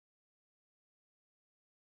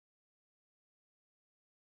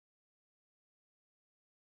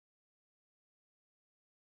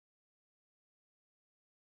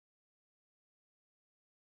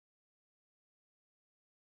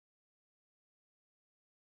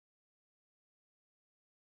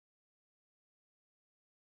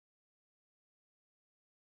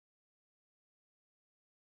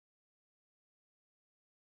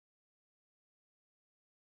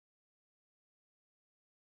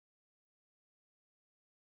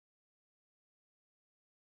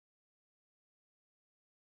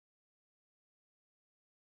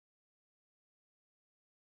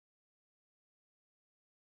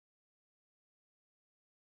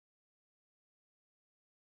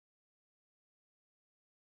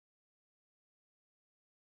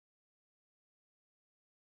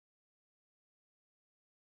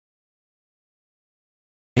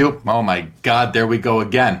Yep. Oh my God, there we go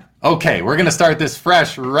again. Okay, we're going to start this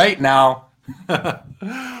fresh right now.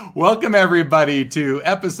 Welcome everybody to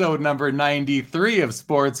episode number 93 of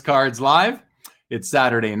Sports Cards Live. It's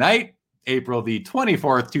Saturday night, April the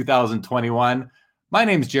 24th, 2021. My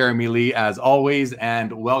name's Jeremy Lee, as always,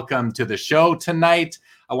 and welcome to the show tonight.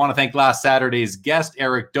 I want to thank last Saturday's guest,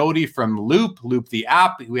 Eric Doty from Loop the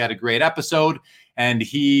app. We had a great episode, and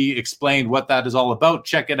he explained what that is all about.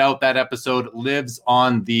 Check it out. That episode lives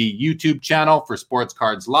on the YouTube channel for Sports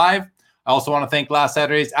Cards Live. I also want to thank last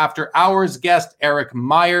Saturday's After Hours guest, Eric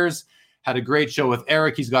Myers. Had a great show with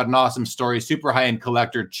Eric. He's got an awesome story, super high-end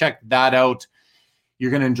collector. Check that out.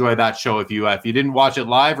 You're going to enjoy that show. If you didn't watch it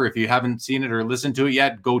live, or if you haven't seen it or listened to it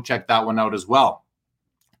yet, go check that one out as well.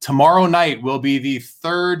 Tomorrow night will be the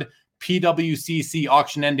third PWCC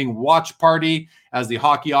auction ending watch party as the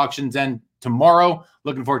hockey auctions end tomorrow.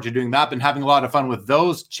 Looking forward to doing that. Been having a lot of fun with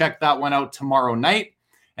those. Check that one out tomorrow night.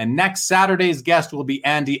 And next Saturday's guest will be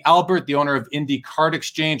Andy Albert, the owner of Indie Card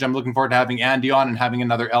Exchange. I'm looking forward to having Andy on and having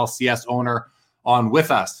another LCS owner on with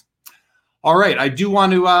us. All right, I do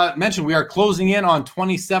want to mention we are closing in on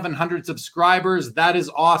 2,700 subscribers. That is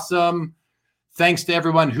awesome. Thanks to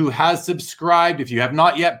everyone who has subscribed. If you have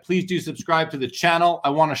not yet, please do subscribe to the channel. I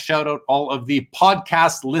want to shout out all of the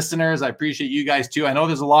podcast listeners. I appreciate you guys too. I know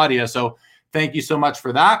there's a lot of you, so thank you so much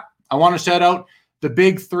for that. I want to shout out the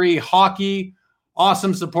Big Three Hockey,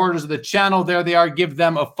 awesome supporters of the channel. There they are. Give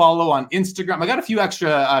them a follow on Instagram. I got a few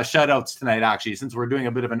extra shout outs tonight, actually, since we're doing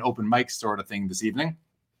a bit of an open mic sort of thing this evening.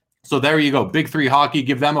 So there you go. Big Three Hockey.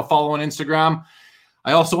 Give them a follow on Instagram.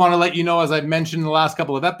 I also want to let you know, as I've mentioned in the last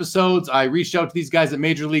couple of episodes, I reached out to these guys at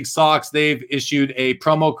Major League Socks. They've issued a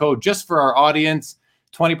promo code just for our audience,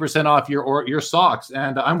 20% off your socks.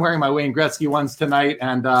 And I'm wearing my Wayne Gretzky ones tonight.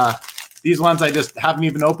 And these ones I just haven't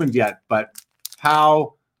even opened yet. But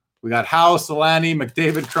we got Howe, Solani,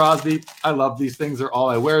 McDavid, Crosby. I love these things. They're all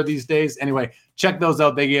I wear these days. Anyway, check those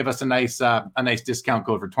out. They gave us a nice discount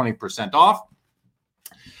code for 20% off.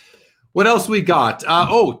 What else we got?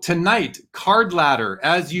 Tonight, Card Ladder.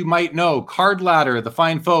 As you might know, Card Ladder, the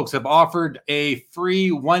fine folks, have offered a free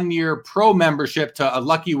 1-year pro membership to a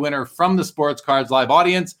lucky winner from the Sports Cards Live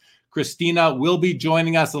audience. Christina will be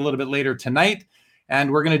joining us a little bit later tonight,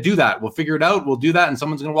 and we're going to do that. We'll figure it out. We'll do that, and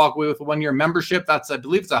someone's going to walk away with a 1-year membership. That's, I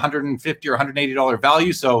believe it's $150 or $180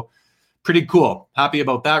 value, so pretty cool. Happy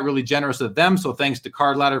about that. Really generous of them, so thanks to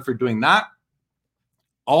Card Ladder for doing that.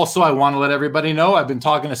 Also, I want to let everybody know I've been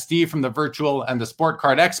talking to Steve from the Virtual and the Sport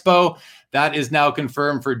Card Expo. That is now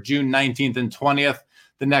confirmed for June 19th and 20th,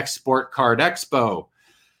 the next Sport Card Expo.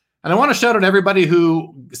 And I want to shout out everybody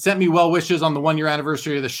who sent me well wishes on the 1-year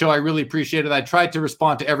anniversary of the show. I really appreciate it. I tried to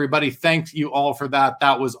respond to everybody. Thank you all for that.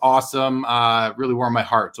 That was awesome. Really warmed my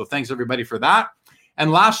heart. So thanks everybody for that.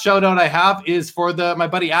 And last shout out I have is for my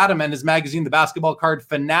buddy Adam and his magazine, The Basketball Card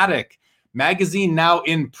Fanatic. Magazine now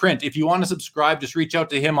in print. If you want to subscribe, just reach out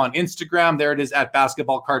to him on Instagram. There it is at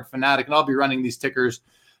Basketball Card Fanatic, and I'll be running these tickers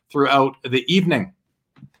throughout the evening.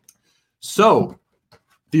 So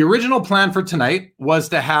the original plan for tonight was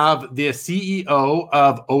to have the CEO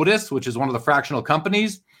of Otis, which is one of the fractional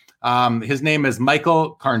companies. His name is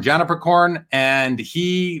Michael Karnjanaprakorn, and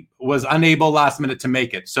he was unable last minute to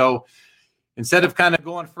make it. So instead of kind of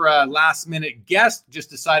going for a last minute guest, just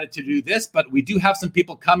decided to do this, but we do have some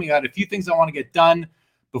people coming out. A few things I want to get done.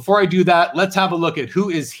 Before I do that, let's have a look at who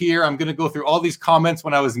is here. I'm going to go through all these comments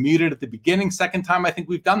when I was muted at the beginning. Second time I think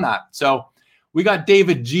we've done that. So we got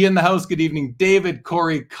David G in the house. Good evening, David.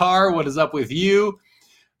 Corey Carr, what is up with you?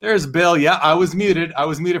 There's Bill. Yeah, I was muted. I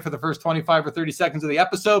was muted for the first 25 or 30 seconds of the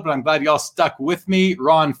episode, but I'm glad y'all stuck with me.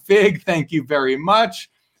 Ron Fig, thank you very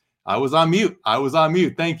much. I was on mute.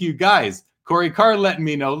 Thank you, guys. Corey Carr letting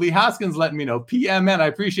me know. Lee Haskins letting me know. PMN, I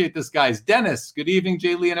appreciate this, guys. Dennis, good evening,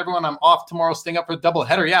 Jay Lee and everyone. I'm off tomorrow, staying up for the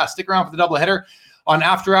doubleheader. Yeah, stick around for the doubleheader. On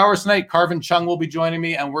After Hours tonight, Carvin Chung will be joining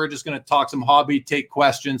me, and we're just going to talk some hobby, take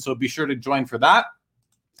questions, so be sure to join for that.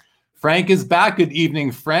 Frank is back. Good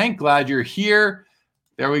evening, Frank. Glad you're here.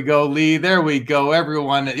 There we go, Lee. There we go,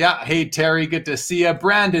 everyone. Yeah, hey, Terry, good to see you.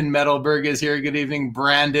 Brandon Metalberg is here. Good evening,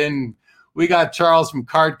 Brandon. We got Charles from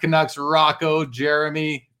Card Canucks, Rocco,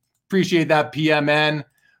 Jeremy. Appreciate that, PMN.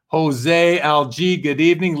 Jose LG, good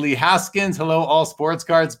evening. Lee Haskins, hello, all sports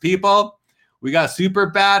cards people. We got Super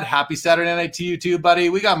Bad. Happy Saturday night to you too, buddy.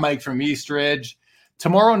 We got Mike from Eastridge.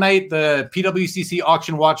 Tomorrow night, the PWCC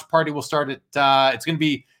auction watch party will start at, it's going to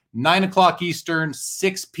be 9 o'clock Eastern,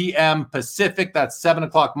 6 p.m. Pacific. That's 7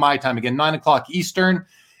 o'clock my time. Again, 9 o'clock Eastern.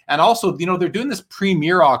 And also, they're doing this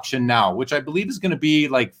premier auction now, which I believe is going to be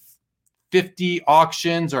like 50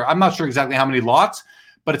 auctions, or I'm not sure exactly how many lots,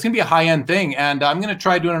 but it's going to be a high-end thing. And I'm going to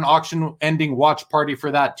try doing an auction-ending watch party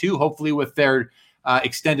for that too, hopefully with their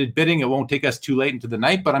extended bidding. It won't take us too late into the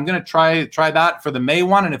night, but I'm going to try that for the May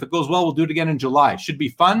one. And if it goes well, we'll do it again in July. Should be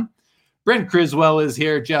fun. Brent Criswell is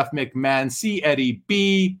here. Jeff McMahon, C. Eddie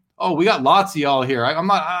B. Oh, we got lots of y'all here.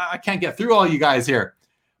 I can't get through all you guys here,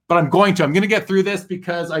 but I'm going to get through this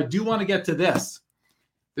because I do want to get to this.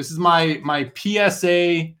 This is my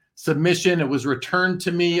PSA submission. It was returned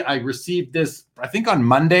to me. I received this, I think, on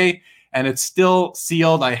Monday, and it's still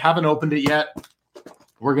sealed. I haven't opened it yet.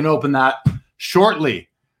 We're going to open that shortly.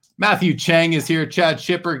 Matthew Chang is here. Chad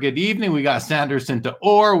Shipper, good evening. We got Sanderson to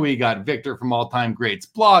Orr. We got Victor from All Time Greats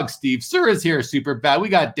Blog. Steve Sir is here. Super bad. We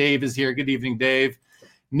got Dave is here. Good evening, Dave.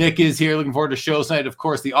 Nick is here. Looking forward to shows tonight. Of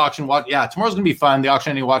course, the auction watch. Yeah, tomorrow's going to be fun. The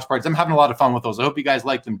auction ending watch parties. I'm having a lot of fun with those. I hope you guys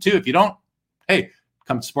like them too. If you don't, hey,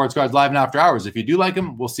 come to Sports Cards Live and After Hours. If you do like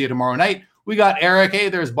them, we'll see you tomorrow night. We got Eric. Hey,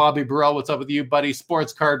 there's Bobby Burrell. What's up with you, buddy?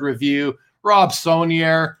 Sports Card Review. Rob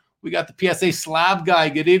Sonier. We got the PSA Slab Guy.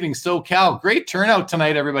 Good evening, SoCal. Great turnout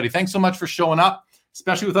tonight, everybody. Thanks so much for showing up,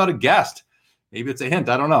 especially without a guest. Maybe it's a hint.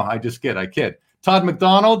 I don't know. I kid. Todd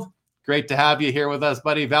McDonald, great to have you here with us,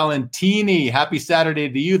 buddy. Valentini, happy Saturday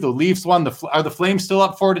to you. The Leafs won. Are the Flames still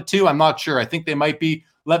up 4-2? I'm not sure. I think they might be.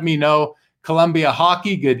 Let me know. Columbia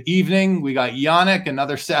Hockey, good evening. We got Yannick,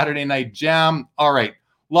 another Saturday night jam. All right,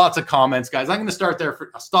 lots of comments, guys. I'm going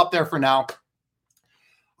to stop there for now.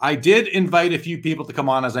 I did invite a few people to come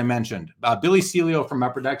on, as I mentioned. Billy Celio from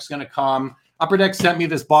Upper Deck is going to come. Upper Deck sent me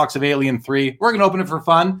this box of Alien 3. We're going to open it for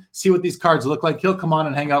fun, see what these cards look like. He'll come on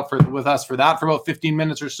and hang out with us for that for about 15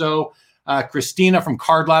 minutes or so. Christina from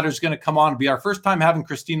Card Ladder is going to come on. It'll be our first time having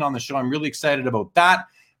Christina on the show. I'm really excited about that.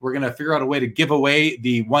 We're going to figure out a way to give away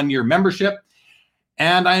the 1-year membership.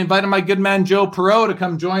 And I invited my good man, Joe Perot, to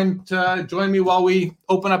come join me while we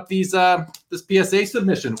open up this PSA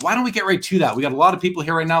submission. Why don't we get right to that? We got a lot of people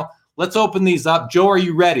here right now. Let's open these up. Joe, are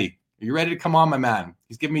you ready? Are you ready to come on, my man?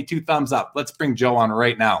 He's giving me 2 thumbs up. Let's bring Joe on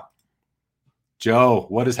right now. Joe,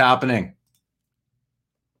 what is happening?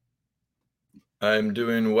 I'm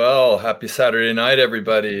doing well. Happy Saturday night,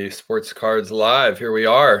 everybody. Sports Cards Live. Here we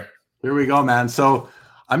are. Here we go, man. So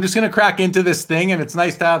I'm just going to crack into this thing, and it's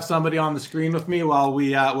nice to have somebody on the screen with me while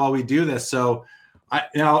we do this. So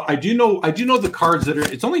I do know the cards that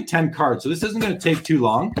are. It's only 10 cards, so this isn't going to take too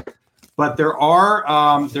long. But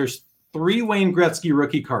there's 3 Wayne Gretzky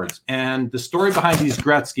rookie cards, and the story behind these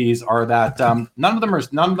Gretzkys are that none of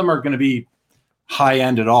them are going to be high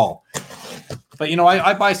end at all. But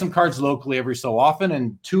I buy some cards locally every so often,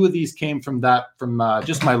 and 2 of these came from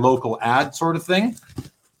just my local ad sort of thing.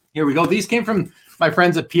 Here we go. These came from my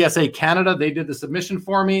friends at PSA Canada. They did the submission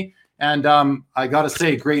for me, and I got to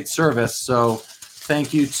say, great service. So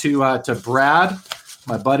thank you to Brad,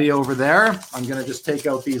 my buddy over there. I'm going to just take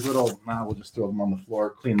out these little, we'll just throw them on the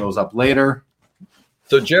floor, clean those up later.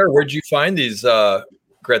 So, Jared, where'd you find these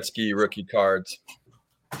Gretzky rookie cards?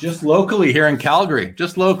 Just locally here in Calgary.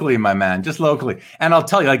 Just locally, my man. Just locally. And I'll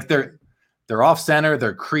tell you, like, they're off center,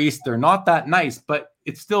 they're creased, they're not that nice, but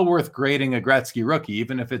it's still worth grading a Gretzky rookie,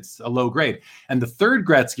 even if it's a low grade. And the 3rd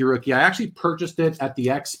Gretzky rookie, I actually purchased it at the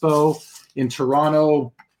Expo in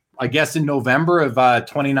Toronto, I guess in November of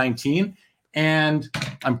 2019. And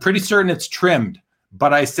I'm pretty certain it's trimmed.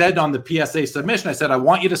 But I said on the PSA submission, I said, I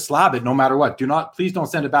want you to slab it no matter what. Please don't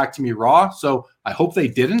send it back to me raw. So I hope they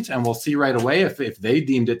didn't, and we'll see right away if they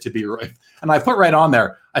deemed it to be right. And I put right on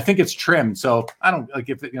there, I think it's trimmed. So I don't like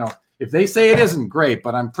if they say it isn't, great,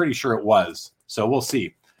 but I'm pretty sure it was. So we'll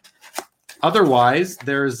see. Otherwise,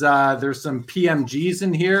 there's some PMGs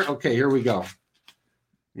in here. Okay, here we go.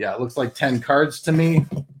 Yeah, it looks like 10 cards to me.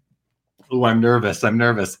 Oh, I'm nervous. And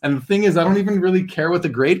the thing is, I don't even really care what the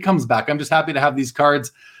grade comes back. I'm just happy to have these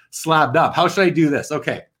cards slabbed up. How should I do this?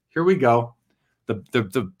 Okay, here we go.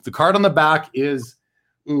 The card on the back is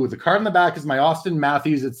my Austin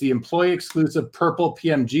Matthews. It's the employee exclusive purple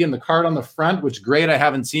PMG. And the card on the front, which grade I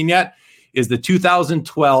haven't seen yet, is the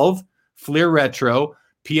 2012 Fleer Retro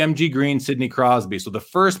PMG Green Sidney Crosby. So the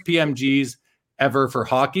first PMGs ever for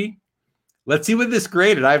hockey. Let's see what this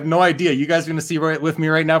graded. I have no idea. You guys are going to see right with me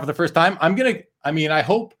right now for the first time. I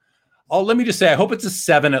hope it's a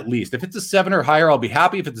 7 at least. If it's a 7 or higher, I'll be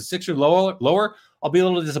happy. If it's a 6 or lower, I'll be a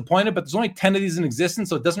little disappointed, but there's only 10 of these in existence,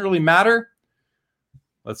 so it doesn't really matter.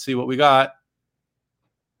 Let's see what we got.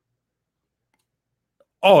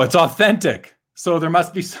 Oh, it's authentic. So there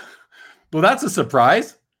must be, well, that's a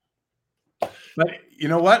surprise. But you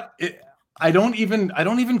know what? I don't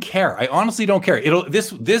even care. I honestly don't care.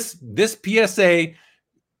 This PSA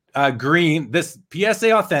green, this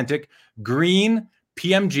PSA authentic green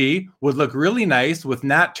PMG would look really nice with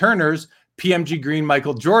Nat Turner's PMG green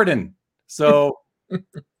Michael Jordan. So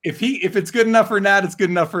If it's good enough for Nat, it's good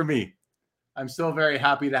enough for me. I'm still very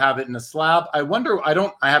happy to have it in a slab. I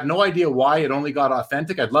have no idea why it only got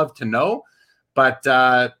authentic. I'd love to know, but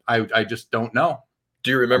I just don't know.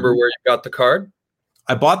 Do you remember where you got the card?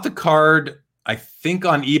 I bought the card, I think,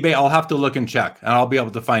 on eBay. I'll have to look and check, and I'll be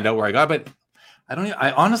able to find out where I got it. But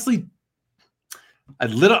I honestly, a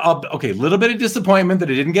little bit of disappointment that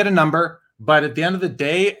I didn't get a number. But at the end of the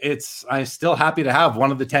day, I'm still happy to have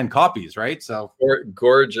one of the 10 copies, right? So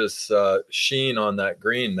gorgeous sheen on that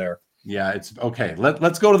green there. Yeah, it's okay.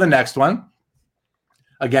 Let's go to the next one.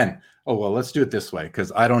 Again, let's do it this way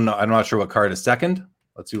because I don't know. I'm not sure what card is second.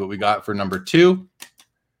 Let's see what we got for number 2.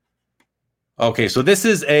 Okay, so this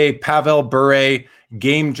is a Pavel Bure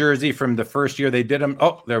game jersey from the first year they did them.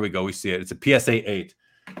 Oh, there we go. We see it. It's a PSA 8.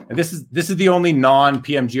 And this is the only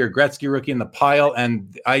non-PMG or Gretzky rookie in the pile.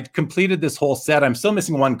 And I completed this whole set. I'm still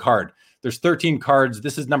missing one card. There's 13 cards.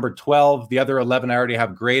 This is number 12. The other 11 I already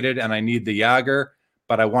have graded, and I need the Jagr.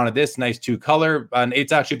 But I wanted this nice 2-color. An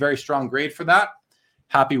 8's actually a very strong grade for that.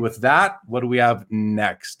 Happy with that. What do we have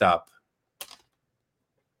next up?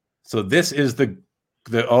 So this is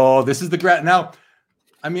this is the Gret. Now,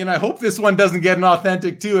 I mean, I hope this one doesn't get an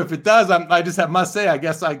authentic too. If it does, must say, I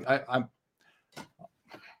guess I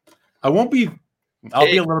won't be. I'll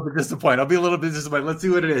be a little bit disappointed. Let's see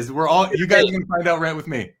what it is. You guys can find out right with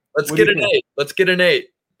me. Let's get an 8. Let's get an 8.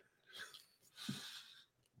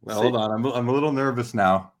 Well, hold on. I'm a little nervous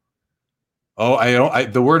now. Oh,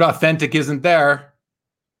 the word authentic isn't there.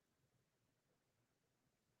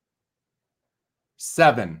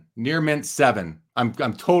 7, near mint 7. I'm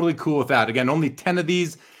totally cool with that. Again, only 10 of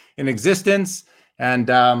these in existence, and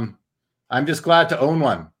I'm just glad to own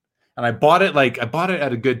one. And I bought it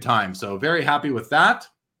at a good time, so very happy with that.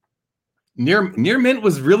 Near mint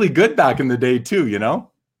was really good back in the day too, you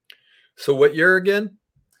know. So what year again?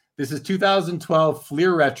 This is 2012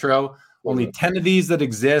 Fleer Retro. Only 10 of these that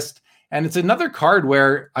exist. And it's another card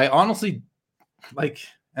where I honestly like,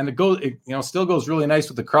 and it still goes really nice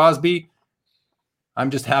with the Crosby. I'm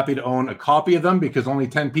just happy to own a copy of them because only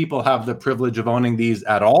 10 people have the privilege of owning these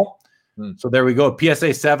at all. So there we go.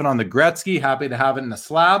 PSA 7 on the Gretzky. Happy to have it in a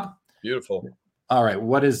slab. Beautiful. All right.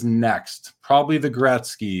 What is next? Probably the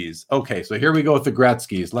Gretzkys. Okay. So here we go with the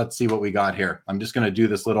Gretzkys. Let's see what we got here. I'm just going to do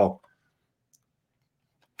this little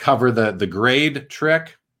cover the grade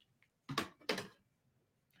trick.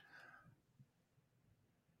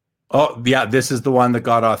 Oh, yeah, this is the one that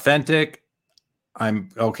got authentic. I'm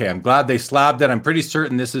glad they slabbed it. I'm pretty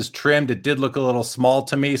certain this is trimmed. It did look a little small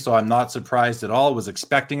to me, so I'm not surprised at all. Was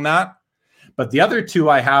expecting that. But the other 2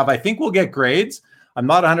 I think will get grades. I'm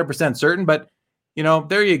not 100% certain, but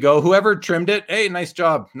there you go. Whoever trimmed it, hey, nice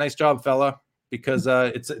job, fella, because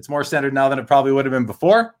it's more centered now than it probably would have been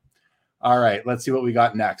before. All right, let's see what we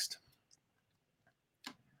got next.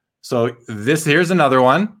 So here's another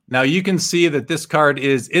one. Now you can see that this card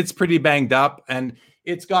it's pretty banged up and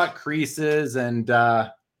it's got creases and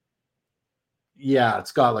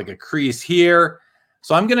it's got like a crease here.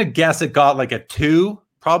 So I'm going to guess it got like a 2,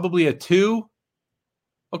 probably a 2.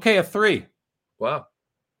 Okay, a 3. Wow.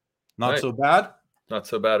 Not so bad. Not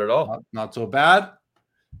so bad at all. Not so bad.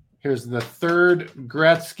 Here's the third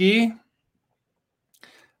Gretzky.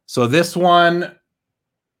 So this one,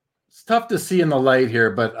 it's tough to see in the light here,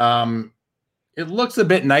 but it looks a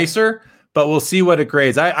bit nicer, but we'll see what it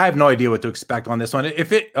grades. I have no idea what to expect on this one.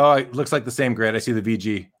 It looks like the same grade. I see the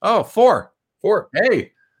VG. Oh, 4. 4.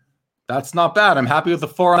 Hey, that's not bad. I'm happy with the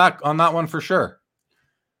 4 on that one for sure.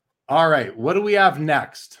 All right, what do we have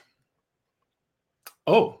next?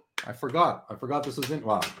 Oh, I forgot this was in.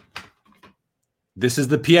 Wow. This is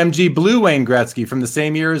the PMG Blue Wayne Gretzky from the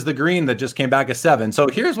same year as the green that just came back a 7. So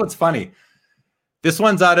here's what's funny. This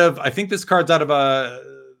one's I think this card's out of a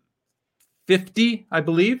 50, I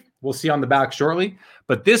believe. We'll see on the back shortly.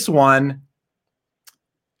 But this one,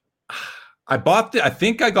 I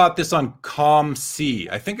think I got this on ComC.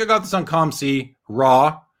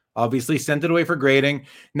 Raw. Obviously, sent it away for grading.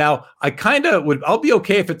 Now, I'll be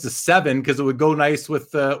okay if it's a 7 because it would go nice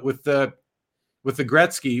with the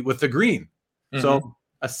Gretzky with the green. Mm-hmm. So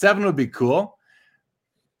a 7 would be cool.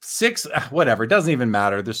 6, whatever. It doesn't even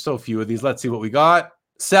matter. There's so few of these. Let's see what we got.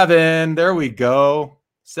 7. There we go.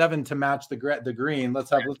 7 to match the green.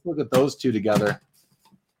 Let's look at those 2 together.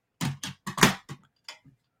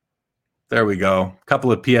 There we go. A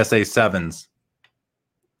couple of PSA 7s.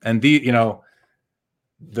 And the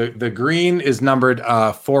green is numbered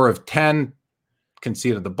 4 of 10. Can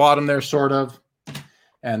see it at the bottom there, sort of.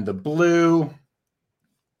 And the blue,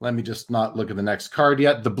 let me just not look at the next card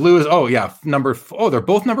yet. The blue is, they're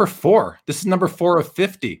both number 4. This is number 4 of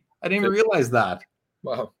 50. I didn't even realize that.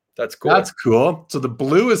 Wow. That's cool. That's cool. So the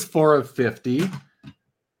blue is 4 of 50.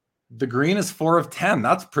 The green is 4 of 10.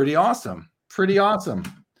 That's pretty awesome. Pretty awesome.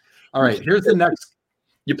 All right, here's the next.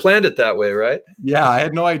 You planned it that way, right? Yeah, I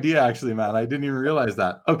had no idea, actually, man. I didn't even realize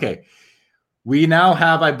that. Okay. We now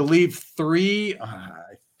have, I believe, 3.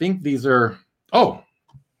 I think these are. Oh,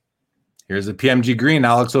 here's a PMG green,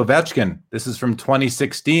 Alex Ovechkin. This is from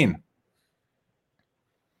 2016.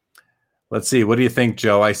 Let's see. What do you think,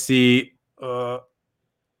 Joe? I see.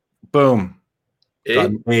 Boom. 8. Got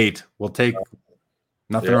an 8. We'll take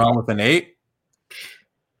nothing wrong with an 8.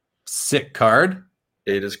 Sick card.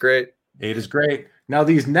 8 is great. 8 is great. Now,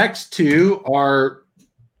 these next 2 are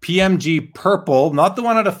PMG purple, not the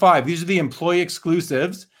 1 out of 5. These are the employee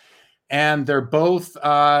exclusives, and they're both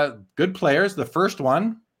good players. The first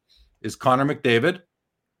one is Connor McDavid.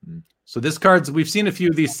 So this card's, we've seen a few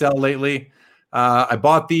of these sell lately. I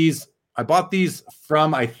bought these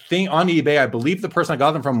from, I think, on eBay. I believe the person I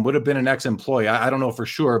got them from would have been an ex-employee. I don't know for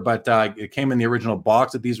sure, but it came in the original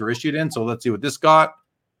box that these were issued in. So let's see what this got.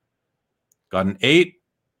 Got an 8.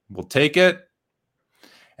 We'll take it.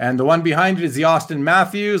 And the one behind it is the Austin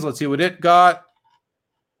Matthews. Let's see what it got.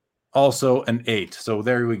 Also an 8. So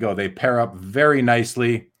there we go. They pair up very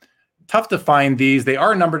nicely. Tough to find these. They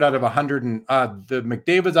are numbered out of 100. The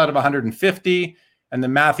McDavid's out of 150, and the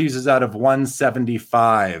Matthews is out of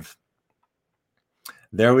 175.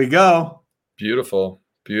 There we go. Beautiful.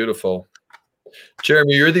 Beautiful.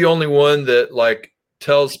 Jeremy, you're the only one that like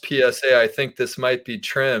tells PSA, I think this might be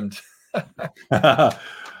trimmed.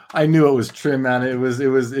 I knew it was trim, man. It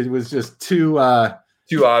was just too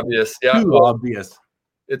obvious. Yeah. Too obvious.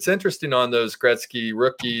 It's interesting on those Gretzky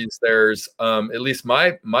rookies. There's at least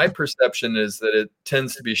my perception is that it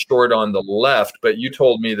tends to be short on the left, but you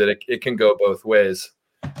told me that it can go both ways.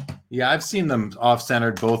 Yeah, I've seen them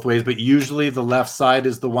off-centered both ways, but usually the left side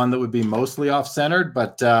is the one that would be mostly off-centered.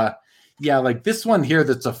 But yeah, like this one here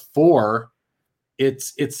that's a 4,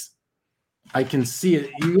 it's I can see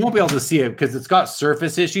it. You won't be able to see it because it's got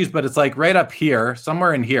surface issues, but it's like right up here,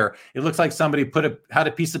 somewhere in here. It looks like somebody had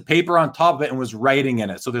a piece of paper on top of it and was writing in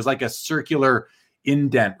it. So there's like a circular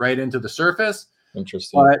indent right into the surface.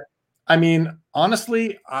 Interesting. But I mean,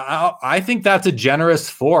 honestly, I think that's a generous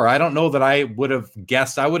 4. I don't know that I would have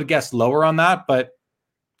guessed. I would have guessed lower on that, but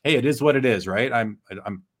hey, it is what it is, right?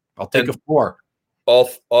 I'll take a 4.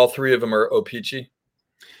 All 3 of them are O-Pee-Chee?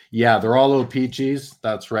 Yeah, they're all O-Pee-Chees.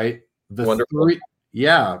 That's right. The Wonderful. 3,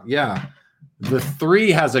 yeah. The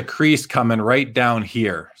 3 has a crease coming right down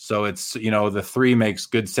here. So it's, the 3 makes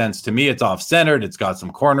good sense to me. It's off-centered. It's got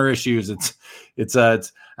some corner issues. It's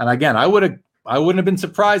and again, I wouldn't have been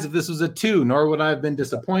surprised if this was a 2, nor would I have been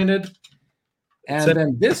disappointed. And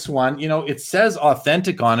then this one, it says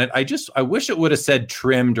authentic on it. I wish it would have said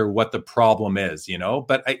trimmed or what the problem is,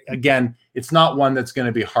 but again, it's not one that's going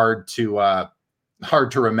to be hard to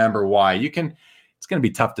remember why. It's going to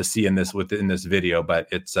be tough to see in this video, but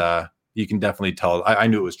it's you can definitely tell. I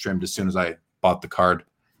knew it was trimmed as soon as I bought the card,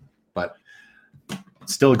 but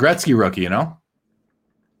still a Gretzky rookie,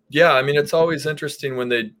 Yeah, I mean, it's always interesting when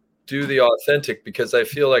they do the authentic because I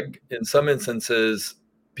feel like in some instances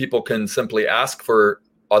people can simply ask for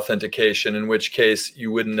authentication, in which case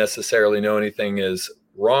you wouldn't necessarily know anything is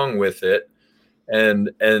wrong with it.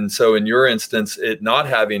 And so in your instance, it not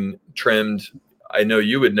having trimmed, I know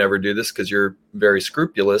you would never do this because you're very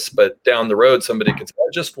scrupulous, but down the road, somebody could say, I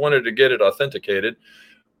just wanted to get it authenticated.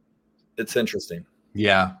 It's interesting.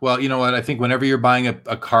 Yeah. Well, you know what? I think whenever you're buying a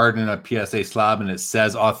card in a PSA slab and it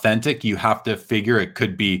says authentic, you have to figure it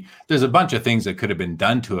could be, there's a bunch of things that could have been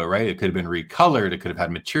done to it, right? It could have been recolored. It could have had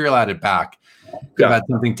material added back. Could have had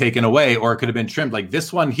something taken away, or it could have been trimmed. Like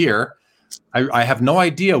this one here, I have no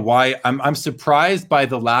idea why. I'm surprised by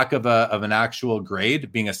the lack of an actual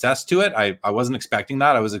grade being assessed to it. I wasn't expecting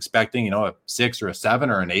that. I was expecting, a 6 or a 7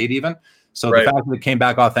 or an 8 even. So the fact that it came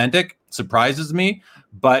back authentic surprises me,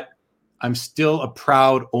 but I'm still a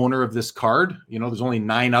proud owner of this card. There's only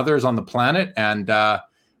 9 others on the planet, and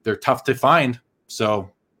they're tough to find. So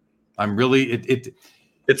I'm really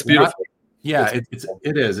it's beautiful.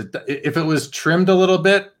 It is. If it was trimmed a little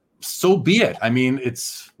bit, so be it. I mean,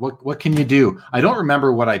 it's what can you do? I don't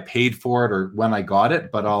remember what I paid for it or when I got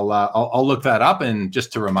it, but I'll look that up and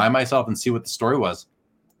just to remind myself and see what the story was.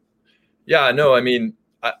 Yeah, no, I mean,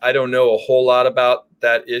 I don't know a whole lot about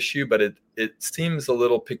that issue, but it seems a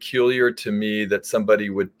little peculiar to me that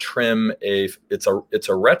somebody would trim it's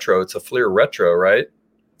a retro, it's a Fleer retro, right?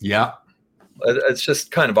 Yeah. It's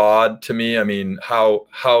just kind of odd to me. I mean, how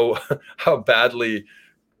badly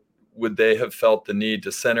would they have felt the need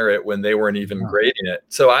to center it when they weren't even grading it?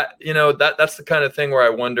 So that's the kind of thing where I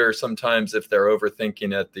wonder sometimes if they're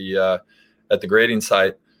overthinking at the grading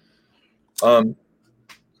site. I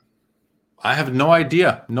have no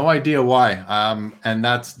idea why. And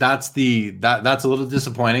that's a little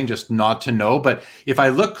disappointing, just not to know. But if I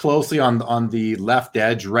look closely on the left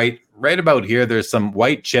edge, right about here, there's some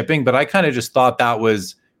white chipping. But I kind of just thought that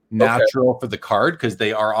was natural for the card because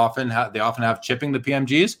they often have chipping, the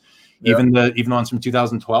PMGs, even the ones from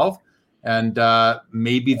 2012. And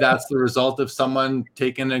maybe that's the result of someone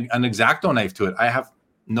taking an X-Acto knife to it. I have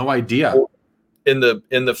no idea. In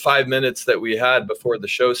the 5 minutes that we had before the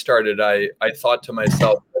show started, I thought to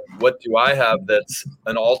myself, what do I have that's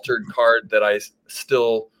an altered card that I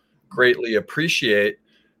still greatly appreciate?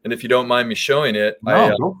 And if you don't mind me showing it,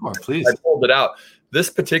 go for it, please. I pulled it out. This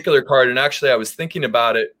particular card, and actually I was thinking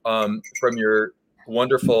about it from your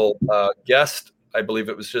wonderful guest, I believe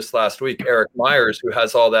it was just last week, Eric Myers, who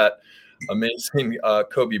has all that amazing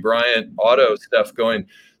Kobe Bryant auto stuff going.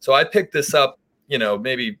 So I picked this up,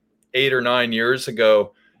 maybe 8 or 9 years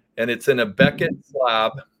ago, and it's in a Beckett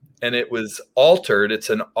slab, and it was altered. It's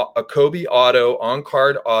a Kobe auto,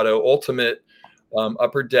 on-card auto, ultimate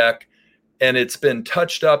upper deck, and it's been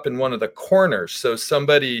touched up in one of the corners. So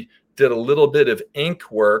somebody did a little bit of ink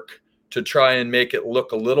work to try and make it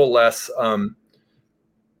look a little less.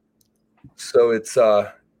 So it's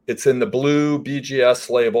in the blue BGS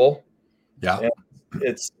label. Yeah, and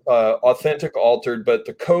it's authentic altered, but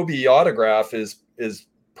the Kobe autograph is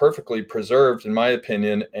perfectly preserved in my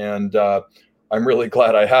opinion, and I'm really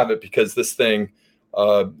glad I have it because this thing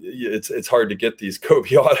it's hard to get these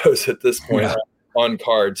Kobe autos at this point on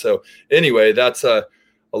card. So anyway, that's a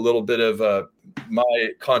little bit of my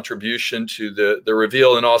contribution to the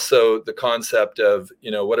reveal, and also the concept of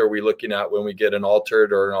what are we looking at when we get an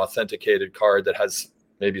altered or an authenticated card that has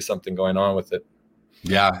maybe something going on with it.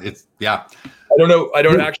 I don't know. I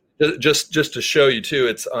don't actually, just to show you too,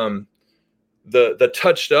 it's the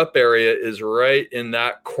touched up area is right in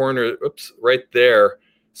that corner. Oops, right there.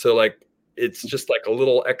 So like, it's just like a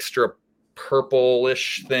little extra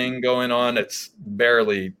purplish thing going on. It's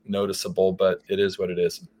barely noticeable, but it is what it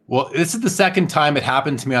is. Well, this is the second time it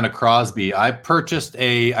happened to me on a Crosby. I purchased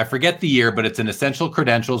I forget the year, but it's an Essential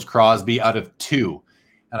Credentials Crosby out of 2.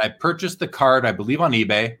 And I purchased the card, I believe, on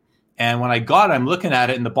eBay. And when I got it, I'm looking at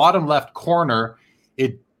it in the bottom left corner,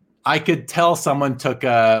 I could tell someone took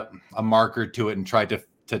a marker to it and tried to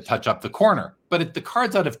touch up the corner. But the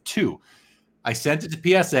card's out of 2. I sent it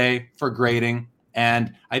to PSA for grading,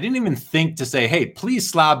 and I didn't even think to say, hey, please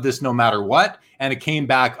slab this no matter what. And it came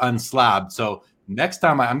back unslabbed. So next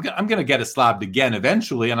time I'm going to get it slabbed again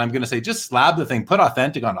eventually, and I'm going to say, just slab the thing, put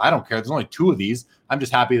authentic on it. I don't care. There's only 2 of these. I'm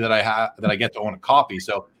just happy that I get to own a copy.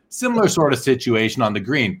 So similar sort of situation on the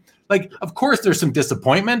green. Like, of course, there's some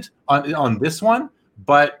disappointment on this one,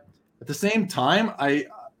 but at the same time,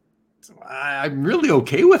 I'm really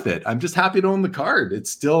okay with it. I'm just happy to own the card. It's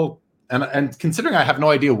still, and considering I have no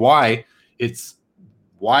idea why they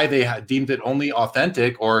deemed it only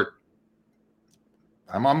authentic, or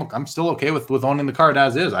I'm still okay with owning the card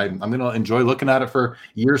as is. I'm going to enjoy looking at it for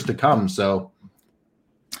years to come. So,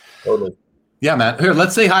 totally. Yeah, man. Here,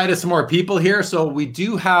 let's say hi to some more people here. So we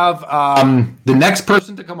do have the next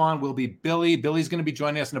person to come on will be Billy. Billy's going to be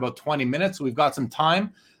joining us in about 20 minutes. So we've got some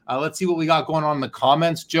time. Let's see what we got going on in the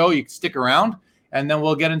comments. Joe, you can stick around, and then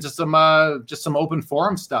we'll get into some just some open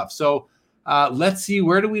forum stuff. So let's see,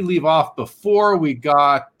 where do we leave off before? we've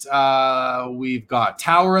got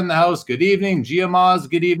Tower in the house. Good evening. Giamaz,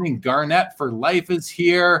 good evening. Garnett for Life is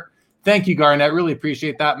here. Thank you, Garnett. Really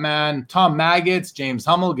appreciate that, man. Tom Maggots, James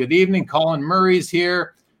Hummel, good evening. Colin Murray's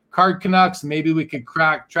here. Card Canucks, maybe we could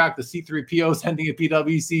track the C3POs ending at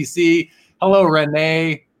PWCC. Hello,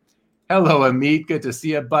 Renee. Hello, Amit. Good to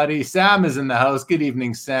see you, buddy. Sam is in the house. Good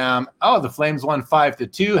evening, Sam. Oh, the Flames won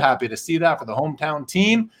 5-2. Happy to see that for the hometown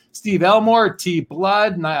team. Steve Elmore, T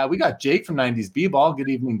Blood. We got Jake from 90s B-Ball. Good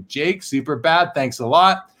evening, Jake. Super bad. Thanks a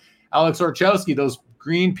lot. Alex Orchowski, those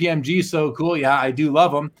green PMG, so cool. Yeah, I do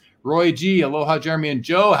love them. Roy G, aloha, Jeremy and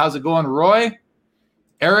Joe. How's it going, Roy?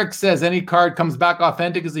 Eric says any card comes back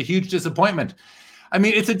authentic is a huge disappointment. I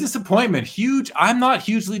mean, it's a disappointment. Huge. I'm not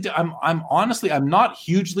hugely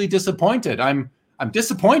disappointed. I'm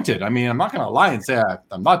disappointed. I mean, I'm not going to lie and say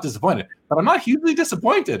I'm not disappointed, but I'm not hugely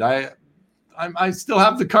disappointed. I still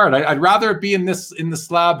have the card. I'd rather it be in the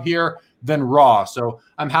slab here than raw. So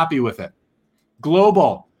I'm happy with it.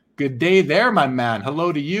 Global. Good day there, my man.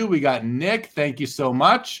 Hello to you. We got Nick. Thank you so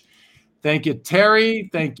much. Thank you,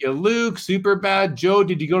 Terry. Thank you, Luke. Super bad. Joe,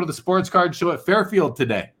 did you go to the sports card show at Fairfield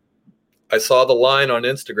today? I saw the line on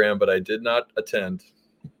Instagram, but I did not attend.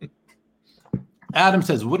 Adam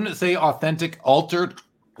says, wouldn't it say authentic altered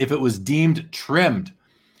if it was deemed trimmed?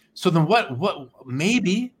 So then what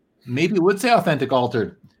maybe it would say authentic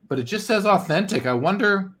altered, but it just says authentic. I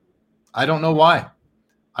wonder. I don't know why.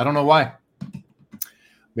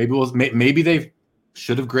 Maybe they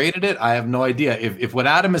should have graded it. I have no idea. If what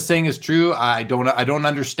Adam is saying is true, I don't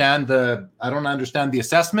understand the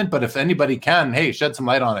assessment. But if anybody can, hey, shed some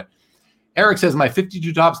light on it. Eric says my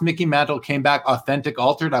 52 Tops Mickey Mantle came back authentic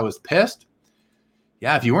altered. I was pissed.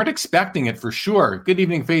 Yeah, if you weren't expecting it, for sure. Good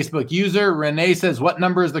evening, Facebook user. Renee says, what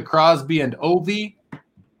number is the Crosby and Ovi?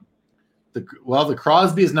 The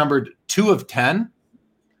Crosby is numbered 2 of 10.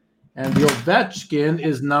 And the Ovechkin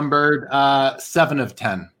is numbered 7 of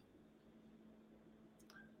 10.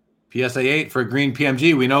 PSA 8 for green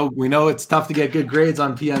PMG. We know it's tough to get good grades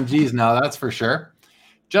on PMGs now, that's for sure.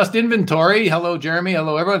 Just Inventory. Hello, Jeremy.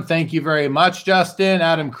 Hello, everyone. Thank you very much, Justin.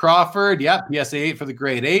 Adam Crawford. Yep, PSA 8 for the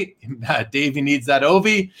grade 8. Davey needs that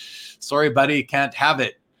Ovi. Sorry, buddy. Can't have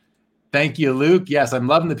it. Thank you, Luke. Yes, I'm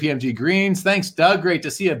loving the PMG greens. Thanks, Doug. Great to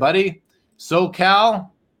see you, buddy. SoCal.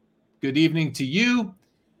 Good evening to you.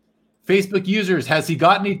 Facebook users, has he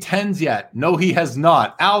got any 10s yet? No, he has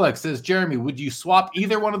not. Alex says, Jeremy, would you swap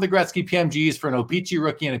either one of the Gretzky PMGs for an O-Pee-Chee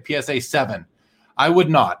rookie and a PSA 7? I would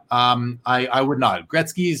not. I would not.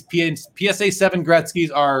 Gretzky's PSA 7 Gretzky's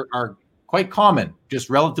are quite common, just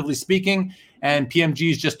relatively speaking, and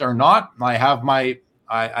PMGs just are not.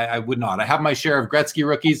 I would not. I have my share of Gretzky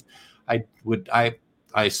rookies. I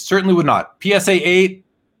certainly would not. PSA 8,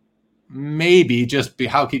 maybe. Just be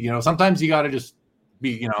how could sometimes you got to just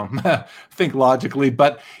be think logically,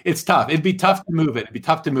 but it's tough. It'd be tough to move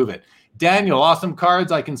it. Daniel, awesome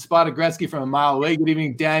cards. I can spot a Gretzky from a mile away. Good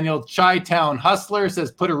evening, Daniel. Chi-Town Hustler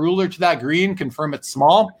says, put a ruler to that green, confirm it's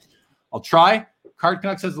small. I'll try. Card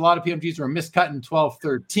Canuck says a lot of PMGs were miscut in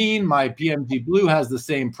 12-13. My PMG Blue has the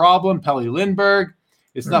same problem. Pelly Lindbergh.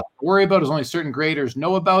 It's nothing to worry about, as only certain graders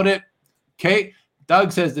know about it. Okay.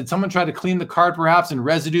 Doug says, did someone try to clean the card perhaps and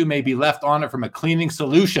residue may be left on it from a cleaning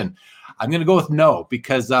solution? I'm going to go with no,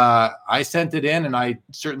 because I sent it in and I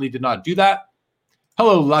certainly did not do that.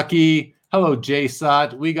 Hello, Lucky. Hello,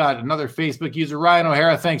 JSOT. We got another Facebook user, Ryan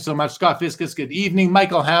O'Hara. Thanks so much. Scott Fiskus, good evening.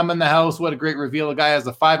 Michael Ham in the house. What a great reveal. A guy has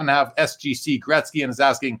a 5.5 SGC Gretzky and is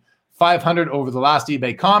asking $500 over the last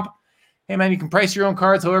eBay comp. Hey, man, you can price your own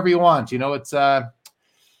cards however you want. It's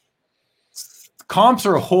comps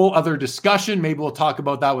are a whole other discussion. Maybe we'll talk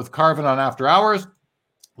about that with Carvin on After Hours.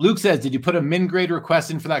 Luke says, did you put a min grade request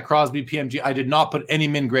in for that Crosby PMG? I did not put any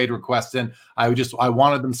min grade requests in. I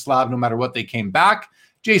wanted them slab no matter what they came back.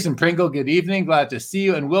 Jason Pringle, good evening. Glad to see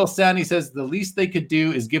you. And Will Sandy says the least they could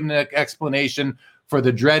do is give an explanation for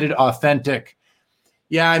the dreaded authentic.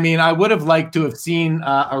 Yeah, I mean, I would have liked to have seen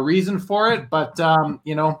a reason for it, but,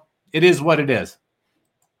 it is what it is.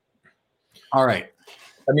 All right.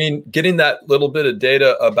 I mean, getting that little bit of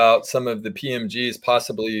data about some of the PMGs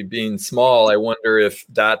possibly being small, I wonder if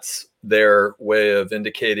that's their way of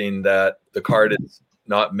indicating that the card is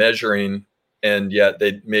not measuring, and yet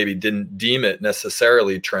they maybe didn't deem it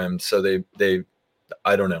necessarily trimmed. So they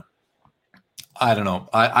I don't know. I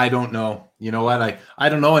don't know. You know what? I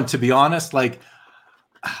don't know. And to be honest,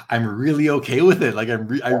 I'm really okay with it.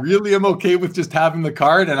 I really am okay with just having the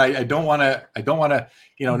card, and I don't want to,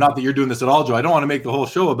 not that you're doing this at all, Joe. I don't want to make the whole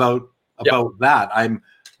show about that.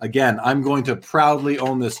 I'm going to proudly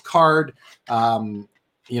own this card. It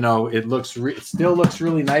still looks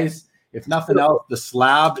really nice. If nothing else, the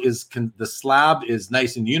slab is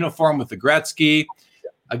nice and uniform with the Gretzky.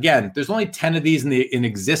 Again, there's only 10 of these in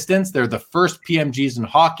existence. They're the first PMGs in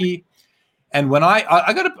hockey. And when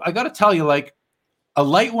I gotta tell you, a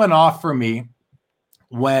light went off for me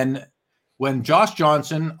when Josh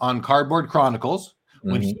Johnson on Cardboard Chronicles,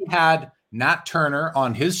 when he had Nat Turner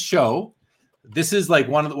on his show. This is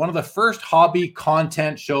one of the first hobby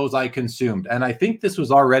content shows I consumed, and I think this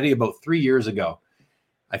was already about 3 years ago.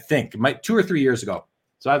 I think it might 2 or 3 years ago.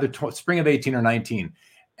 So either spring of 18 or 19,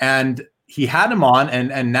 and he had him on,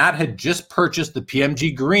 and Nat had just purchased the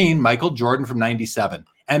PMG Green Michael Jordan from '97.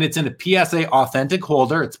 And it's in a PSA authentic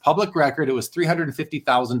holder. It's public record. It was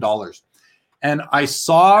 $350,000. And I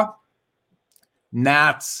saw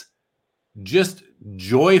Nat's just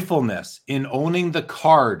joyfulness in owning the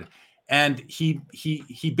card. And he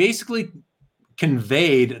basically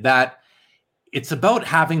conveyed that it's about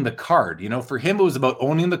having the card. For him, it was about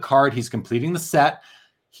owning the card. He's completing the set.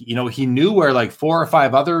 He knew where 4 or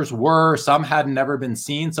 5 others were. Some hadn't never been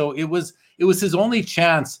seen. So it was his only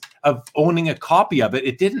chance of owning a copy of it.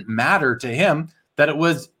 It didn't matter to him that it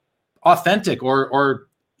was authentic or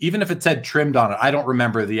even if it said trimmed on it. I don't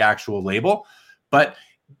remember the actual label, but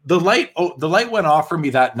the light went off for me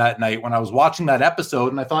that night when I was watching that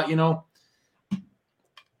episode. And I thought,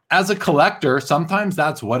 as a collector, sometimes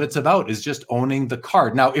that's what it's about, is just owning the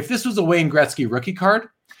card. Now, if this was a Wayne Gretzky rookie card,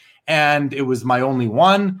 and it was my only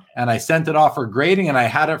one, and I sent it off for grading, and I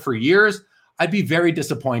had it for years, I'd be very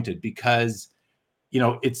disappointed because,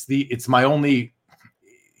 it's my only,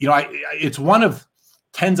 it's one of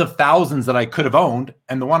tens of thousands that I could have owned,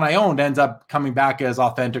 and the one I owned ends up coming back as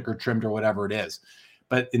authentic or trimmed or whatever it is.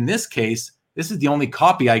 But in this case, this is the only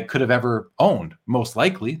copy I could have ever owned. Most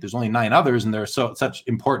likely, there's only 9 others, and they're such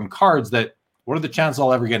important cards that what are the chances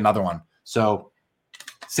I'll ever get another one? So,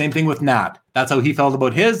 same thing with Nat. That's how he felt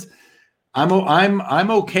about his.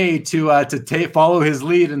 I'm okay to follow his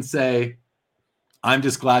lead and say, I'm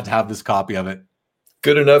just glad to have this copy of it.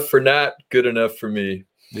 Good enough for Nat. Good enough for me.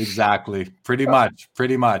 Exactly. Pretty much.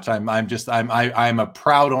 I'm a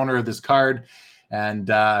proud owner of this card, and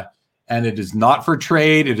it is not for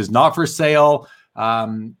trade. It is not for sale.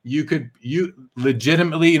 You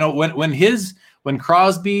legitimately, when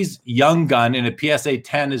Crosby's Young Gun in a PSA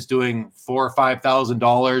 10 is doing $4,000 or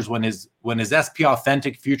 $5,000, when his SP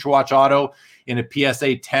Authentic Future Watch Auto in a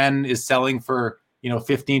PSA 10 is selling for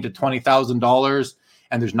 $15,000 to $20,000,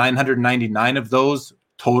 and there's 999 of those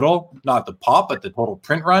total, not the pop, but the total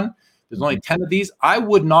print run. There's only 10 of these. I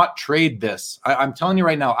would not trade this. I'm telling you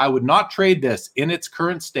right now, I would not trade this in its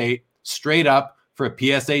current state straight up for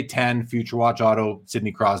a PSA 10 Future Watch Auto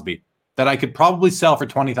Sidney Crosby that I could probably sell for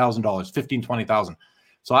 $20,000, $15,000, $20,000.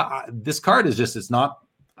 So this card is just, it's not,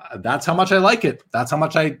 that's how much I like it. That's how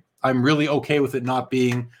much I'm really okay with it not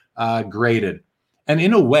being graded. And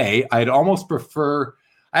in a way, I'd almost prefer,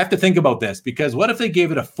 I have to think about this, because what if they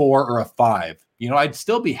gave it a 4 or a 5? I'd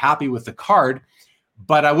still be happy with the card,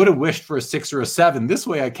 but I would have wished for a 6 or a 7. This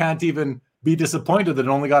way, I can't even be disappointed that it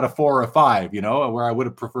only got a 4 or a 5, where I would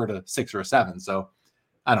have preferred a 6 or a 7. So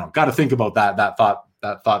I don't know, got to think about that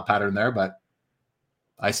thought pattern there, but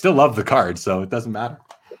I still love the card, so it doesn't matter.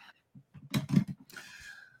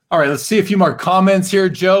 All right, let's see a few more comments here,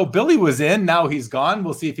 Joe. Billy was in, now he's gone.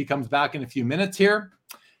 We'll see if he comes back in a few minutes here.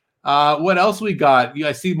 What else we got?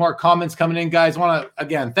 I see more comments coming in, guys.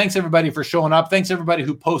 Again, thanks everybody for showing up. Thanks everybody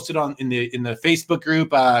who posted in the Facebook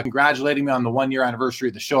group, congratulating me on the 1-year anniversary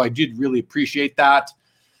of the show. I did really appreciate that.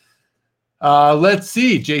 Let's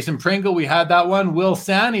see. Jason Pringle, we had that one. Will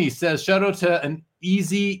Sani says, shout out to an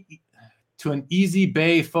East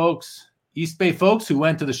Bay folks who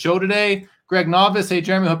went to the show today. Greg Novice, hey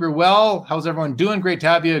Jeremy, hope you're well. How's everyone doing? Great to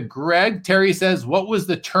have you, Greg. Terry says, what was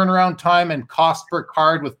the turnaround time and cost per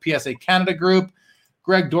card with PSA Canada Group?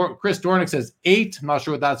 Chris Dornick says 8. I'm not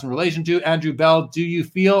sure what that's in relation to. Andrew Bell, do you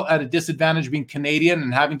feel at a disadvantage being Canadian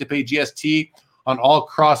and having to pay GST on all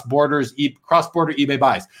cross-border eBay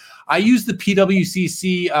buys? I use the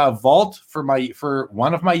PWCC vault for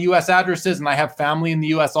one of my U.S. addresses, and I have family in the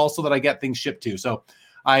U.S. also that I get things shipped to. So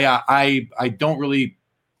I don't really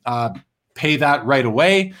pay that right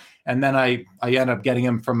away, and then I end up getting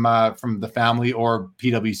them from the family or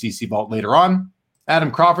PWCC vault later on.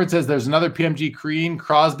 Adam Crawford says there's another PMG Crean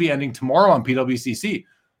Crosby ending tomorrow on PWCC.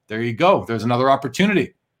 There you go. There's another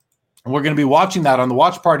opportunity. And we're going to be watching that on the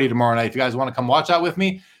watch party tomorrow night. If you guys want to come watch that with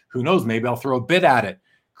me, who knows? Maybe I'll throw a bid at it.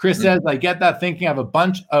 Chris says, I get that thinking. I have a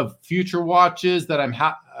bunch of future watches that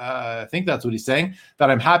I think that's what he's saying, that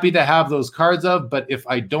I'm happy to have those cards of, but if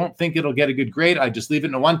I don't think it'll get a good grade, I just leave it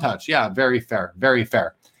in a one touch. Yeah, very fair, very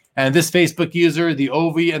fair. And this Facebook user, the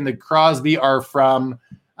Ovi and the Crosby are from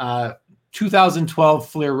 2012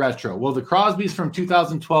 Fleer Retro. Well, the Crosby's from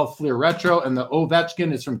 2012 Fleer Retro, and the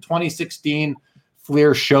Ovechkin is from 2016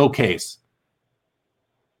 Fleer Showcase.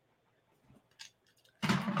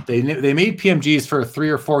 They made PMGs for 3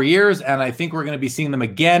 or 4 years, and I think we're going to be seeing them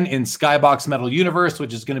again in Skybox Metal Universe,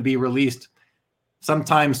 which is going to be released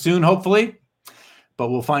sometime soon, hopefully. But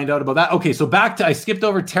we'll find out about that. Okay, so I skipped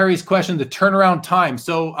over Terry's question, the turnaround time.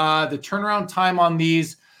 So the turnaround time on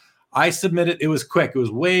these, I submitted, it was quick. It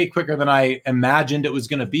was way quicker than I imagined it was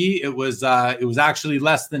going to be. It was actually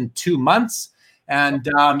less than 2 months, and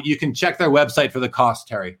you can check their website for the cost,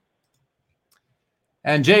 Terry.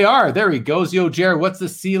 And JR, there he goes. Yo, JR, what's the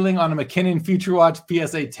ceiling on a McKinnon Future Watch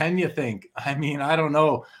PSA 10, you think? I mean, I don't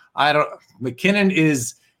know.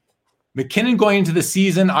 McKinnon going into the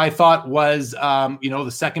season, I thought was, the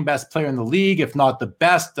second best player in the league, if not the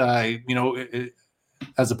best,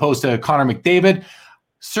 as opposed to Connor McDavid.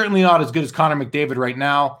 Certainly not as good as Connor McDavid right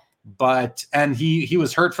now, and he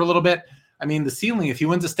was hurt for a little bit. I mean, the ceiling, if he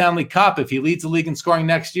wins a Stanley Cup, if he leads the league in scoring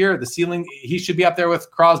next year, the ceiling, he should be up there with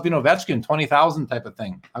Crosby and Ovechkin, 20,000 type of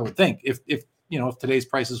thing, I would think, if today's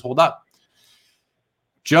prices hold up.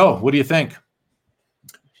 Joe, what do you think?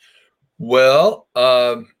 Well,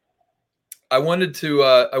 I wanted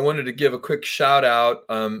to give a quick shout out.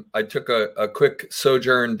 I took a quick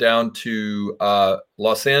sojourn down to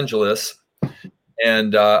Los Angeles,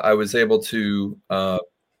 and I was able to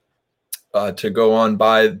to go on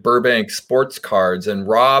by Burbank Sports Cards, and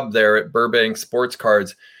Rob there at Burbank Sports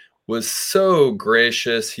Cards was so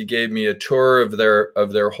gracious. He gave me a tour of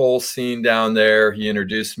their whole scene down there. He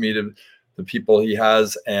introduced me to the people he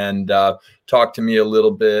has, and talked to me a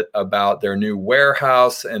little bit about their new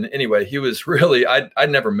warehouse. And anyway, he was really, I'd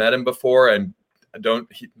never met him before, and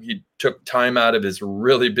he took time out of his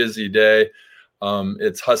really busy day.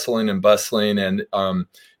 It's hustling and bustling, and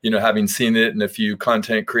having seen it in a few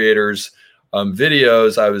content creators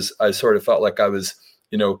videos, I sort of felt like I was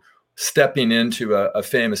stepping into a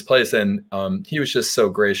famous place. And he was just so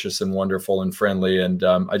gracious and wonderful and friendly, and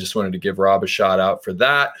I just wanted to give Rob a shout out for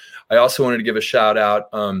that. I also wanted to give a shout out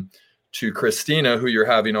to Christina, who you're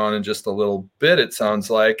having on in just a little bit, it sounds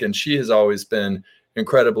like, and she has always been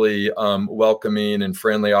incredibly welcoming and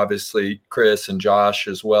friendly. Obviously Chris and Josh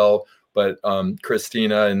as well, but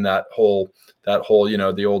Christina and that whole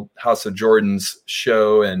the old House of Jordans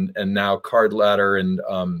show, and now Card Ladder and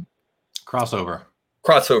crossover.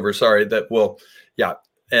 Sorry,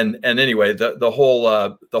 and anyway, the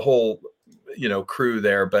whole crew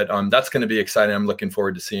there. But that's going to be exciting. I'm looking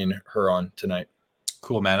forward to seeing her on tonight.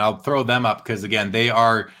 Cool, man. I'll throw them up because again, they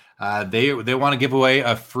are they want to give away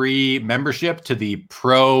a free membership to the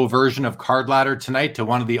pro version of Card Ladder tonight to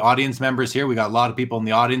one of the audience members here. We got a lot of people in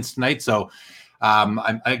the audience tonight, so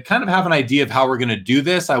I kind of have an idea of how we're going to do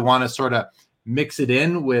this. I want to sort of mix it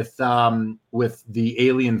in with the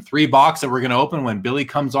Alien 3 box that we're going to open when Billy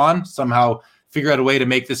comes on. Somehow figure out a way to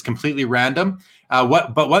make this completely random.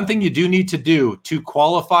 But one thing you do need to do to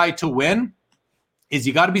qualify to win is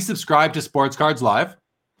you got to be subscribed to Sports Cards Live.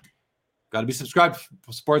 Got to be subscribed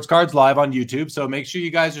to Sports Cards Live on YouTube. So make sure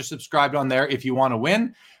you guys are subscribed on there if you want to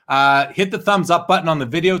win. Hit the thumbs up button on the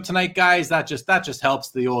video tonight, guys. That just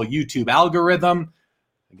helps the old YouTube algorithm.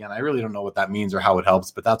 Again, I really don't know what that means or how it helps,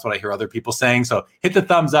 but that's what I hear other people saying. So hit the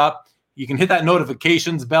thumbs up. You can hit that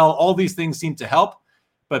notifications bell. All these things seem to help,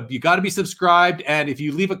 but you got to be subscribed. And if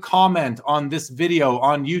you leave a comment on this video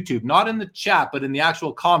on YouTube, not in the chat, but in the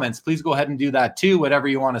actual comments, please go ahead and do that too. Whatever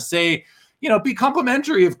you want to say, be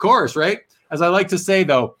complimentary, of course, right? As I like to say,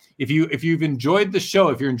 though, if you've enjoyed the show,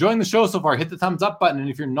 if you're enjoying the show so far, hit the thumbs up button. And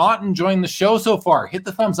if you're not enjoying the show so far, hit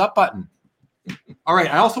the thumbs up button. All right.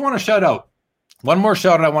 I also want to shout out. One more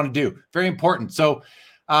shout out I want to do. Very important. So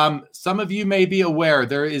some of you may be aware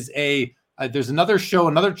there is there's another show,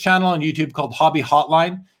 another channel on YouTube called Hobby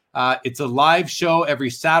Hotline. It's a live show every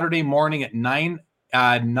Saturday morning at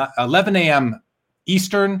 11 a.m.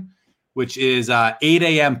 Eastern, which is 8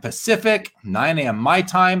 a.m. Pacific, 9 a.m. my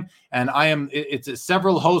time. And it's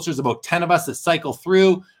several hosts. There's about 10 of us that cycle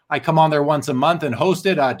through. I come on there once a month and host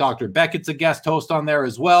it. Dr. Beckett's a guest host on there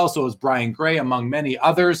as well. So is Brian Gray, among many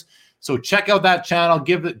others. So check out that channel,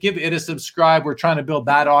 give it a subscribe. We're trying to build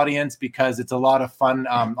that audience because it's a lot of fun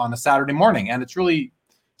on a Saturday morning. And it's really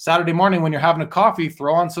Saturday morning when you're having a coffee,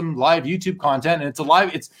 throw on some live YouTube content.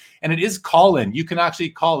 And it is call in. You can actually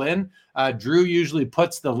call in. Drew usually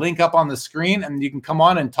puts the link up on the screen, and you can come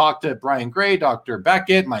on and talk to Brian Gray, Dr.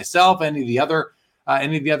 Beckett, myself, any of the other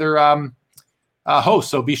hosts.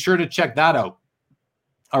 So be sure to check that out.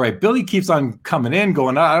 All right, Billy keeps on coming in,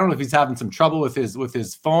 going. I don't know if he's having some trouble with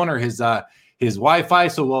his phone or his Wi-Fi.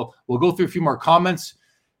 So we'll go through a few more comments.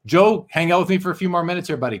 Joe, hang out with me for a few more minutes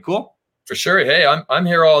here, buddy. Cool. For sure. Hey, I'm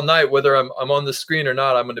here all night, whether I'm on the screen or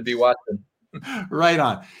not. I'm going to be watching. Right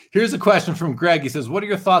on. Here's a question from Greg. He says, "What are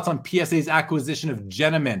your thoughts on PSA's acquisition of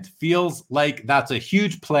Geniment? Feels like that's a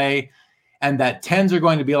huge play, and that 10s are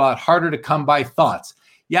going to be a lot harder to come by. Thoughts?"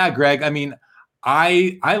 Yeah, Greg. I mean,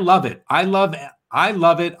 I love it. I love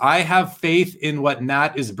it. I have faith in what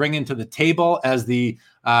Nat is bringing to the table as the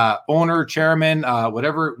owner, chairman,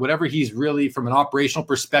 whatever he's really from an operational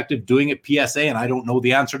perspective doing at PSA. And I don't know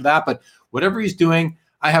the answer to that, but whatever he's doing,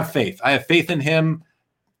 I have faith. I have faith in him.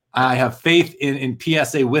 I have faith in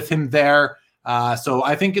PSA with him there. So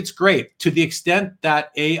I think it's great to the extent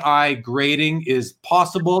that AI grading is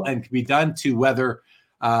possible and can be done to whether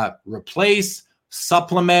replace,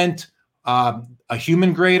 supplement a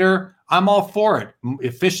human grader. I'm all for it.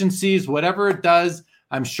 Efficiencies, whatever it does,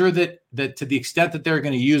 I'm sure that to the extent that they're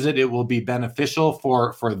going to use it, it will be beneficial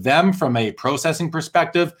for them from a processing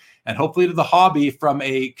perspective, and hopefully to the hobby from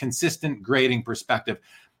a consistent grading perspective.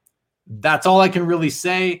 That's all I can really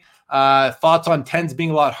say. Thoughts on 10s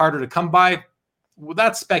being a lot harder to come by? Well,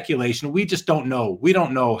 that's speculation. We just don't know. We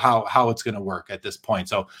don't know how it's going to work at this point.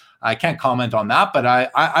 So I can't comment on that,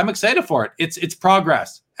 but I'm excited for it. It's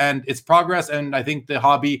progress, and I think the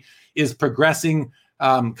hobby is progressing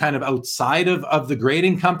kind of outside of the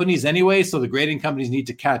grading companies anyway. So the grading companies need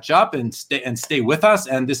to catch up and stay with us.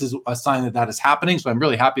 And this is a sign that is happening. So I'm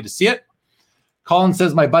really happy to see it. Colin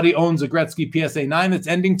says, my buddy owns a Gretzky PSA 9 that's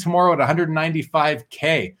ending tomorrow at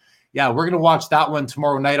 195K. Yeah, we're going to watch that one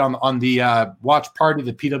tomorrow night on the watch party,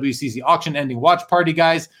 the PWCC auction ending watch party,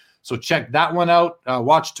 guys. So check that one out.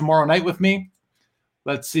 Watch tomorrow night with me.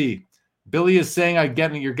 Let's see. Billy is saying,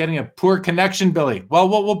 you're getting a poor connection, Billy. Well,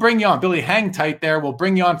 we'll bring you on. Billy, hang tight there. We'll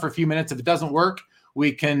bring you on for a few minutes. If it doesn't work,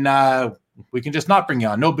 we can just not bring you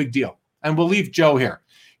on. No big deal. And we'll leave Joe here.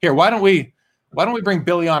 Here, why don't we bring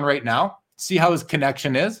Billy on right now? See how his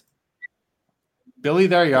connection is. Billy,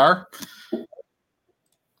 there you are.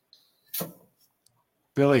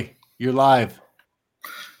 Billy, you're live.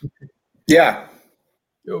 Yeah.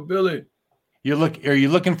 Yo, Billy. Are you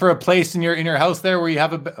looking for a place in your house there where you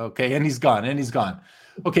have okay, and he's gone.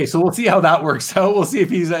 Okay, so we'll see how that works out. We'll see if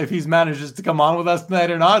he's manages to come on with us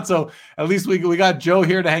tonight or not. So at least we got Joe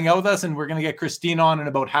here to hang out with us, and we're gonna get Christine on in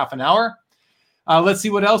about half an hour. Let's see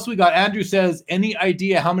what else we got. Andrew says, any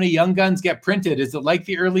idea how many Young Guns get printed? Is it like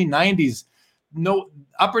the early 90s? No,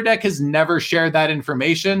 Upper Deck has never shared that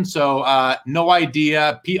information, so no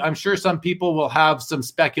idea. I'm sure some people will have some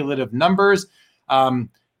speculative numbers.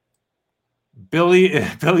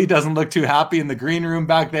 Billy doesn't look too happy in the green room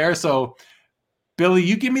back there. So, Billy,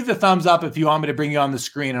 you give me the thumbs up if you want me to bring you on the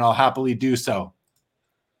screen, and I'll happily do so.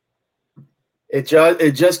 It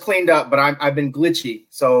just cleaned up, but I've been glitchy,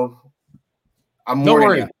 so I'm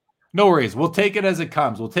warning you. No worries. We'll take it as it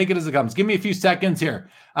comes. Give me a few seconds here.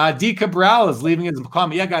 D. Cabral is leaving his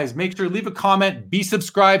comment. Yeah, guys, make sure to leave a comment. Be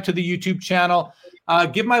subscribed to the YouTube channel.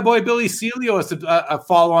 Give my boy Billy Celio a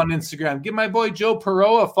follow on Instagram. Give my boy Joe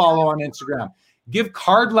Perot a follow on Instagram. Give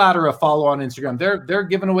Card Ladder a follow on Instagram. They're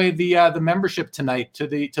giving away the membership tonight to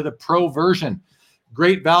the pro version.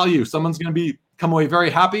 Great value. Someone's going to come away very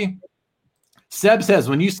happy. Seb says,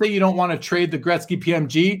 when you say you don't want to trade the Gretzky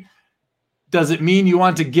PMG, does it mean you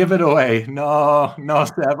want to give it away? No,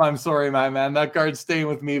 Seb. I'm sorry, my man. That card's staying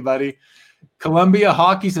with me, buddy. Columbia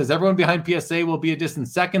Hockey says, everyone behind PSA will be a distant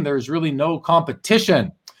second. There is really no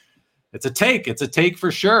competition. It's a take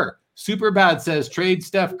for sure. Superbad says, trade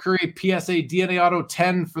Steph Curry PSA DNA Auto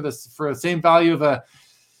 10 for the same value of a,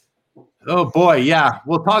 oh boy, yeah.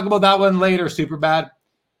 We'll talk about that one later, Superbad.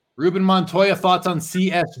 Ruben Montoya, thoughts on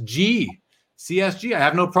CSG? CSG, I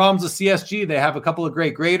have no problems with CSG. They have a couple of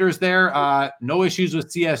great graders there. No issues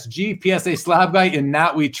with CSG. PSA Slab Guy, in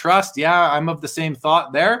that we trust. Yeah, I'm of the same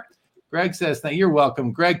thought there. Greg says, you're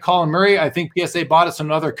welcome. Greg, Colin Murray, I think PSA bought it so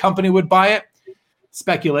another company would buy it.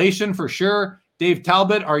 Speculation for sure. Dave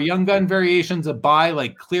Talbot, are Young Gun variations a buy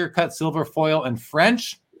like clear cut, silver foil, and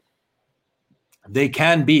French? They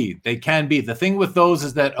can be. The thing with those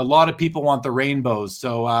is that a lot of people want the rainbows.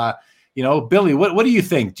 So, Billy, what do you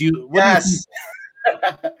think? Yes.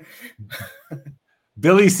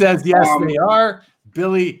 Billy says yes, they are.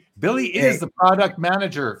 Billy is the product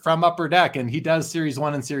manager from Upper Deck, and he does Series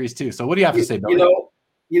 1 and Series 2. So what do you have to say, Billy?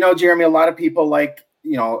 Jeremy, a lot of people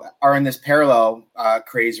are in this parallel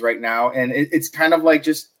craze right now, and it's kind of like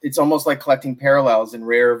it's almost like collecting parallels and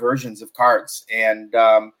rare versions of cards. And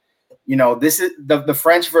this is the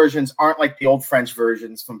French versions aren't like the old French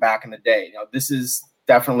versions from back in the day. This is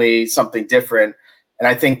definitely something different. And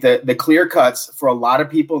I think that the clear cuts for a lot of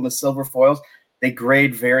people in the silver foils, they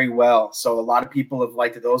grade very well. So a lot of people have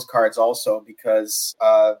liked those cards also because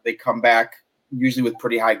they come back usually with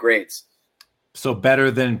pretty high grades. So better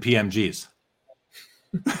than PMGs.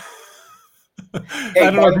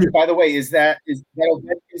 Hey, by the way, is that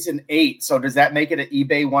an 8? So does that make it an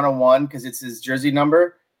eBay 101 because it's his jersey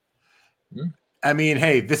number? I mean,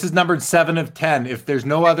 hey, this is numbered 7 of 10. If there's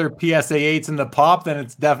no other PSA 8s in the pop, then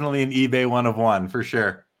it's definitely an eBay 1 of 1 for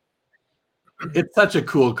sure. It's such a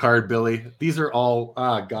cool card, Billy. These are all,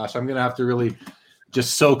 gosh, I'm going to have to really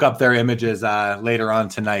just soak up their images later on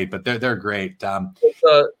tonight, but they're great.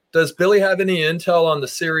 Does Billy have any intel on the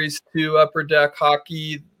Series 2 Upper Deck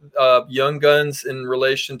Hockey Young Guns in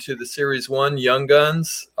relation to the Series 1 Young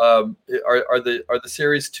Guns? Are the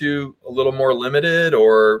Series 2 a little more limited,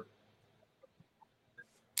 or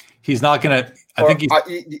he's not going to? I think he's.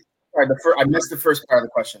 I missed the first part of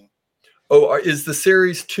the question. Oh, is the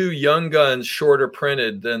Series 2 Young Guns shorter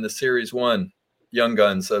printed than the Series 1 Young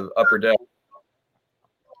Guns of Upper Deck?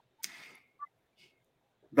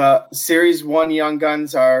 The Series 1 Young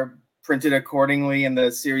Guns are printed accordingly, and the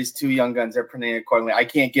Series 2 Young Guns are printed accordingly. I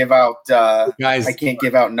can't give out guys. I can't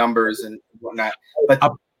give out numbers and whatnot.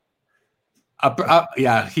 But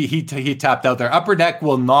yeah, he tapped out there. Upper Deck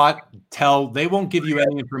will not tell. They won't give you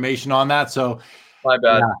any information on that. So my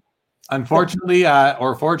bad. Yeah. Unfortunately,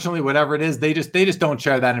 or fortunately, whatever it is, they just don't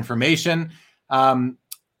share that information.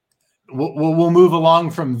 We'll move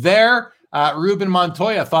along from there. Ruben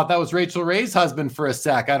Montoya thought that was Rachel Ray's husband for a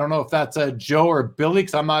sec. I don't know if that's Joe or Billy,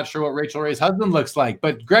 because I'm not sure what Rachel Ray's husband looks like.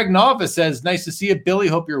 But Greg Novice says, nice to see you, Billy.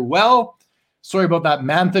 Hope you're well. Sorry about that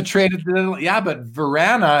Mantha trade. Yeah, but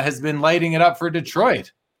Verana has been lighting it up for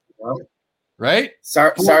Detroit. Well, right?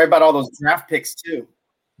 Sorry about all those draft picks, too.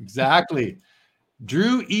 Exactly.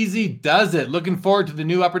 Drew Easy does it. Looking forward to the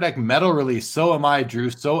new Upper Deck metal release. So am I,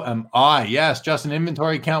 Drew. So am I. Yes, Justin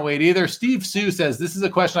Inventory can't wait either. Steve Sue says, this is a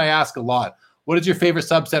question I ask a lot. What is your favorite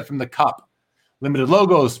subset from the Cup? Limited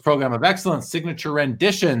logos, program of excellence, signature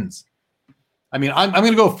renditions. I mean, I'm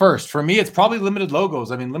going to go first. For me, it's probably limited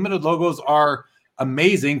logos. I mean, limited logos are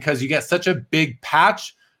amazing because you get such a big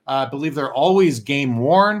patch. I believe they're always game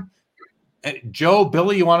worn. Joe,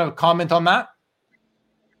 Billy, you want to comment on that?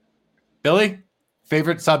 Billy?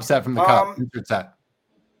 Favorite subset from the Cup?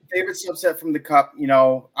 Favorite subset from the Cup, you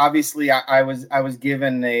know, obviously I was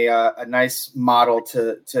given a nice model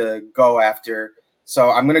to go after. So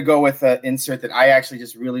I'm going to go with an insert that I actually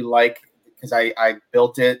just really like because I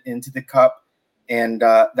built it into the Cup. And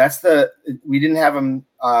we didn't have them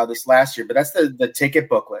this last year, but that's the ticket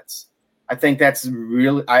booklets. I think that's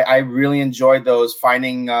really, I really enjoyed those,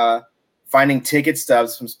 finding ticket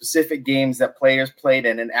stubs from specific games that players played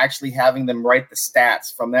in and actually having them write the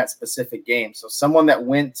stats from that specific game. So someone that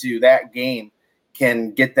went to that game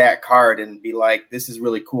can get that card and be like, this is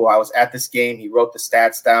really cool. I was at this game. He wrote the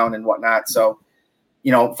stats down and whatnot. So,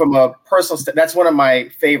 you know, from a personal that's one of my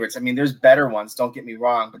favorites. I mean, there's better ones, don't get me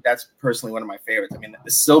wrong, but that's personally one of my favorites. I mean,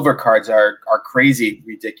 the silver cards are crazy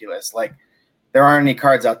ridiculous. Like, there aren't any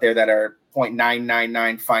cards out there that are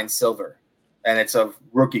 0.999 fine silver, and it's of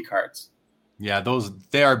rookie cards. Yeah,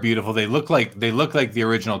 they are beautiful. They look like the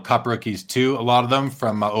original Cup rookies too. A lot of them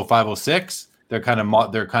from 0506. They're kind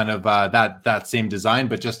of that same design,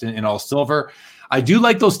 but just in all silver. I do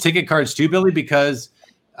like those ticket cards too, Billy, because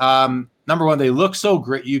number one, they look so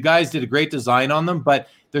great. You guys did a great design on them, but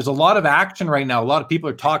there's a lot of action right now. A lot of people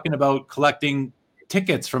are talking about collecting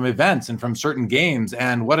tickets from events and from certain games,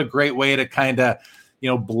 and what a great way to kind of, you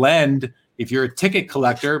know, blend. If you're a ticket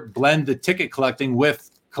collector, blend the ticket collecting with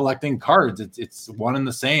collecting cards. It's one and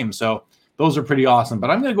the same. So those are pretty awesome. But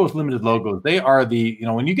I'm going to go with limited logos. They are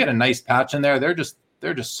when you get a nice patch in there, they're just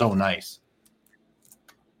so nice.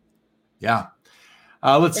 Yeah.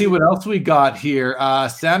 Let's see what else we got here.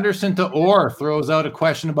 Sanderson to Orr throws out a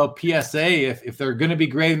question about PSA. If they're going to be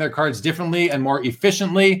grading their cards differently and more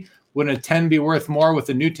efficiently, wouldn't a 10 be worth more with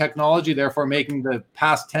the new technology, therefore making the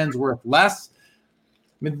past 10s worth less?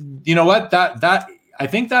 I mean, you know what? That I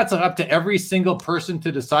think that's up to every single person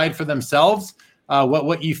to decide for themselves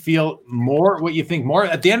what you feel more, what you think more.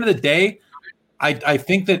 At the end of the day, I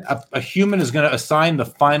think that a human is going to assign the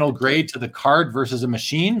final grade to the card versus a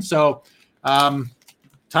machine. So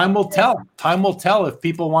time will tell. Time will tell if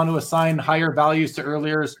people want to assign higher values to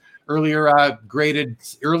earlier graded,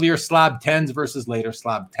 earlier slab 10s versus later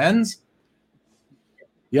slab 10s.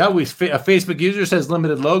 Yeah, a Facebook user says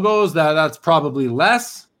limited logos. That's probably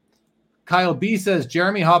less. Kyle B says,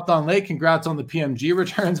 Jeremy hopped on late. Congrats on the PMG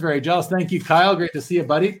returns. Very jealous. Thank you, Kyle. Great to see you,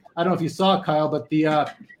 buddy. I don't know if you saw Kyle, but the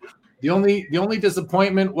only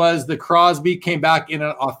disappointment was the Crosby came back in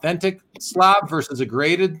an authentic slab versus a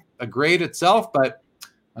grade itself, but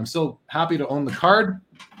I'm still happy to own the card.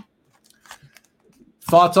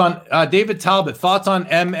 Thoughts on David Talbot, thoughts on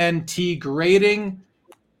MNT grading?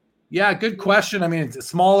 Yeah, good question. I mean, it's a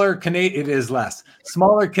smaller Canadian. It is less.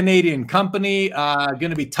 Smaller Canadian company.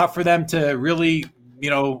 Going to be tough for them to really,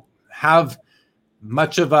 have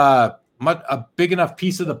much of a big enough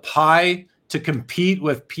piece of the pie to compete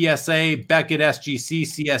with PSA, Beckett, SGC,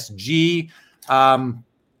 CSG.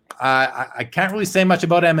 I can't really say much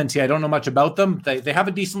about MNT. I don't know much about them. They have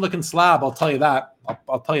a decent looking slab. I'll tell you that.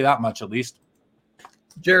 I'll tell you that much at least.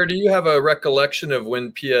 Jared, do you have a recollection of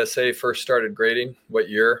when PSA first started grading? What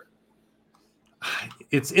year?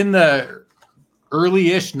 It's in the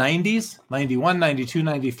early-ish 90s, 91, 92,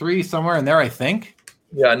 93, somewhere in there, I think.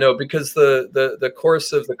 Yeah, no, because the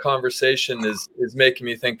course of the conversation is making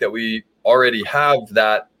me think that we already have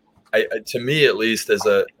that. To me, at least, as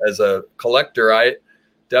a collector, I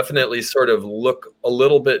definitely sort of look a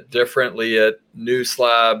little bit differently at new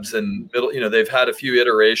slabs and middle. They've had a few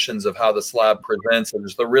iterations of how the slab presents, and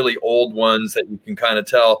there's the really old ones that you can kind of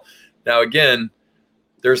tell. Now, again,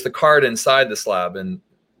 there's the card inside the slab, and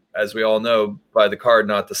as we all know, by the card,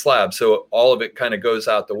 not the slab. So all of it kind of goes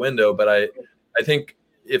out the window. But I think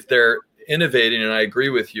if they're innovating, and I agree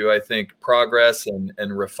with you, I think progress and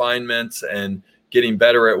refinements and getting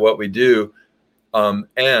better at what we do,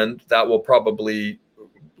 and that will probably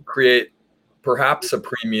create perhaps a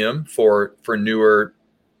premium for newer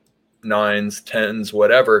 9s, 10s,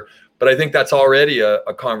 whatever. But I think that's already a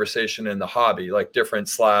conversation in the hobby, like different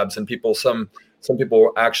slabs, and some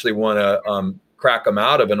people actually want to crack them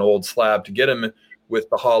out of an old slab to get them with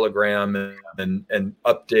the hologram and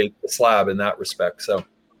update the slab in that respect. So.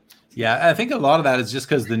 Yeah, I think a lot of that is just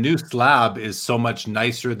because the new slab is so much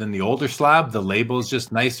nicer than the older slab. The label is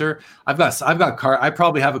just nicer. I've got card. I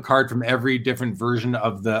probably have a card from every different version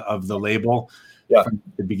of the label from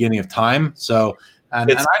the beginning of time. So,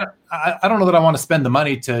 and I don't know that I want to spend the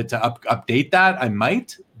money to update that. I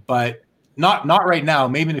might, but not right now.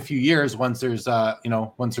 Maybe in a few years, once there's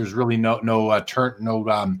really no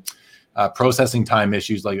processing time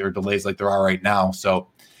issues or delays like there are right now. So.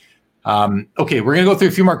 Okay, we're gonna go through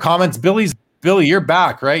a few more comments. Billy, you're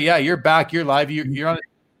back, right? Yeah, you're back. You're live. You're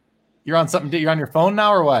on something. You're on your phone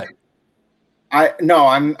now, or what?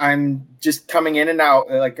 I'm just coming in and out.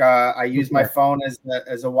 I use my phone as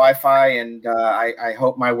a Wi-Fi, and I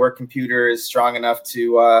hope my work computer is strong enough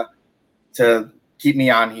to keep me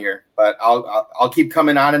on here. But I'll keep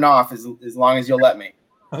coming on and off as long as you'll let me.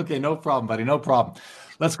 Okay, no problem, buddy. No problem.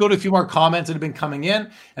 Let's go to a few more comments that have been coming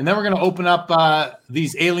in, and then we're going to open up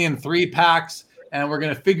these Alien 3 packs, and we're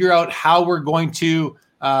going to figure out how we're going to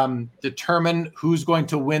determine who's going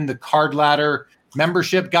to win the Card Ladder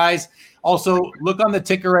membership, guys. Also, look on the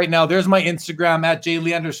ticker right now. There's my Instagram at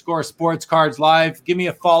 @jlee_sportscardslive. Give me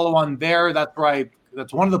a follow on there. That's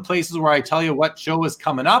one of the places where I tell you what show is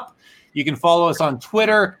coming up. You can follow us on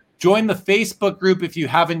Twitter. Join the Facebook group if you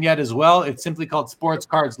haven't yet as well. It's simply called Sports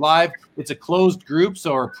Cards Live. It's a closed group,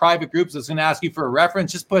 or a private group, so it's going to ask you for a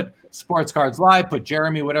reference. Just put Sports Cards Live, put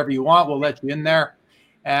Jeremy, whatever you want. We'll let you in there.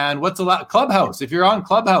 And what's Clubhouse? If you're on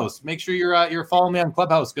Clubhouse, make sure you're following me on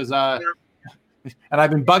Clubhouse because and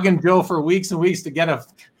I've been bugging Joe for weeks and weeks to get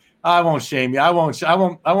I won't shame you. I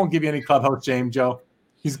won't give you any Clubhouse shame, Joe.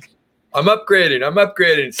 I'm upgrading.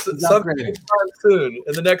 Sometime soon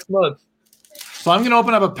in the next month. So I'm going to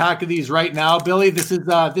open up a pack of these right now, Billy. This is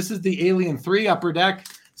the Alien 3 Upper Deck.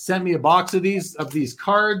 Sent me a box of these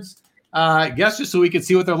cards. I guess just so we can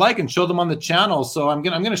see what they're like and show them on the channel. So I'm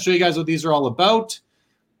going to show you guys what these are all about.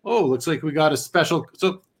 Oh, looks like we got a special.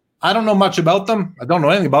 So I don't know much about them. I don't know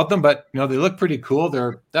anything about them, but they look pretty cool.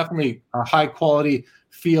 They're definitely a high quality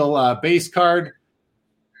feel base card.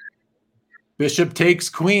 Bishop takes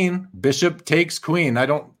queen. I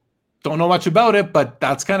don't know much about it, but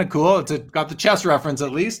that's kind of cool. It's got the chess reference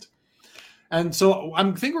at least. And so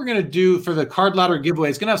I think we're going to do for the Card Ladder giveaway,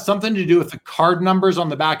 it's going to have something to do with the card numbers on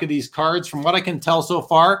the back of these cards. From what I can tell so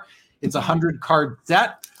far, it's a 100 card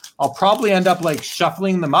set. I'll probably end up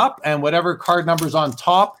shuffling them up and whatever card numbers on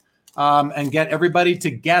top and get everybody to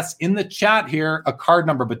guess in the chat here a card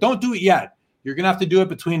number, but don't do it yet. You're going to have to do it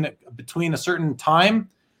between a certain time,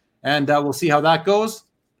 and we'll see how that goes.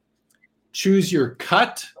 Choose your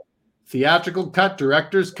cut. Theatrical cut,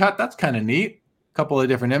 director's cut. That's kind of neat. A couple of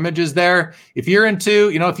different images there. If you're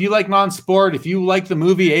into, if you like non-sport, if you like the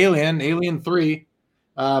movie Alien 3,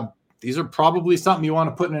 these are probably something you want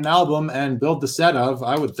to put in an album and build the set of,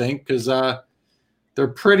 I would think, because they're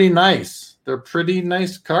pretty nice. They're pretty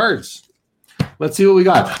nice cards. Let's see what we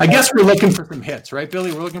got. I guess we're looking for some hits, right,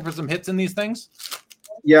 Billy? We're looking for some hits in these things?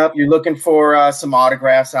 Yep, you're looking for some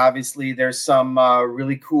autographs, obviously. There's some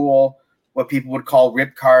really cool what people would call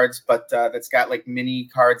rip cards, but that's got mini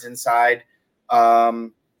cards inside.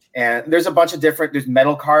 And there's a bunch of there's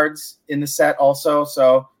metal cards in the set also.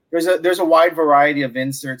 So there's a wide variety of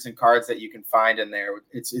inserts and cards that you can find in there.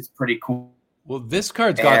 It's pretty cool. Well, this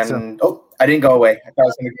card's got some. Oh, I didn't go away. I thought I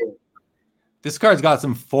was going to go. This card's got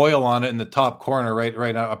some foil on it in the top corner,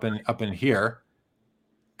 right up in here.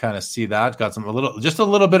 Kind of see that. It's got just a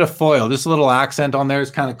little bit of foil. Just a little accent on there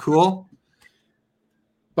is kind of cool.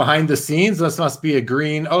 Behind the scenes, this must be a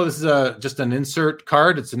green. Oh, this is just an insert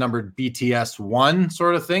card. It's a numbered BTS 1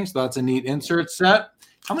 sort of thing. So that's a neat insert set.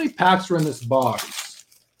 How many packs are in this box?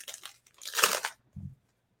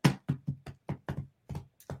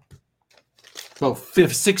 So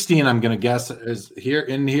 16, I'm going to guess, is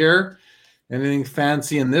in here. Anything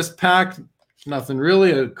fancy in this pack? Nothing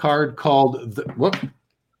really. A card called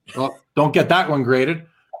don't get that one graded.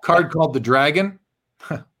 Card called the Dragon.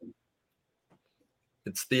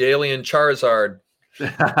 It's the Alien Charizard.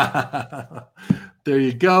 There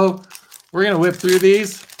you go. We're going to whip through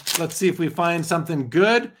these. Let's see if we find something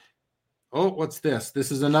good. Oh, what's this?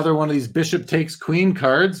 This is another one of these Bishop takes Queen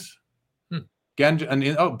cards. Again,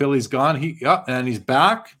 and Billy's gone. And he's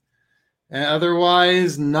back. And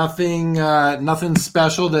otherwise, nothing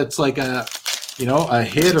special that's like a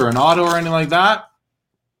hit or an auto or anything like that.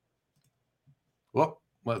 Well,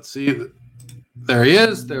 let's see. There he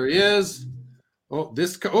is. Oh,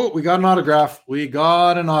 we got an autograph.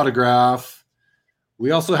 We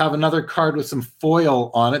also have another card with some foil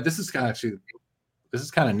on it. This is kind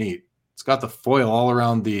of neat. It's got the foil all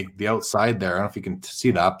around the outside there. I don't know if you can see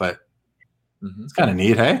that, but it's kind of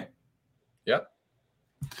neat, hey? Yep.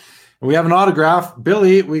 And we have an autograph.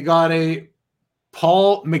 Billy, we got a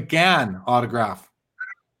Paul McGann autograph.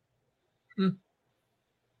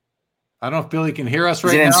 I don't know if Billy can hear us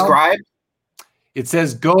right now. Is it inscribed? It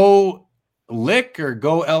says Go Lick or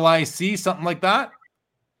Go LIC, something like that.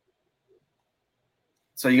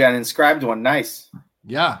 So you got an inscribed one. Nice.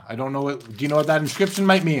 Yeah, I don't know do you know what that inscription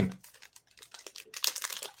might mean?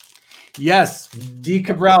 Yes, D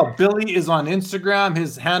Cabral. Billy is on Instagram.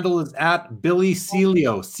 His handle is at Billy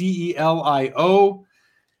Celio, CELIO.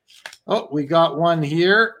 Oh, we got one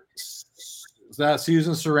here. Is that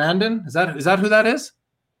Susan Sarandon? Is that who that is?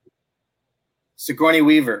 Sigourney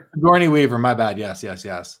Weaver. Sigourney Weaver, my bad. Yes.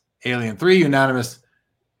 Alien 3, unanimous.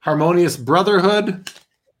 Harmonious Brotherhood.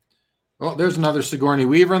 Oh, there's another Sigourney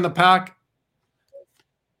Weaver in the pack.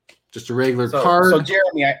 Just a regular card. So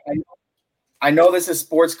Jeremy, I know this is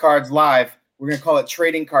Sports Cards Live. We're going to call it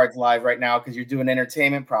Trading Cards Live right now because you're doing an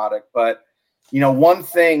entertainment product. But, one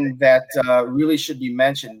thing that really should be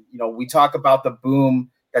mentioned, we talk about the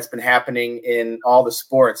boom that's been happening in all the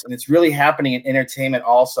sports, and it's really happening in entertainment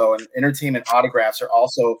also. And entertainment autographs are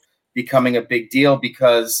also becoming a big deal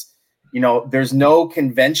because, there's no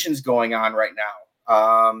conventions going on right now.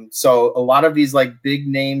 So a lot of these like big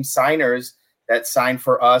name signers that sign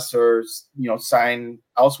for us or, sign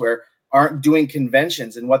elsewhere aren't doing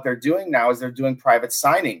conventions. And what they're doing now is they're doing private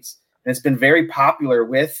signings. And it's been very popular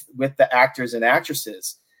with the actors and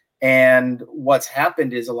actresses. And what's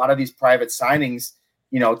happened is a lot of these private signings,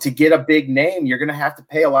 to get a big name, you're going to have to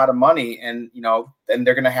pay a lot of money and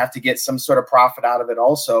they're going to have to get some sort of profit out of it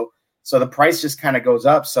also. So the price just kind of goes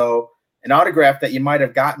up. So an autograph that you might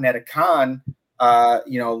have gotten at a con,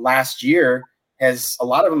 last year has a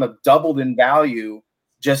lot of them have doubled in value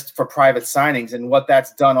just for private signings. And what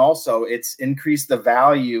that's done also, it's increased the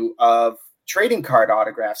value of trading card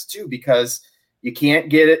autographs too, because you can't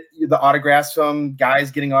get the autographs from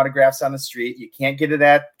guys getting autographs on the street. You can't get it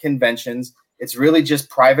at conventions. It's really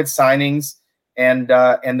just private signings and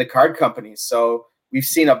the card companies. So we've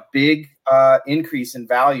seen a big increase in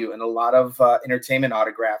value in a lot of entertainment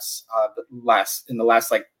autographs in the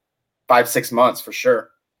last like 5-6 months for sure.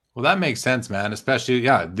 Well, that makes sense, man. Especially,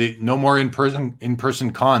 no more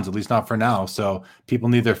in-person cons, at least not for now. So people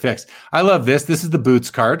need their fix. I love this. This is the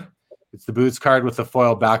Boots card. It's the Boots card with the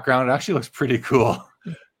foil background. It actually looks pretty cool.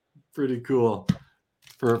 Pretty cool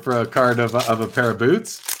for a card of a pair of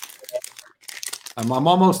boots. I'm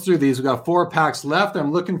almost through these. We got 4 packs left.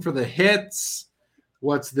 I'm looking for the hits.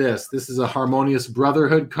 What's this? This is a Harmonious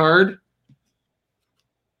Brotherhood card.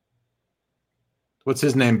 What's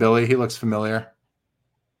his name, Billy? He looks familiar.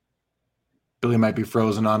 Billy might be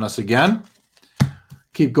frozen on us again.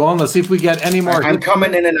 Keep going. Let's see if we get any more. I'm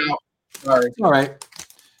coming in and out. Sorry. It's all right.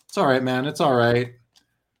 It's all right, man. It's all right.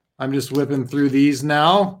 I'm just whipping through these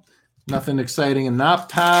now. Nothing exciting in that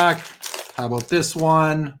pack. How about this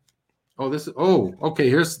one?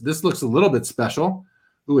 Okay. This looks a little bit special.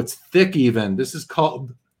 Ooh, it's thick even. This is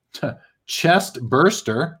called Chest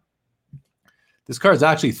Burster. This card's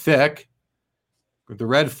actually thick with the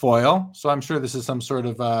red foil. So I'm sure this is some sort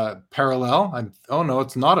of parallel. No,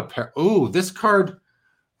 it's not a parallel. Oh, this card.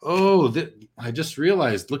 I just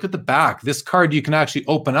realized. Look at the back. This card you can actually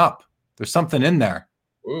open up. There's something in there.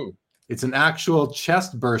 Ooh. It's an actual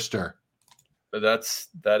chest burster.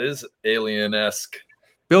 That is alien-esque.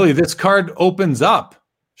 Billy, this card opens up.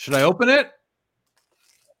 Should I open it?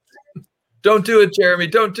 Don't do it, Jeremy.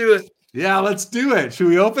 Don't do it. Yeah, let's do it. Should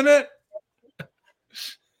we open it?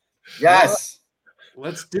 Yes.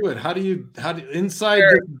 Let's do it. How do you inside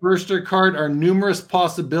this burster card are numerous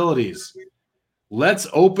possibilities. Let's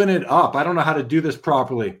open it up. I don't know how to do this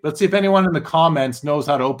properly. Let's see if anyone in the comments knows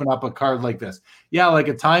how to open up a card like this. Yeah, like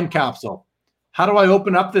a time capsule. How do I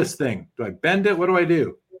open up this thing? Do I bend it? What do I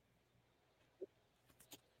do?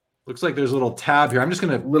 Looks like there's a little tab here. I'm just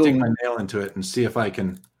going to dig my nail into it and see if I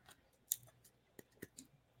can.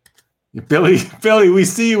 Billy, we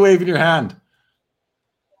see you waving your hand.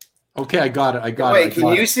 Okay, I got it. Wait, can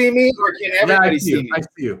you see me or can everybody see me?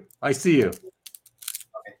 I see you.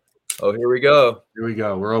 Oh, here we go. Here we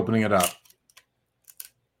go. We're opening it up.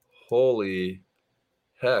 Holy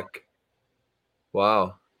heck.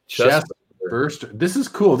 Wow. Chest burster. This is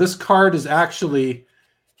cool. This card is actually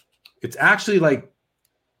like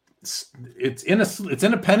it's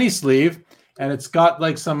in a penny sleeve, and it's got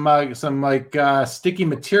like some sticky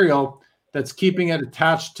material that's keeping it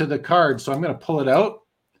attached to the card. So I'm going to pull it out.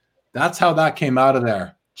 That's how that came out of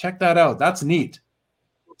there. Check that out. That's neat.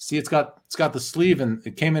 See, it's got It's got the sleeve, and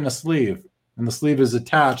it came in a sleeve, and the sleeve is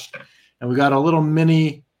attached. And we got a little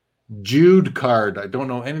mini Jude card. I don't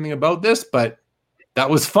know anything about this, but that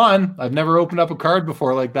was fun. I've never opened up a card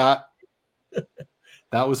before like that.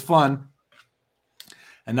 That was fun.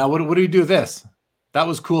 And now what do you do with this? That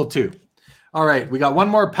was cool too. All right, we got one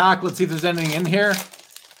more pack. Let's see if there's anything in here.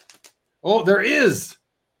 Oh, there is.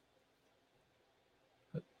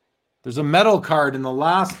 There's a metal card in the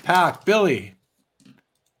last pack. Billy,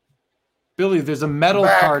 there's a metal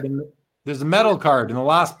card in the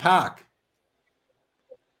last pack.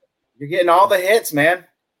 You're getting all the hits, man.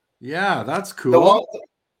 Yeah, that's cool.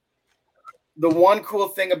 The one cool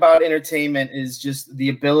thing about entertainment is just the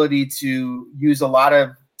ability to use a lot of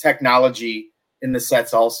technology in the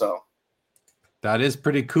sets also. That is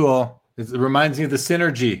pretty cool. It reminds me of the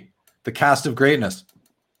Synergy, the cast of greatness.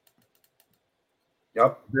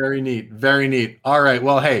 Yep. Very neat. Very neat. All right.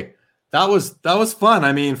 Well, hey, that was fun.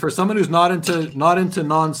 I mean, for someone who's not into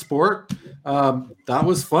non-sport, that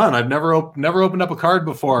was fun. I've never opened up a card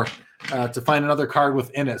before to find another card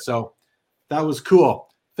within it. So that was cool.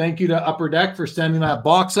 Thank you to Upper Deck for sending that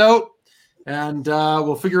box out, and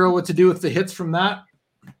we'll figure out what to do with the hits from that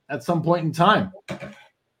at some point in time.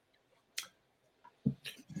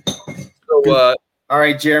 So, all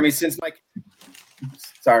right, Jeremy.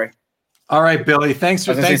 Sorry. All right, Billy. Thanks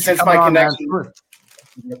for coming on.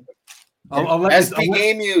 SP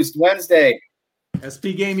Game Used Wednesday.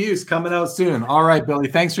 SP Game Used coming out soon. All right, Billy.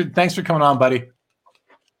 Thanks for coming on, buddy.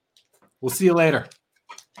 We'll see you later.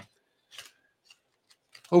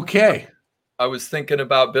 Okay. I was thinking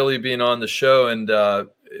about Billy being on the show and the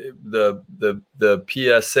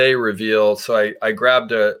PSA reveal. So I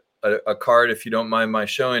grabbed a card, if you don't mind my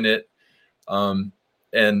showing it.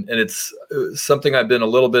 And it's something I've been a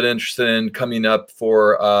little bit interested in coming up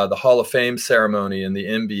for the Hall of Fame ceremony in the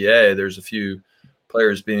NBA. There's a few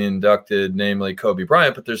players being inducted, namely Kobe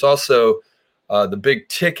Bryant, but there's also the big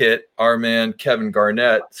ticket, our man Kevin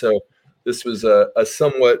Garnett. So this was a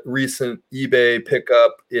somewhat recent eBay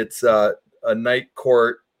pickup. It's a night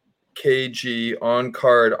court KG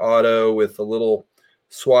on-card auto with a little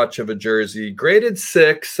swatch of a jersey, graded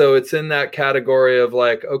 6. So it's in that category of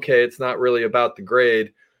like, okay, it's not really about the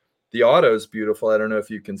grade. The auto's beautiful. I don't know if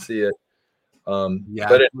you can see it. Yeah,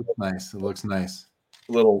 but it looks nice. It looks nice.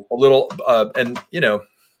 A little, and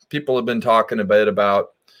people have been talking a bit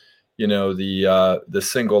about, the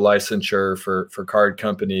single licensure for card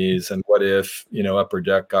companies, and what if, Upper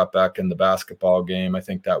Deck got back in the basketball game. I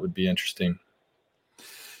think that would be interesting.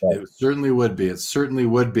 It certainly would be. It certainly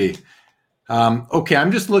would be. Okay,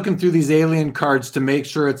 I'm just looking through these alien cards to make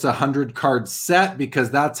sure it's 100 card set, because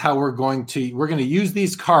that's how we're going to use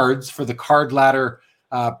these cards for the Card Ladder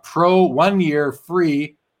Pro 1 year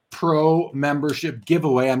free Pro membership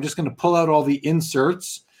giveaway. I'm just going to pull out all the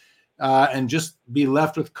inserts and just be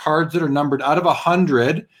left with cards that are numbered out of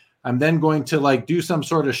 100. I'm then going to do some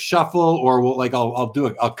sort of shuffle, or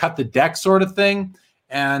I'll cut the deck sort of thing,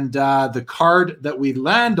 and the card that we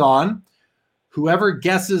land on, whoever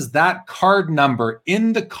guesses that card number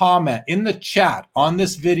in the chat on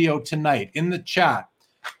this video tonight, in the chat,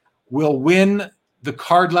 will win the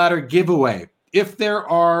Card Ladder giveaway. If there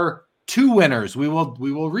are 2 winners, we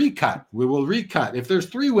will recut. We will recut. If there's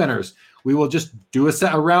 3 winners, we will just do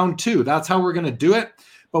a round 2. That's how we're going to do it.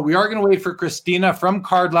 But we are going to wait for Christina from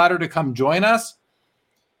Card Ladder to come join us.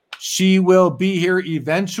 She will be here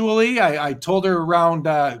eventually. I told her around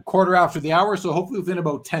quarter after the hour, so hopefully within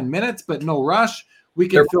about 10 minutes, but no rush. We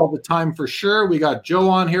can fill the time for sure. We got Joe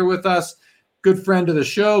on here with us, good friend of the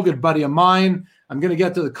show, good buddy of mine. I'm going to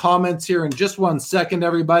get to the comments here in just 1 second,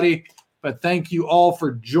 everybody. But thank you all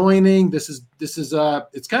for joining. This is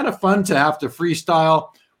it's kind of fun to have to freestyle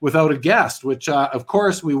without a guest, which of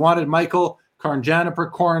course we wanted Michael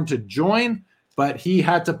Karnjanaprakorn to join, but he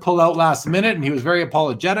had to pull out last minute, and he was very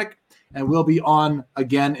apologetic, and will be on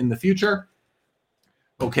again in the future.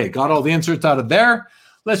 Okay, got all the inserts out of there.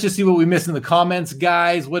 Let's just see what we missed in the comments,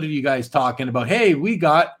 guys. What are you guys talking about? Hey, we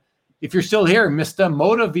got, if you're still here, Mr.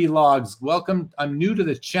 Moto Vlogs, welcome. I'm new to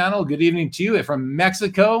the channel. Good evening to you. From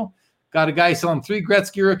Mexico, got a guy selling 3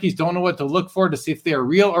 Gretzky rookies. Don't know what to look for to see if they are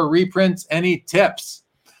real or reprints. Any tips?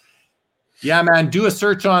 Yeah, man, do a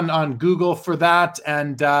search on Google for that,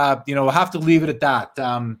 and we'll have to leave it at that.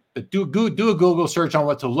 But do a Google search on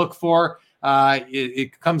what to look for.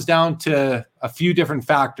 It comes down to a few different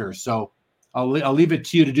factors. So I'll leave it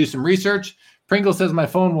to you to do some research. Pringle says my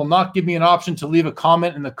phone will not give me an option to leave a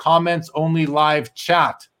comment in the comments only live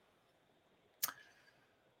chat.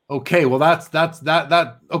 Okay, well that's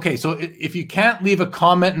that. Okay, so if you can't leave a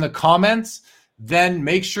comment in the comments, then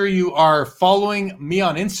make sure you are following me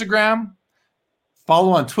on Instagram,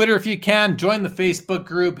 Follow on Twitter if you can. Join the Facebook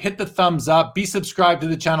group. Hit the thumbs up. Be subscribed to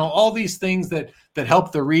the channel. All these things that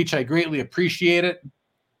help the reach. I greatly appreciate it.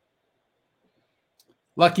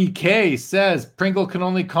 Lucky K says Pringle can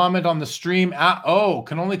only comment on the stream.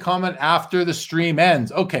 Can only comment after the stream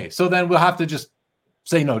ends. Okay, so then we'll have to just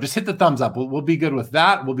say no. Just hit the thumbs up. We'll be good with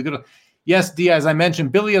that. We'll be good. Yes, D, as I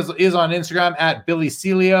mentioned, Billy is on Instagram at Billy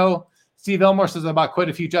Celio. Steve Elmore says I bought quite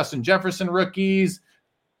a few Justin Jefferson rookies.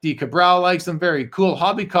 D. Cabral likes them. Very cool.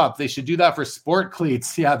 Hobby Cop. They should do that for sport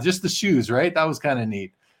cleats. Yeah, just the shoes, right? That was kind of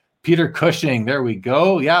neat. Peter Cushing. There we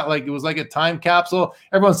go. Yeah, like it was like a time capsule.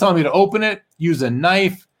 Everyone's telling me to open it, use a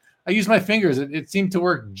knife. I use my fingers. It seemed to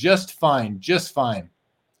work just fine. Just fine.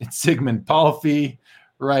 It's Sigmund Palfy.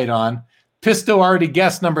 Right on. Pisto already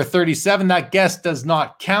guessed number 37. That guess does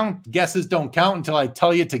not count. Guesses don't count until I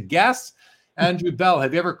tell you to guess. Andrew Bell,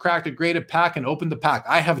 have you ever cracked a graded pack and opened the pack?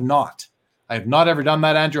 I have not. I have not ever done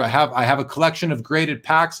that, Andrew. I have a collection of graded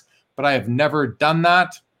packs, but I have never done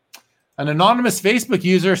that. An anonymous Facebook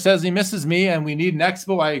user says he misses me and we need an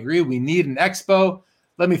expo. I agree. We need an expo.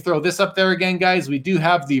 Let me throw this up there again, guys. We do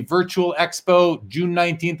have the virtual expo June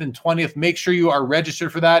 19th and 20th. Make sure you are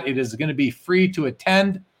registered for that. It is going to be free to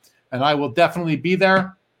attend, and I will definitely be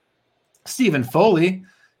there. Stephen Foley,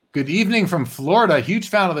 good evening from Florida. Huge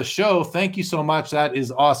fan of the show. Thank you so much. That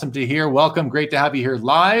is awesome to hear. Welcome. Great to have you here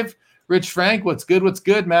live. Rich Frank, what's good? What's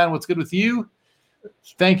good, man? What's good with you?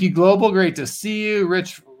 Thank you, Global. Great to see you.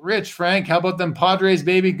 Rich Frank, how about them Padres,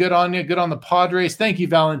 baby? Good on you. Good on the Padres. Thank you,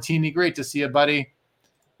 Valentini. Great to see you, buddy.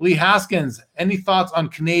 Lee Haskins, any thoughts on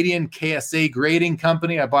Canadian KSA grading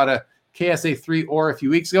company? I bought a KSA 3 ore a few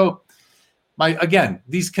weeks ago.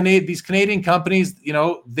 These Canadian companies, you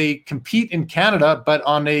know, they compete in Canada, but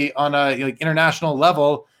on a like international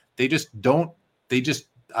level, I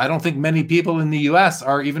don't think many people in the US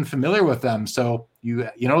are even familiar with them. So you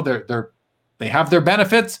know, they have their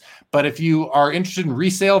benefits, but if you are interested in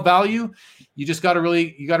resale value, you got to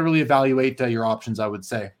really evaluate your options, I would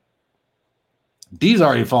say. D's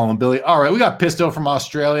already following Billy. All right, we got Pisto from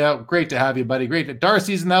Australia. Great to have you, buddy. Great.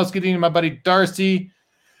 Darcy's in the house. Good evening, my buddy Darcy.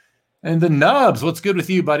 And the Nubs, what's good with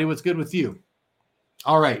you, buddy? What's good with you?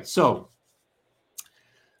 All right, so a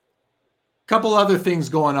couple other things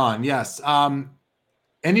going on. Yes.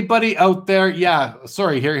 Anybody out there? Yeah,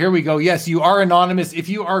 sorry, here we go. Yes, you are anonymous. If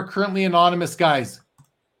you are currently anonymous, guys,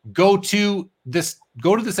 go to this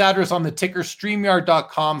address on the ticker,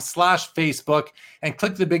 streamyard.com/Facebook, and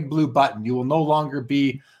click the big blue button. You will no longer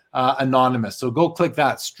be anonymous. So go click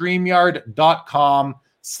that,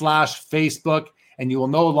 streamyard.com/Facebook, and you will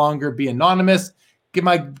no longer be anonymous. Give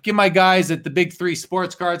my guys at the Big Three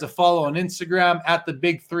Sports Cards a follow on Instagram at the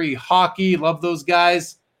Big Three Hockey. Love those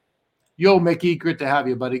guys. Yo, Mickey, good to have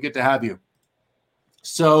you, buddy. Good to have you.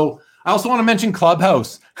 So I also want to mention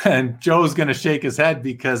Clubhouse, and Joe's going to shake his head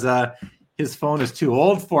because his phone is too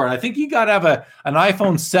old for it. I think you got to have an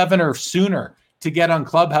iPhone 7 or sooner to get on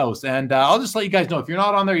Clubhouse. And I'll just let you guys know, if you're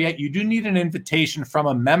not on there yet, you do need an invitation from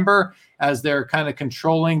a member, as they're kind of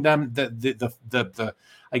controlling them,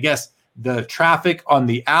 I guess the traffic on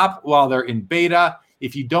the app while they're in beta.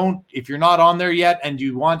 If you're not on there yet and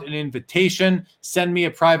you want an invitation, send me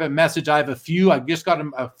a private message. I have a few. I just got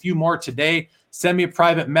a few more today. Send me a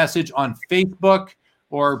private message on Facebook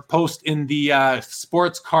or post in the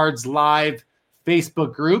Sports Cards Live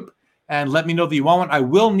Facebook group and let me know that you want one. I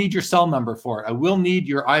will need your cell number for it. I will need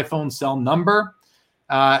your iPhone cell number.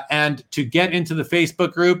 And to get into the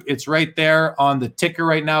Facebook group, it's right there on the ticker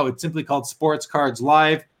right now. It's simply called Sports Cards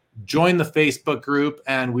Live. Join the Facebook group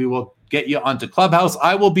and we will get you onto Clubhouse.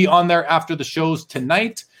 I will be on there after the shows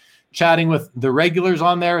tonight, chatting with the regulars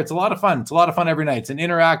on there. It's a lot of fun. It's a lot of fun every night. It's an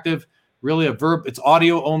interactive, really it's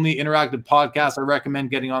audio only interactive podcast. I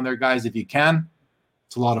recommend getting on there, guys, if you can.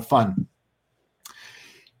 It's a lot of fun.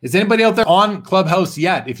 Is anybody out there on Clubhouse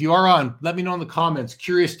yet? If you are on, let me know in the comments.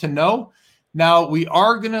 Curious to know. Now, we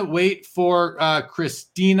are going to wait for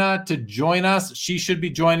Christina to join us. She should be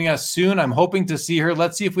joining us soon. I'm hoping to see her.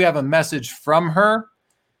 Let's see if we have a message from her.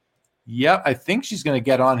 Yep, I think she's going to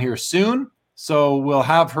get on here soon. So we'll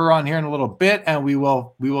have her on here in a little bit, and we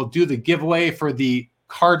will do the giveaway for the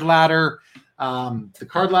Card Ladder,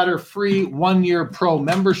 free 1-year pro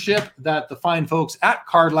membership that the fine folks at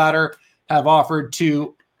Card Ladder have offered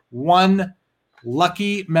to one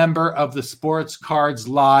lucky member of the Sports Cards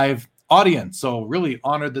Live audience. So really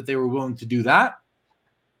honored that they were willing to do that.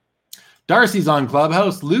 Darcy's on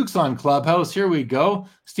Clubhouse. Luke's on Clubhouse. Here we go.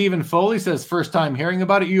 Stephen Foley says, first time hearing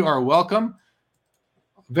about it. You are welcome.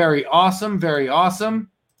 Very awesome. Very awesome.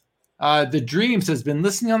 The Dreams has been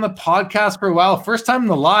listening on the podcast for a while. First time in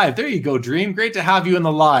the live. There you go, Dream. Great to have you in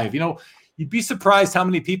the live. You know, You'd be surprised how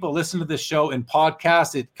many people listen to this show in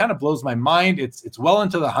podcasts. It kind of blows my mind. It's well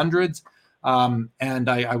into the hundreds. And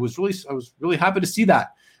I was really happy to see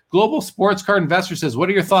that. Global Sports Card Investor says, what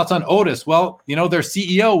are your thoughts on Otis? Well, their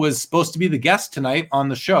CEO was supposed to be the guest tonight on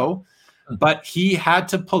the show, but he had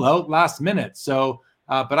to pull out last minute. So,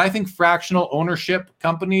 but I think fractional ownership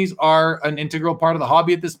companies are an integral part of the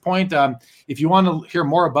hobby at this point. If you want to hear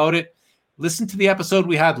more about it, listen to the episode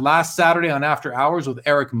we had last Saturday on After Hours with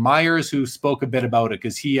Eric Myers, who spoke a bit about it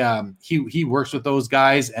because he works with those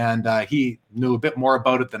guys and he knew a bit more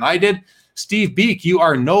about it than I did. Steve Beek, you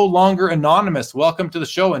are no longer anonymous. Welcome to the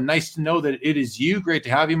show, and nice to know that it is you. Great to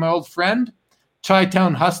have you, my old friend.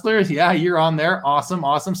 Chi-Town Hustlers, yeah, you're on there.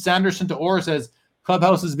 Awesome. Sanderson to Orr says,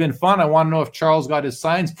 Clubhouse has been fun. I want to know if Charles got his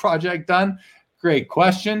science project done. Great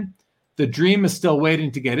question. The dream is still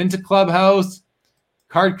waiting to get into Clubhouse.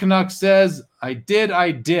 Card Canuck says, I did.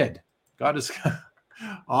 God is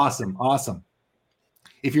awesome.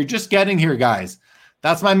 If you're just getting here, guys,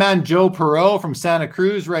 that's my man Joe Perot from Santa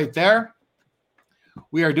Cruz right there.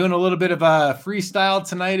 We are doing a little bit of a freestyle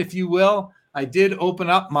tonight, if you will. I did open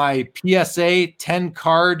up my PSA 10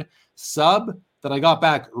 card sub that I got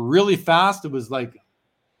back really fast. It was like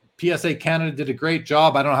PSA Canada did a great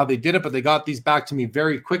job. I don't know how they did it, but they got these back to me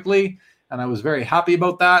very quickly, and I was very happy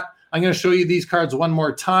about that. I'm going to show you these cards one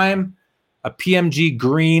more time. A PMG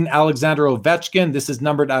green Alexander Ovechkin. This is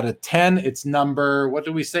numbered out of 10. It's number, what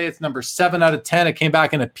do we say? It's number 7 out of 10. It came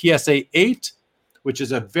back in a PSA 8, which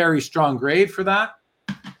is a very strong grade for that.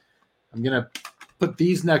 I'm going to put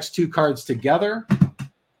these next two cards together.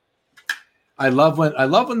 I love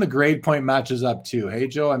when the grade point matches up too. Hey,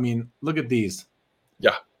 Joe, I mean, look at these.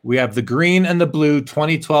 Yeah. We have the green and the blue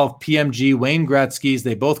 2012 PMG Wayne Gretzky's.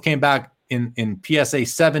 They both came back in PSA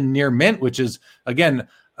 7 near mint, which is, again,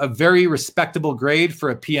 a very respectable grade for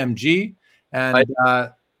a PMG. And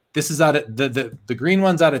this is out of the green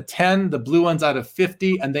one's out of 10, the blue one's out of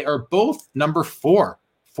 50, and they are both number 4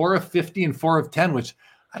 of 50 and 4 of 10, which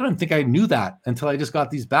I don't think I knew that until I just got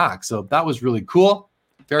these back. So that was really cool.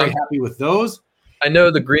 Very happy with those. I know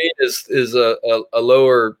the green is a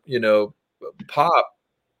lower, pop.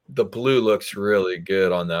 The blue looks really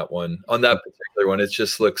good on that one. On that particular one, it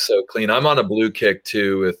just looks so clean. I'm on a blue kick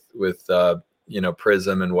too with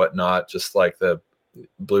Prism and whatnot, just like the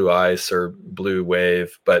blue ice or blue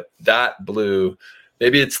wave. But that blue,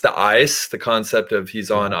 maybe it's the ice, the concept of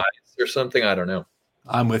he's on ice or something. I don't know.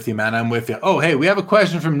 I'm with you, man. I'm with you. Oh, hey, we have a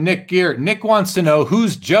question from Nick Gear. Nick wants to know,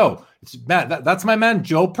 who's Joe? It's Matt. That's my man,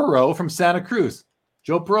 Joe Perot from Santa Cruz.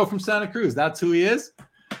 Joe Perot from Santa Cruz. That's who he is.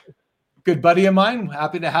 Good buddy of mine.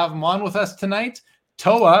 Happy to have him on with us tonight.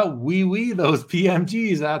 Toa, those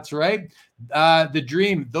PMGs. That's right. The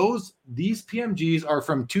dream. These PMGs are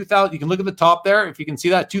from 2000. You can look at the top there. If you can see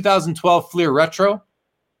that 2012 Fleer Retro.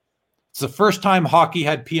 It's the first time hockey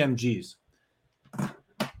had PMGs.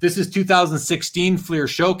 This is 2016 Fleer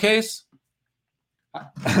Showcase.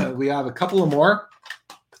 We have a couple of more.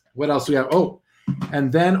 What else do we have? Oh,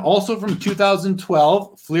 and then also from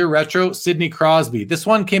 2012 Fleer Retro Sidney Crosby. This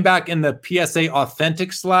one came back in the PSA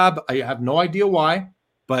Authentic slab. I have no idea why,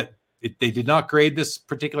 but they did not grade this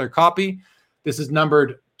particular copy. This is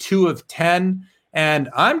numbered 2 of 10, and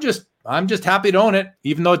I'm just happy to own it.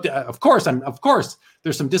 Even though, of course,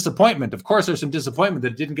 there's some disappointment. Of course, there's some disappointment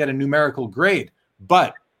that it didn't get a numerical grade,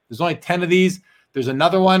 but there's only 10 of these. There's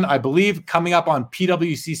another one, I believe, coming up on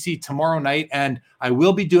PWCC tomorrow night, and I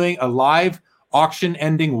will be doing a live auction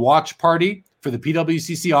ending watch party for the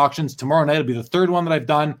PWCC auctions tomorrow night. It'll be the third one that I've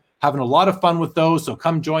done. Having a lot of fun with those, so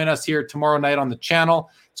come join us here tomorrow night on the channel.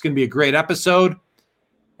 It's going to be a great episode.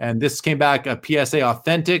 And this came back a PSA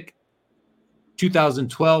Authentic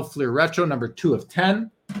 2012 Fleer Retro, number 2 of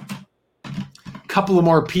 10. Couple of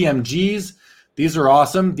more PMGs. These are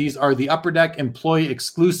awesome. These are the Upper Deck employee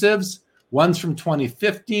exclusives. One's from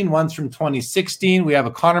 2015, one's from 2016. We have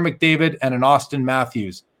a Connor McDavid and an Austin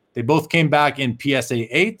Matthews. They both came back in PSA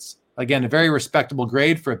 8s. Again, a very respectable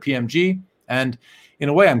grade for a PMG. And in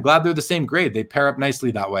a way, I'm glad they're the same grade. They pair up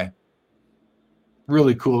nicely that way.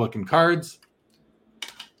 Really cool looking cards.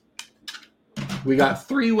 We got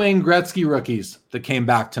 3 Wayne Gretzky rookies that came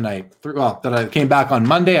back tonight. That came back on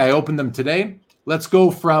Monday. I opened them today. Let's go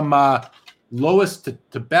from lowest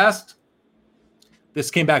to best. This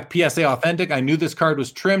came back PSA Authentic. I knew this card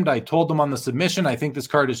was trimmed. I told them on the submission, I think this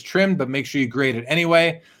card is trimmed, but make sure you grade it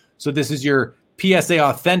anyway. So this is your PSA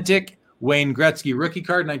Authentic Wayne Gretzky rookie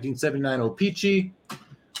card, 1979 O-Pee-Chee.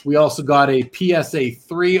 We also got a PSA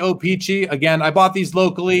 3 O-Pee-Chee. Again, I bought these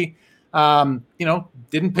locally.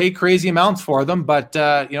 Didn't pay crazy amounts for them, but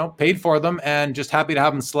paid for them and just happy to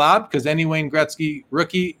have them slabbed because any Wayne Gretzky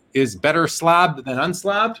rookie is better slabbed than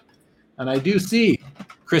unslabbed. And I do see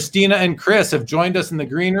Christina and Chris have joined us in the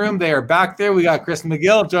green room. They are back there. We got Chris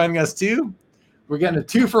McGill joining us too. We're getting a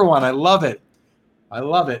 2-for-1. I love it. I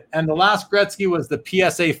love it. And the last Gretzky was the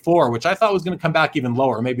PSA 4, which I thought was going to come back even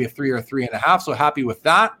lower, maybe a 3 or a 3.5. So happy with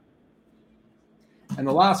that. And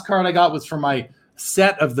the last card I got was for my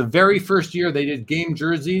set of the very first year they did game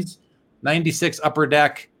jerseys, 96 Upper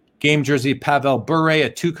Deck game jersey Pavel Bure,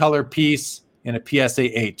 a 2-color piece in a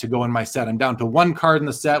PSA 8 to go in my set. I'm down to 1 card in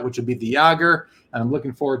the set, which would be the Yager, and I'm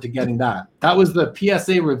looking forward to getting that. That was the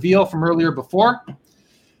PSA reveal from earlier before.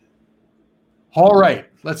 All right,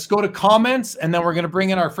 let's go to comments, and then we're going to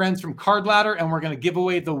bring in our friends from Card Ladder, and we're going to give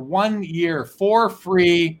away the 1-year for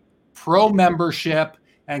free pro membership.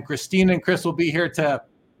 And Christina and Chris will be here to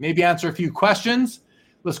maybe answer a few questions.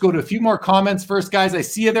 Let's go to a few more comments first, guys. I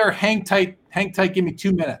see you there. Hang tight. Hang tight. Give me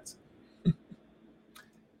 2 minutes.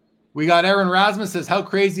 We got Aaron Rasmus says, how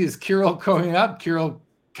crazy is Kirill growing up? Kirill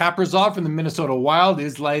Kaprizov from the Minnesota Wild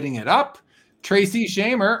is lighting it up. Tracy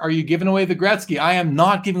Shamer, are you giving away the Gretzky? I am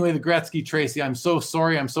not giving away the Gretzky, Tracy. I'm so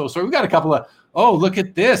sorry. I'm so sorry. We got a couple of, oh, look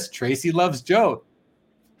at this. Tracy loves Joe.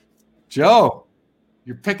 Joe,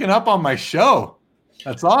 you're picking up on my show.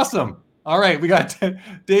 That's awesome. All right, we got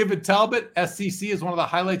David Talbot. SCC is one of the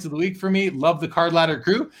highlights of the week for me. Love the Card Ladder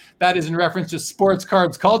crew. That is in reference to Sports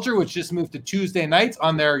Cards Culture, which just moved to Tuesday nights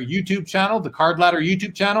on their YouTube channel, the Card Ladder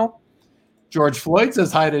YouTube channel. George Floyd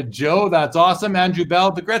says hi to Joe. That's awesome. Andrew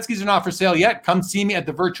Bell, the Gretzkys are not for sale yet. Come see me at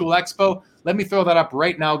the Virtual Expo. Let me throw that up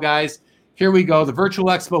right now, guys. Here we go. The Virtual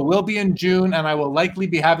Expo will be in June, and I will likely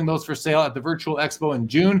be having those for sale at the Virtual Expo in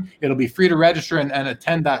June. It'll be free to register and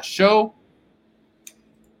attend that show.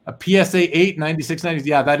 A PSA 8, 96.90.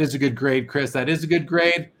 Yeah, that is a good grade, Chris. That is a good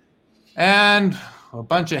grade. And a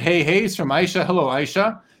bunch of hey-heys from Aisha. Hello,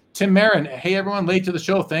 Aisha. Tim Marin. Hey, everyone. Late to the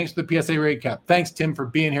show. Thanks for the PSA rate cap. Thanks, Tim, for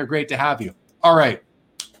being here. Great to have you. All right.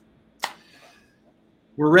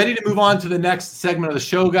 We're ready to move on to the next segment of the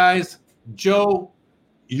show, guys. Joe,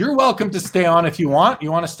 you're welcome to stay on if you want.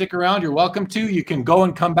 You want to stick around, you're welcome to. You can go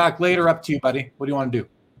and come back later. Up to you, buddy. What do you want to do?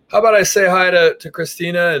 How about I say hi to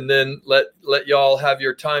Christina and then let y'all have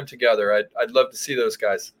your time together. I'd love to see those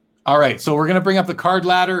guys. All right. So we're going to bring up the Card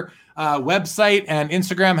Ladder website and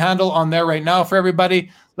Instagram handle on there right now for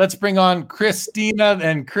everybody. Let's bring on Christina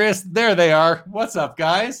and Chris. There they are. What's up,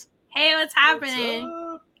 guys? Hey, what's happening?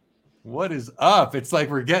 What's up? What is up? It's like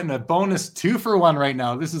we're getting a bonus 2-for-1 right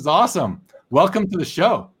now. This is awesome. Welcome to the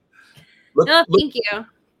show. Thank you.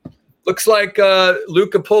 Looks like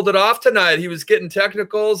Luca pulled it off tonight. He was getting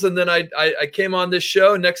technicals, and then I came on this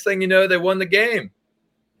show. Next thing you know, they won the game.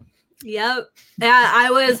 Yep. Yeah,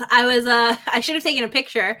 I should have taken a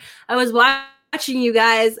picture. I was watching you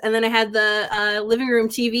guys, and then I had the living room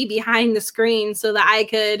TV behind the screen so that I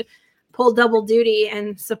could pull double duty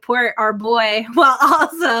and support our boy while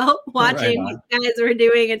also watching what you guys were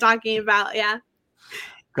doing and talking about. Yeah.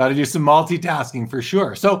 Got to do some multitasking for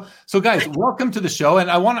sure. So guys, welcome to the show. And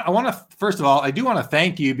I want to, first of all, I do want to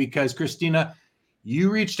thank you because Christina, you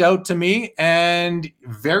reached out to me and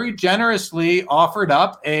very generously offered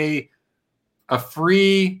up a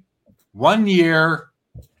free 1-year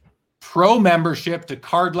pro membership to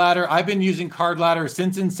Card Ladder. I've been using Card Ladder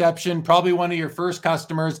since inception, probably one of your first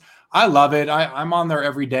customers. I love it. I'm on there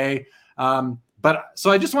every day. So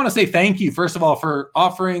I just want to say thank you, first of all, for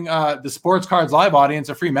offering the Sports Cards Live audience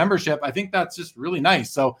a free membership. I think that's just really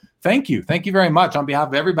nice. So thank you. Thank you very much on behalf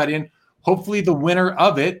of everybody. And hopefully the winner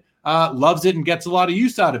of it loves it and gets a lot of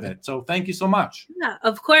use out of it. So thank you so much. Yeah,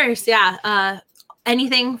 of course. Yeah.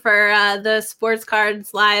 Anything for the Sports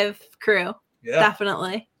Cards Live crew. Yeah.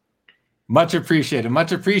 Definitely. Much appreciated.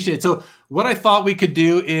 Much appreciated. So what I thought we could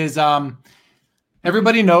do is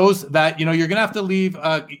everybody knows that, you're going to have to leave.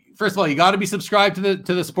 First of all, you got to be subscribed to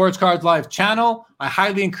the Sports Cards Live channel. I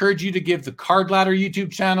highly encourage you to give the Card Ladder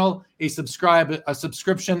YouTube channel a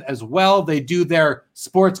subscription as well. They do their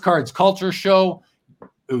Sports Cards Culture show.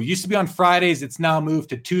 It used to be on Fridays. It's now moved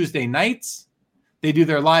to Tuesday nights. They do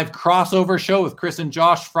their live crossover show with Chris and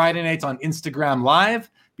Josh Friday nights on Instagram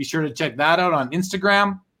Live. Be sure to check that out on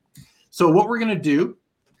Instagram. So what we're going to do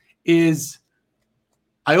is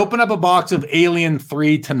I open up a box of Alien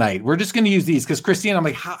 3 tonight. We're just going to use these because Christine, I'm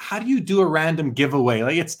like, how do you do a random giveaway?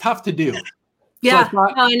 Like, it's tough to do. Yeah,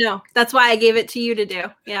 I know. That's why I gave it to you to do.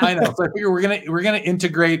 Yeah, I know. So I figure we're gonna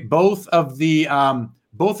integrate both of the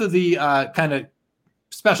kind of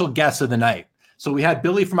special guests of the night. So we had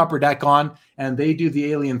Billy from Upper Deck on, and they do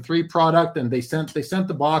the Alien 3 product, and they sent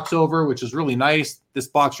the box over, which is really nice. This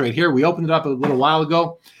box right here, we opened it up a little while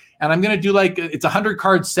ago, and I'm gonna do it's a 100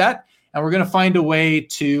 card set. And we're going to find a way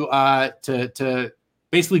to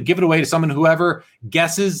basically give it away to someone, whoever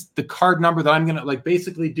guesses the card number that I'm going to like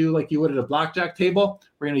basically do like you would at a blackjack table.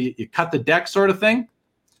 We're going to cut the deck sort of thing.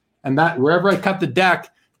 And that wherever I cut the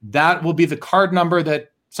deck, that will be the card number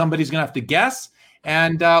that somebody's going to have to guess.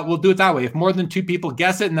 And we'll do it that way. If more than 2 people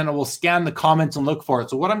guess it, and then it will scan the comments and look for it.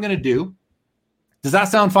 So what I'm going to do, does that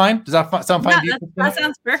sound fine? Does that sound fine? Yeah, that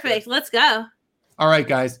sounds perfect. Let's go. All right,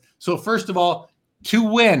 guys. So first of all, to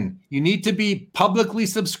win, you need to be publicly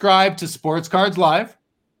subscribed to Sports Cards Live.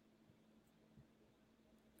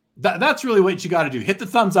 That's really what you got to do. Hit the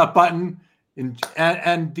thumbs up button.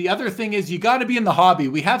 And the other thing is you got to be in the hobby.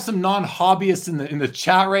 We have some non-hobbyists in the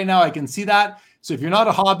chat right now. I can see that. So if you're not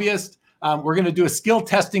a hobbyist, we're going to do a skill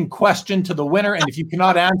testing question to the winner. And if you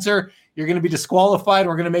cannot answer, you're going to be disqualified.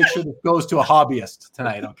 We're going to make sure this goes to a hobbyist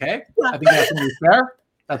tonight. Okay. I think that's only fair.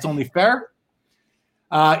 That's only fair.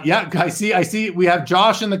 Yeah, I see. We have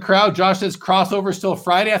Josh in the crowd. Josh says crossover still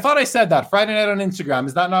Friday. I thought I said that Friday night on Instagram.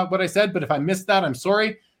 Is that not what I said? But if I missed that, I'm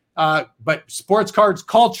sorry. But Sports Cards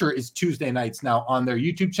Culture is Tuesday nights now on their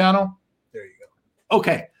YouTube channel. There you go.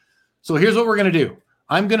 Okay. So here's what we're going to do.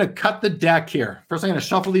 I'm going to cut the deck here. First, I'm going to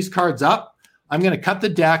shuffle these cards up. I'm going to cut the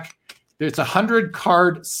deck. It's a 100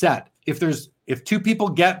 card set. If 2 people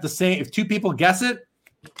get the same, if 2 people guess it,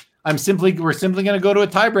 we're simply going to go to a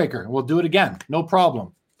tiebreaker. We'll do it again. No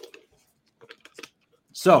problem.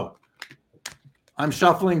 So I'm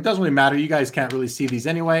shuffling. Doesn't really matter. You guys can't really see these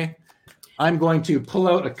anyway. I'm going to pull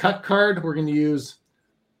out a cut card. We're going to use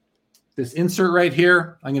this insert right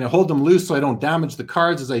here. I'm going to hold them loose so I don't damage the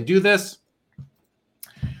cards as I do this.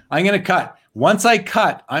 I'm going to cut. Once I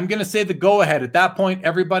cut, I'm going to say the go ahead. At that point,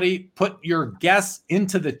 everybody put your guess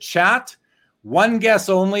into the chat. 1 guess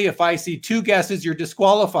only. If I see 2 guesses, you're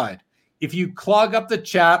disqualified. If you clog up the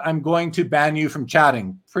chat, I'm going to ban you from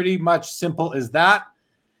chatting. Pretty much simple as that.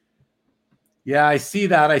 Yeah, I see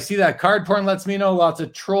that. Card porn lets me know. Lots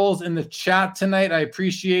of trolls in the chat tonight. I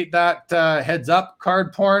appreciate that heads up,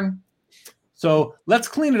 card porn. So let's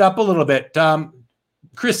clean it up a little bit.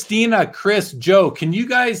 Christina, Chris, Joe, can you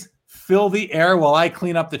guys fill the air while I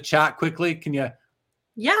clean up the chat quickly? Can you?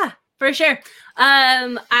 Yeah, for sure.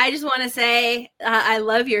 I just want to say I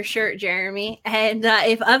love your shirt, Jeremy. And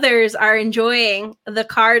if others are enjoying the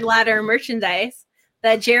card ladder merchandise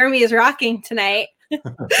that Jeremy is rocking tonight,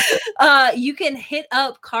 you can hit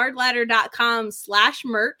up cardladder.com/merch,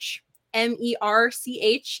 MERCH,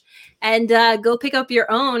 and go pick up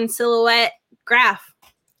your own silhouette graph,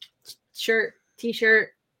 shirt, t-shirt,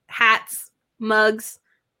 hats, mugs,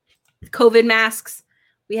 COVID masks.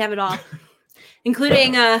 We have it all,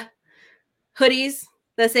 including hoodies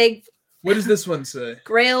that say, what does this one say?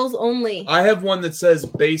 Grails only. I have one that says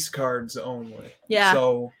base cards only. Yeah.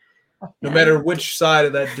 So no matter which side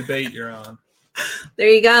of that debate you're on. There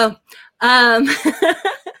you go. All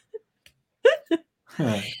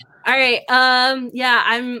right. Yeah,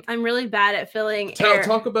 I'm really bad at filling air.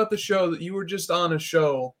 Talk about the show that you were just on a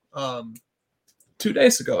show 2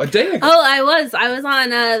 days ago, a day ago. Oh, I was on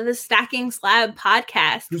the Stacking Slab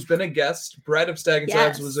podcast. Who's been a guest. Brett of Stacking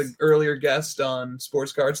Slabs was an earlier guest on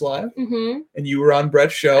Sports Cards Live. Mm-hmm. And you were on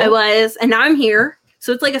Brett's show. I was, and now I'm here.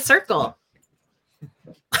 So it's like a circle.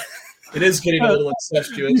 It is getting a little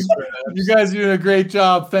incestuous. You guys are doing a great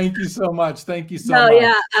job. Thank you so much. Thank you so much.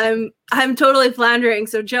 Yeah, I'm totally floundering.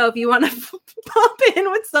 So Joe, if you want to pop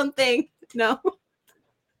in with something, no.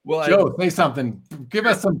 Well, Joe, say something. Give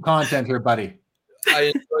us some content here, buddy. I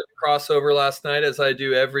enjoyed the crossover last night, as I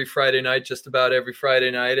do every Friday night, just about every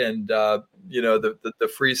Friday night, and the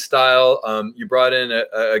freestyle. You brought in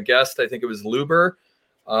a guest. I think it was Luber.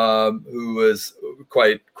 Who was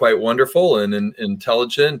quite wonderful and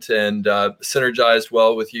intelligent and synergized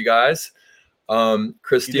well with you guys.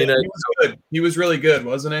 Christina, he was good. He was really good,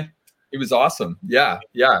 wasn't he? He was awesome. Yeah.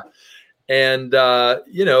 And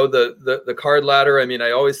the card ladder. I mean,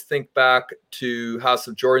 I always think back to House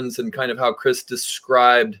of Jordans and kind of how Chris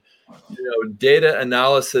described, data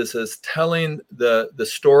analysis as telling the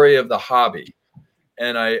story of the hobby,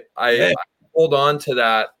 and I hold on to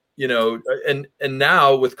that. And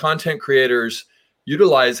now with content creators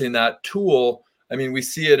utilizing that tool, I mean, we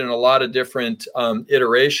see it in a lot of different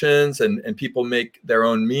iterations and people make their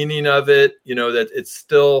own meaning of it, that it's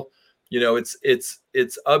still,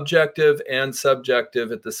 it's objective and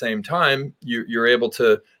subjective at the same time. You're able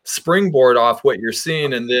to springboard off what you're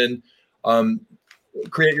seeing and then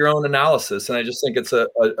create your own analysis. And I just think it's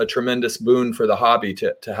a tremendous boon for the hobby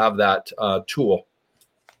to have that tool.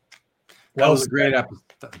 That was a great episode.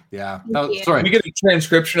 Yeah. Sorry. Can we get a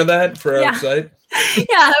transcription of that for our site?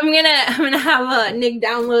 Yeah, I'm gonna have Nick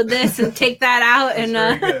download this and take that out and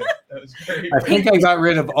That was very I think I got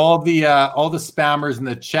rid of all the spammers in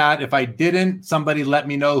the chat. If I didn't, somebody let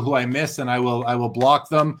me know who I missed, and I will block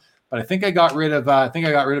them. But I think I got rid of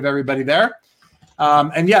everybody there.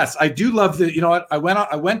 And yes, I do love the. You know what? I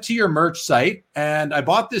went to your merch site and I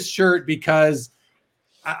bought this shirt because.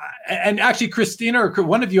 And actually, Christina or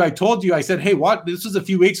one of you, I told you, I said, hey, what? This was a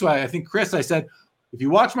few weeks ago. I think Chris, I said, if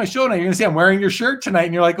you watch my show now, you're gonna see I'm wearing your shirt tonight,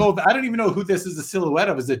 and you're like, oh, I don't even know who this is a silhouette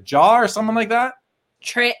of. Is it Jaw or someone like that?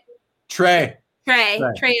 Trey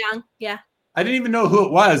Young. Yeah. I didn't even know who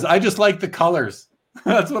it was. I just like the colors.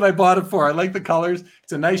 That's what I bought it for. I like the colors.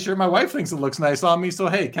 It's a nice shirt. My wife thinks it looks nice on me, so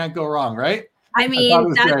hey, can't go wrong, right? I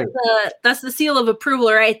mean, that's the seal of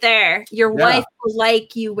approval right there. Your wife will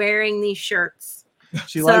like you wearing these shirts.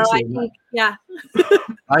 She likes it. Yeah.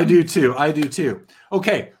 I do too.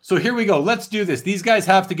 Okay, so here we go. Let's do this. These guys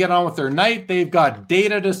have to get on with their night. They've got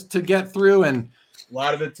data to get through, and a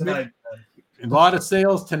lot of it tonight. A lot of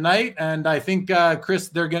sales tonight, and I think Chris,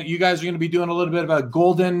 you guys are gonna be doing a little bit of a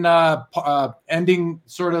golden ending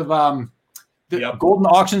sort of golden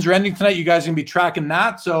auctions are ending tonight. You guys are gonna be tracking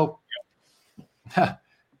that. So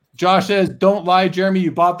Josh says, "Don't lie, Jeremy.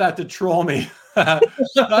 You bought that to troll me."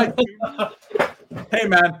 Hey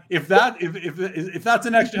man, if that's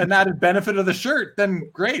an added benefit of the shirt, then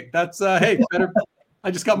great. That's hey, better.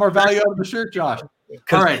 I just got more value out of the shirt, Josh.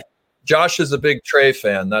 All right. Josh is a big Trey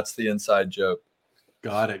fan. That's the inside joke.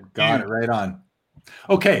 Got it. Right on.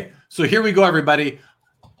 Okay, so here we go, everybody.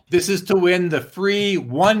 This is to win the free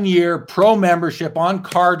 1-year pro membership on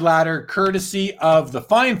Card Ladder, courtesy of the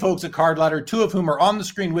fine folks at Card Ladder, 2 of whom are on the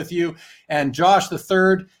screen with you. And Josh, the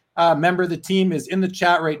third member of the team, is in the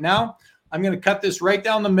chat right now. I'm going to cut this right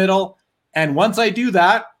down the middle. And once I do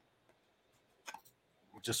that,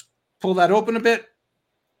 just pull that open a bit.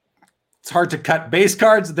 It's hard to cut base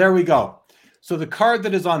cards. There we go. So the card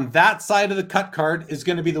that is on that side of the cut card is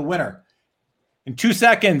going to be the winner. In 2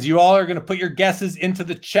 seconds, you all are going to put your guesses into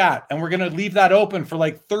the chat. And we're going to leave that open for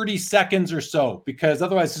like 30 seconds or so, because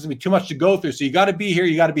otherwise it's going to be too much to go through. So you got to be here.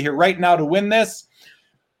 You got to be here right now to win this.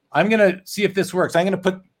 I'm going to see if this works. I'm going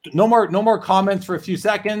to put no more comments for a few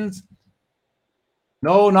seconds.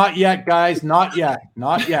 No, not yet, guys. Not yet.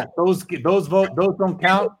 Those don't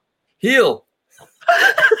count. Heel.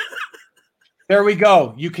 There we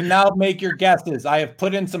go. You can now make your guesses. I have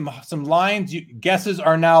put in some lines. Guesses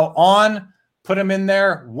are now on. Put them in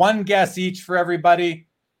there. 1 guess each for everybody.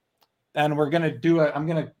 And we're going to I'm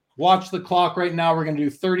going to watch the clock right now. We're going to do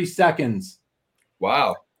 30 seconds.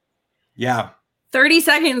 Wow. Yeah. 30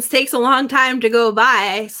 seconds takes a long time to go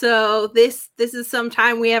by. So this is some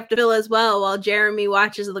time we have to fill as well while Jeremy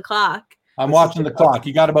watches the clock. I'm watching the clock.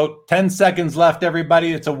 You got about 10 seconds left,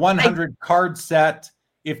 everybody. It's a 100 card set.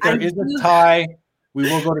 If there is a tie, we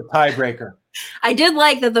will go to tiebreaker. I did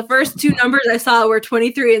like that the first 2 numbers I saw were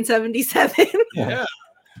 23 and 77. Yeah.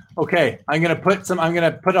 Okay. I'm going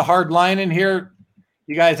to put a hard line in here.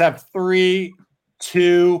 You guys have 3,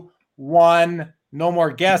 2, 1. No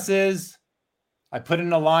more guesses. I put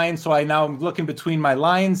in a line, so I'm looking between my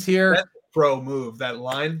lines here. That's a pro move, that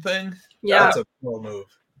line thing. Yeah. That's a pro move.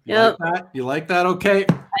 Yep. You like that? Okay.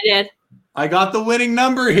 I did. I got the winning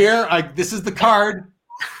number here. This is the card.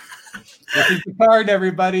 This is the card,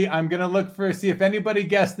 everybody. I'm going to see if anybody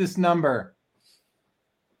guessed this number.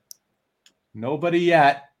 Nobody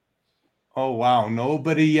yet. Oh, wow.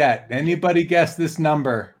 Nobody yet. Anybody guess this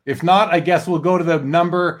number? If not, I guess we'll go to the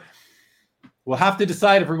number. We'll have to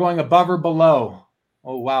decide if we're going above or below.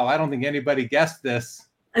 Oh, wow. I don't think anybody guessed this.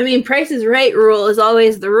 I mean, Price is Right rule is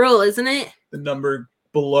always the rule, isn't it? The number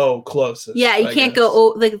below closest. Yeah, you can't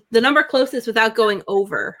go the number closest without going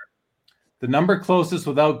over. The number closest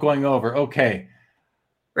without going over. Okay.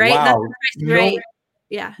 Right? Wow. That's the Price is Right.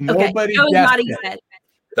 Yeah. Nobody okay. guessed it.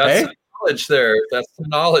 That's the knowledge there. That's the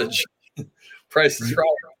knowledge. Price is Right.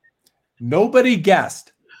 Nobody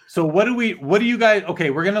guessed. So what do you guys, okay,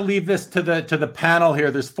 we're going to leave this to the panel here.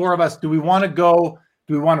 There's 4 of us. Do we want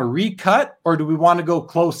to recut, or do we want to go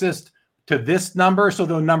closest to this number, so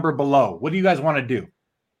the number below? What do you guys want to do?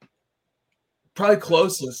 Probably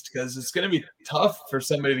closest, because it's going to be tough for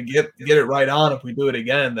somebody to get it right on if we do it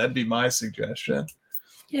again. That'd be my suggestion.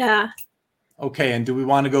 Yeah. Okay, and do we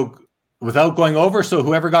want to go without going over? So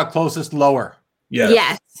whoever got closest, lower. Yes.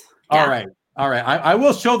 Yeah. All right. I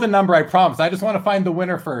will show the number. I promise. I just want to find the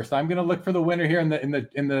winner first. I'm going to look for the winner here in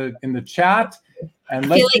the chat, and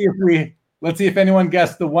let's see if anyone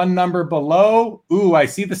guessed the 1 number below. Ooh, I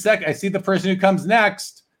see the person who comes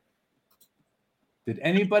next. Did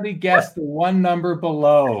anybody guess the 1 number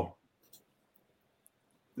below?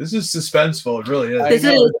 This is suspenseful. It really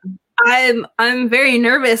is. I'm very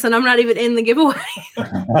nervous, and I'm not even in the giveaway.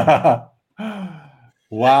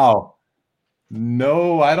 Wow.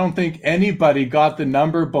 No, I don't think anybody got the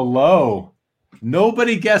number below.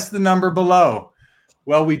 Nobody guessed the number below.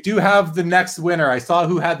 Well, we do have the next winner. I saw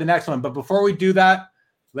who had the next one. But before we do that,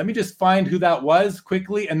 let me just find who that was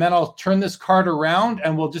quickly, and then I'll turn this card around,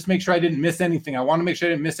 and we'll just make sure I didn't miss anything. I want to make sure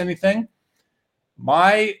I didn't miss anything.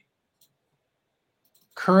 My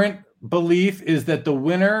current belief is that the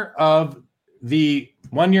winner of the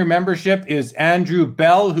one-year membership is Andrew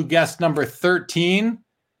Bell, who guessed number 13.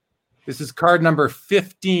 This is card number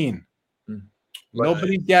 15.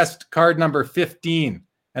 Nobody guessed card number 15.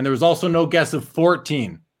 And there was also no guess of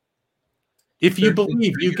 14. If you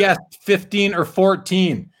believe you guessed 15 or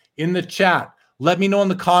 14 in the chat, let me know in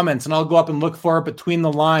the comments and I'll go up and look for it between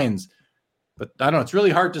the lines. But I don't know, it's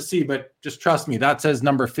really hard to see, but just trust me, that says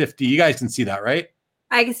number 50. You guys can see that, right?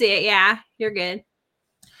 I can see it. Yeah, you're good.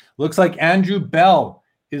 Looks like Andrew Bell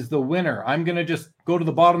is the winner. I'm going to just go to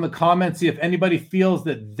the bottom of the comments, see if anybody feels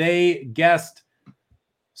that they guessed.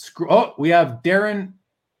 Oh, we have Darren.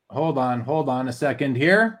 Hold on a second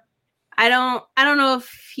here. I don't know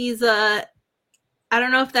if he's I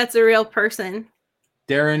don't know if that's a real person.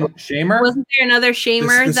 Darren Shamer? Wasn't there another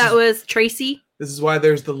Shamer that was Tracy? This is why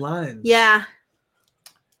there's the lines. Yeah.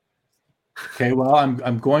 Okay, well,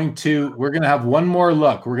 we're going to have one more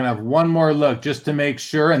look. We're going to have one more look just to make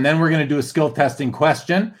sure, and then we're going to do a skill testing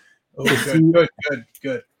question. Oh,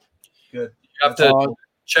 good. You have to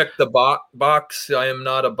check the box. I am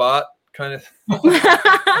not a bot kind of.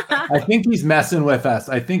 I think he's messing with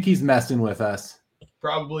us.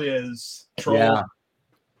 Probably is. Troll. Yeah.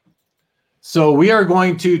 So we are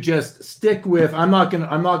going to just stick with. I'm not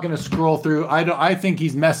gonna scroll through. I think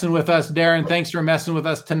he's messing with us, Darren. Thanks for messing with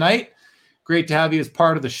us tonight. Great to have you as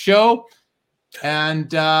part of the show. And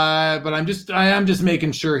but I am just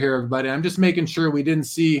making sure here, everybody. I'm just making sure we didn't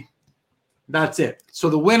see. That's it. So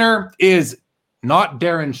the winner is not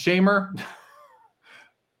Darren Shamer.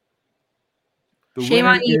 The Shame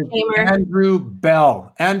winner on you, is Shamer. Andrew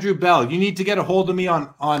Bell. Andrew Bell, you need to get a hold of me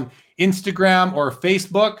on Instagram or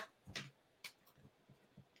Facebook.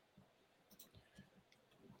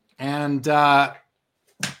 And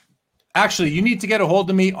actually, you need to get a hold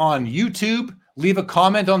of me on YouTube. Leave a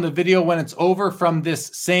comment on the video when it's over from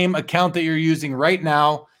this same account that you're using right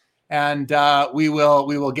now. And we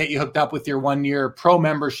will get you hooked up with your 1-year pro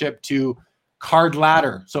membership to Card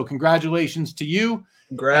Ladder. So congratulations to you.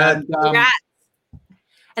 Congrats.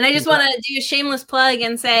 And I just want to do a shameless plug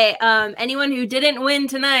and say, anyone who didn't win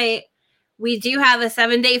tonight, we do have a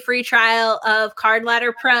 7-day free trial of Card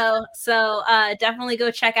Ladder Pro. So definitely go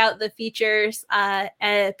check out the features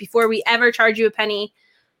before we ever charge you a penny.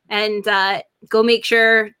 And go make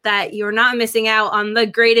sure that you're not missing out on the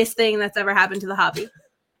greatest thing that's ever happened to the hobby.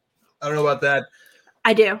 I don't know about that.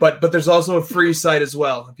 I do. But there's also a free site as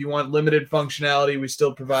well. If you want limited functionality, we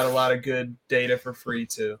still provide a lot of good data for free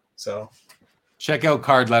too. So check out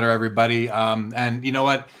Card Ladder, everybody. And you know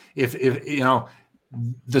what? If you know,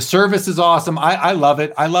 the service is awesome. I love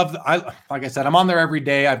it. Like I said, I'm on there every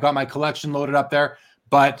day. I've got my collection loaded up there.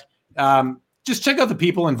 But just check out the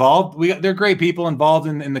people involved. They're great people involved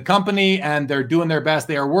in the company, and they're doing their best.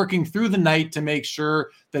 They are working through the night to make sure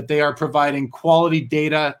that they are providing quality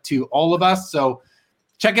data to all of us. So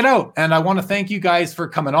check it out. And I want to thank you guys for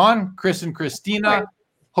coming on, Chris and Christina.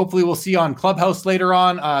 Hopefully we'll see you on Clubhouse later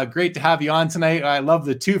on. Great to have you on tonight. I love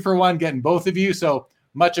the 2-for-1, getting both of you. So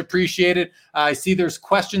much appreciated. I see there's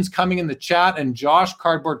questions coming in the chat, and Josh,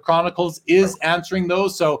 Cardboard Chronicles, is answering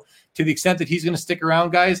those. So to the extent that he's going to stick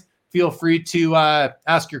around, guys, feel free to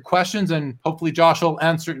ask your questions, and hopefully Josh will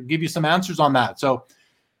give you some answers on that. So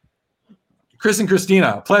Chris and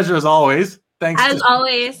Christina, pleasure as always. Thanks. As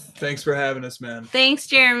always. Thanks for having us, man. Thanks,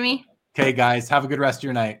 Jeremy. Okay, guys, have a good rest of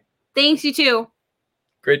your night. Thanks, you too.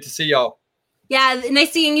 Great to see y'all. Yeah,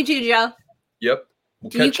 nice seeing you too, Joe. Yep.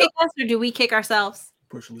 Do you kick us or do we kick ourselves?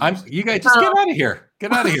 You guys just get out of here.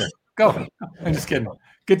 Get out of here. Go. I'm just kidding.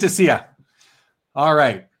 Good to see you. All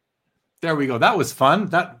right. There we go. That was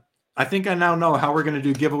fun. I think I now know how we're going to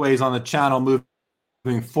do giveaways on the channel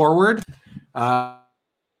moving forward. The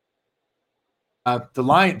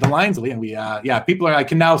lines, and people are. I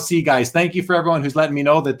can now see, guys. Thank you for everyone who's letting me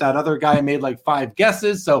know that other guy made like 5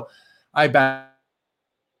 guesses. So I bet.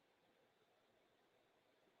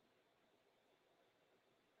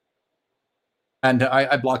 And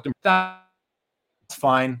I blocked him. That's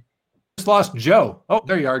fine. Just lost Joe. Oh,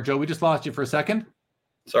 there you are, Joe. We just lost you for a second.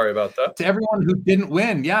 Sorry about that. To everyone who didn't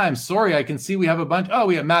win, yeah, I'm sorry. I can see we have a bunch. Oh,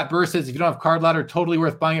 we have Matt Burr says, if you don't have Card Ladder, totally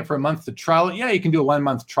worth buying it for a month to trial it. Yeah, you can do a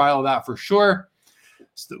 1-month trial of that for sure.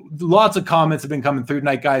 So, lots of comments have been coming through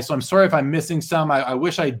tonight, guys. So I'm sorry if I'm missing some. I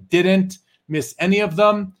wish I didn't miss any of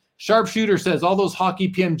them. Sharpshooter says all those hockey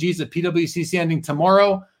PMGs at PWCC ending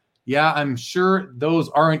tomorrow. Yeah, I'm sure those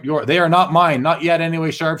aren't they are not mine, not yet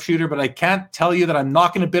anyway, Sharpshooter, but I can't tell you that I'm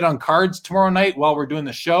not going to bid on cards tomorrow night while we're doing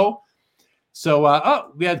the show.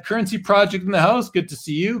 So, we had Currency Project in the house. Good to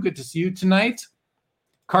see you. Good to see you tonight.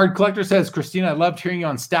 Card Collector says, Christina, I loved hearing you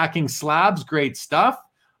on stacking slabs. Great stuff.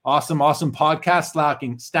 Awesome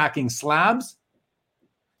podcast, stacking slabs.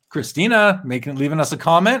 Christina leaving us a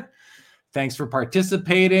comment. Thanks for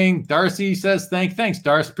participating. Darcy says, thanks,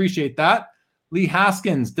 Darcy. Appreciate that. Lee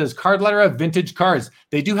Haskins, does Card Letter have vintage cards?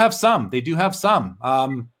 They do have some.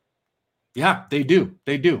 Yeah, they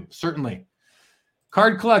do. Certainly.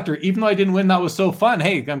 Card Collector, even though I didn't win, that was so fun.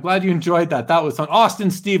 Hey, I'm glad you enjoyed that. That was fun. Austin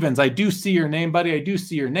Stevens, I do see your name, buddy. I do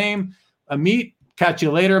see your name. Amit, catch you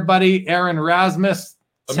later, buddy. Aaron Rasmus,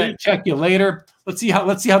 check you later. Let's see how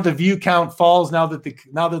the view count falls now that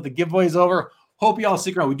the giveaway is over. Hope you all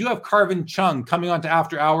stick around. We do have Carvin Chung coming on to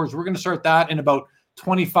After Hours. We're going to start that in about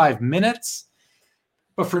 25 minutes.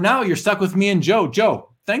 But for now, you're stuck with me and Joe. Joe,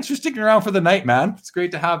 thanks for sticking around for the night, man. It's great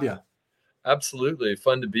to have you. Absolutely.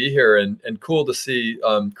 Fun to be here and cool to see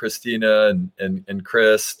Christina and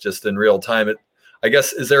Chris just in real time. I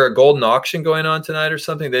guess, is there a golden auction going on tonight or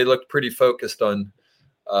something? They looked pretty focused on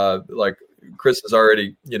like Chris is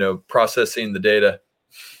already, processing the data.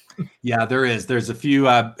 Yeah, there is. There's a few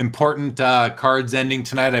important cards ending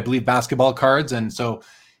tonight, I believe basketball cards. And so,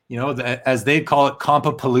 as they call it,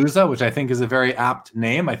 Compapalooza, which I think is a very apt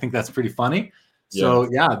name. I think that's pretty funny. So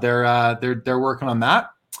yeah, they're working on that.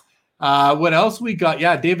 What else we got?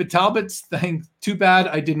 Yeah, David Talbot's thing. Too bad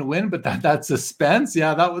I didn't win, but that's suspense.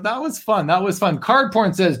 Yeah, that was fun. That was fun. Card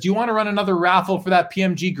Porn says, do you want to run another raffle for that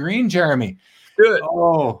PMG green, Jeremy? Good.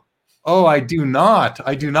 Oh, I do not.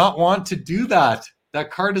 I do not want to do that. That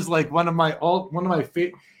card is like one of my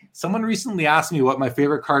favorite. Someone recently asked me what my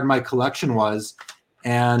favorite card in my collection was.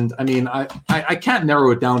 And I mean, I can't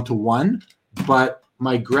narrow it down to one, but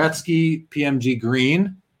my Gretzky PMG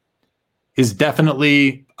green is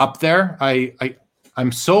definitely up there.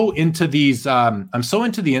 I'm so into these. I'm so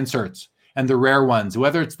into the inserts and the rare ones,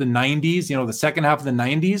 whether it's the 90s, the second half of the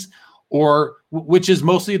 90s, or which is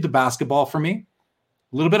mostly the basketball for me.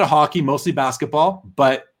 A little bit of hockey, mostly basketball,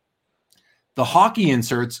 but the hockey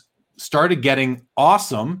inserts started getting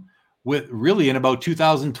awesome with really in about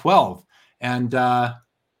 2012. And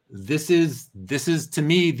this is to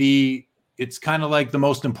me it's kind of like the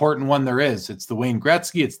most important one there is. It's the Wayne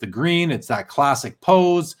Gretzky. It's the green. It's that classic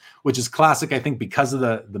pose, which is classic, I think, because of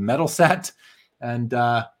the metal set. And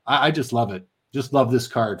I just love it. Just love this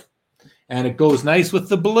card. And it goes nice with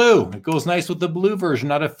the blue. It goes nice with the blue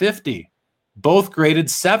version out of 50. Both graded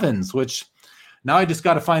 7s, which now I just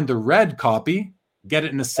got to find the red copy, get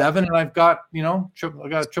it in a 7, and I've got, I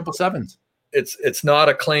got triple 7s. It's not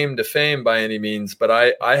a claim to fame by any means, but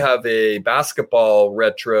I have a basketball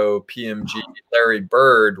retro PMG Larry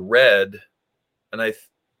Bird red, and I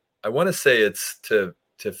want to say it's to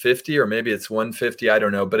 50 or maybe it's 150. I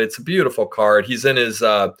don't know, but it's a beautiful card. He's in his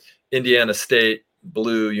Indiana State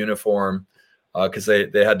blue uniform because they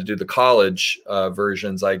had to do the college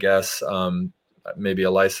versions, I guess, maybe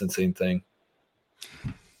a licensing thing.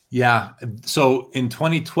 Yeah. So in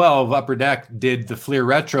 2012, Upper Deck did the Fleer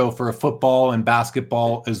Retro for football and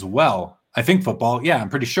basketball as well. I think football. Yeah, I'm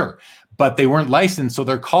pretty sure. But they weren't licensed, so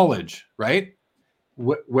they're college, right?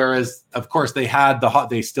 Whereas, of course, they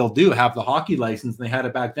still do have the hockey license, and they had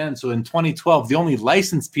it back then. So in 2012, the only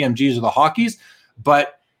licensed PMGs are the hockeys.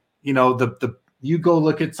 But, you go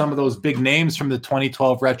look at some of those big names from the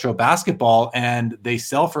 2012 retro basketball, and they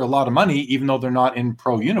sell for a lot of money, even though they're not in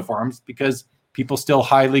pro uniforms, because people still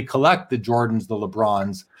highly collect the Jordans, the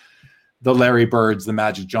LeBrons, the Larry Birds, the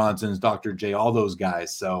Magic Johnsons, Dr. J, all those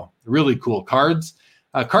guys. So really cool cards.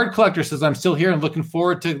 Card Collector says, I'm still here and looking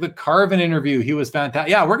forward to the Carvin interview. He was fantastic.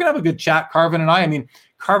 Yeah, we're going to have a good chat, Carvin and I. I mean,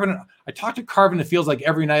 Carvin, I talk to Carvin, it feels like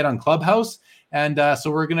every night on Clubhouse. And so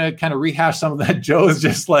we're going to kind of rehash some of that. Joe's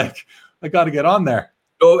just like, I got to get on there.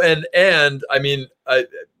 Oh, and I mean,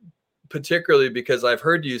 particularly because I've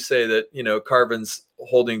heard you say that, Carvin's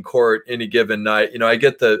holding court any given night. I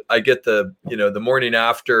get the the morning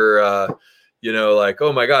after, like,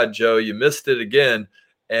 oh my God, Joe, you missed it again.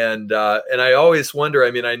 And I always wonder,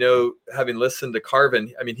 I mean, I know having listened to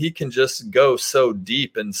Carvin, I mean, he can just go so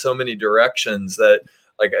deep in so many directions that,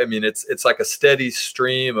 like, I mean, it's like a steady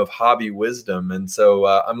stream of hobby wisdom. And so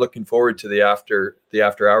I'm looking forward to the after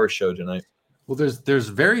hours show tonight. Well, there's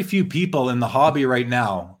very few people in the hobby right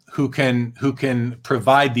now who can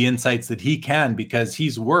provide the insights that he can, because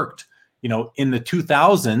he's worked, in the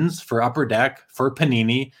 2000s for Upper Deck, for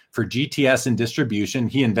Panini, for GTS and distribution.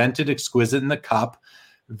 He invented Exquisite in the Cup.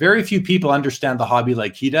 very few people understand the hobby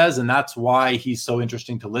like he does, and that's why he's so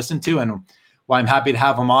interesting to listen to, and why I'm happy to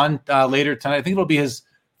have him on later tonight. I think it'll be his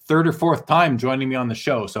third or fourth time joining me on the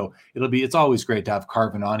show, so it's always great to have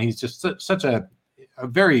Carvin on. He's just such a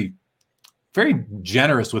very, very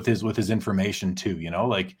generous with his information too.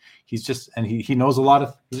 Like he's just, and he knows a lot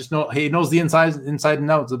of, he knows the inside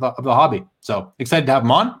and outs of the hobby. So excited to have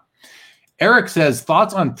him on. Eric says,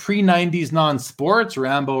 thoughts on pre-90s non-sports,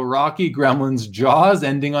 Rambo, Rocky, Gremlins, Jaws,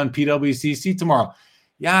 ending on PWCC tomorrow.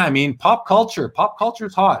 Yeah, I mean, pop culture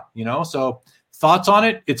is hot, so thoughts on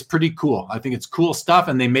it. It's pretty cool. I think it's cool stuff,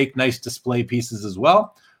 and they make nice display pieces as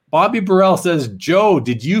well. Bobby Burrell says, Joe,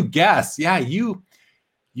 did you guess? Yeah, you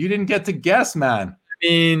didn't get to guess, man. I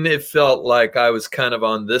mean, it felt like I was kind of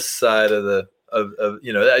on this side of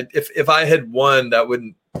if I had won,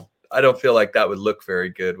 I don't feel like that would look very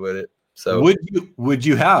good, would it? So would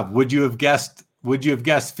you have guessed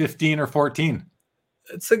 15 or 14?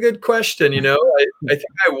 It's a good question. I think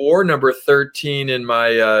I wore number 13 in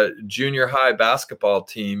my junior high basketball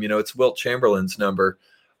team. It's Wilt Chamberlain's number.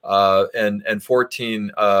 And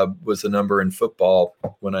 14 was a number in football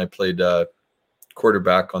when I played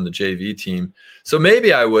quarterback on the JV team. So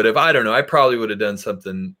maybe I would have. I don't know. I probably would have done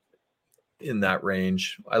something in that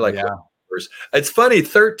range. I like numbers. It's funny,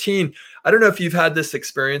 13. I don't know if you've had this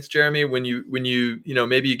experience, Jeremy, when you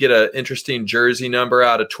maybe you get an interesting jersey number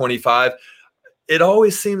out of 25. It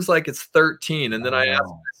always seems like it's 13, and then I ask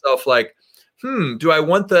myself, like, do I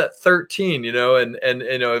want that 13? And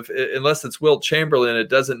if unless it's Wilt Chamberlain, it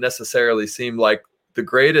doesn't necessarily seem like the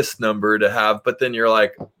greatest number to have. But then you're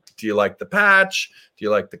like, do you like the patch? Do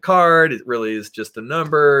you like the card? It really is just a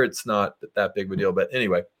number. It's not that big of a deal. But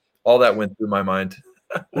anyway, all that went through my mind.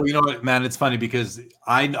 Well, you know what, man, it's funny because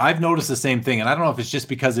I've noticed the same thing, and I don't know if it's just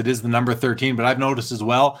because it is the number 13, but I've noticed as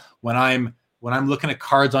well when I'm looking at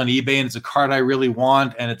cards on eBay and it's a card I really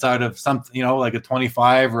want and it's out of something, like a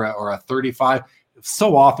 25 or a 35.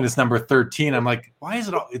 So often it's number 13. I'm like, why is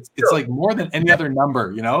it all? It's like more than any other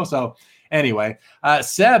number, So anyway,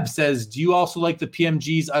 Seb says, do you also like the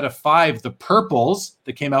PMGs out of 5, the purples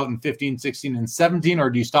that came out in 15, 16, and 17, or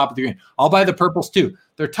do you stop at the green? I'll buy the purples too.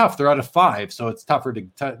 They're tough. They're out of 5, so it's tougher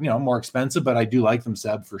to more expensive, but I do like them,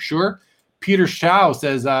 Seb, for sure. Peter Shao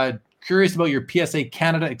says, curious about your PSA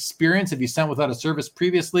Canada experience. Have you sent without a service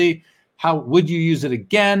previously? How would you use it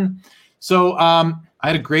again? So I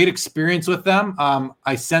had a great experience with them.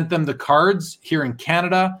 I sent them the cards here in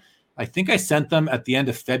Canada. I think I sent them at the end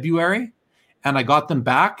of February, and I got them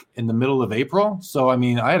back in the middle of April. So, I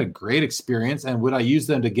mean, I had a great experience. And would I use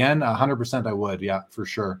them again? 100% I would. Yeah, for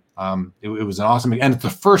sure. It was an awesome, and it's the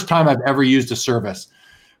first time I've ever used a service.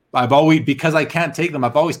 Because I can't take them,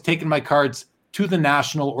 I've always taken my cards to the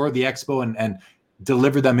National or the Expo and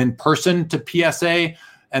delivered them in person to PSA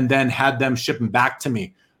and then had them ship them back to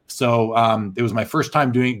me. So it was my first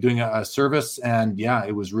time doing a service, and yeah,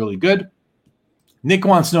 it was really good. Nick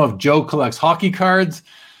wants to know if Joe collects hockey cards.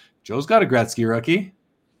 Joe's got a Gretzky rookie.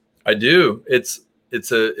 I do. It's a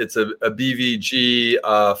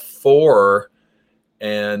BVG 4.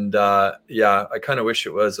 And I kind of wish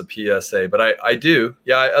it was a PSA, but I do.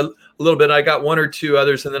 Yeah, a little bit. I got 1 or 2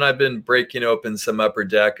 others, and then I've been breaking open some Upper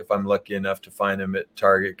Deck if I'm lucky enough to find them at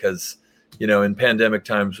Target because, in pandemic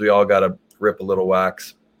times, we all got to rip a little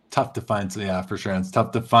wax. Tough to find. So yeah, for sure. It's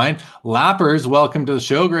tough to find. Lappers, welcome to the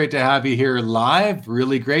show. Great to have you here live.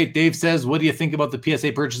 Really great. Dave says, what do you think about the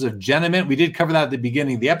PSA purchase of Genamint? We did cover that at the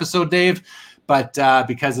beginning of the episode, Dave, but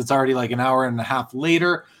because it's already like an hour and a half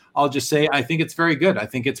later, I'll just say I think it's very good. I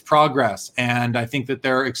think it's progress. And I think that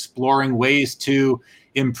they're exploring ways to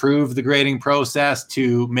improve the grading process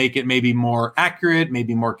to make it maybe more accurate,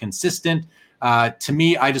 maybe more consistent. To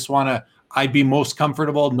me, I'd be most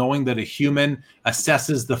comfortable knowing that a human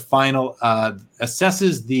assesses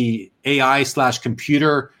the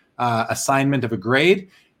AI/computer assignment of a grade,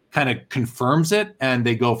 kind of confirms it, and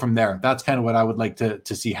they go from there. That's kind of what I would like to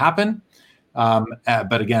see happen.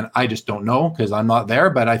 But again, I just don't know because I'm not there,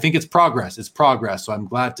 but I think it's progress. It's progress. So I'm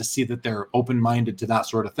glad to see that they're open-minded to that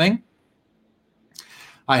sort of thing.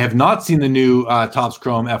 I have not seen the new Topps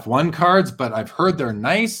Chrome F1 cards, but I've heard they're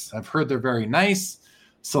nice. I've heard they're very nice.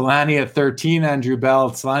 Solani at 13, Andrew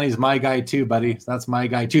Bell. Solani's my guy too, buddy. That's my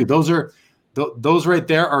guy too. Those right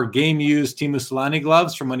there are game-used Teemu Solani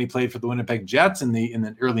gloves from when he played for the Winnipeg Jets in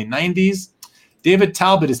the early 90s. David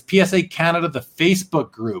Talbot, is PSA Canada the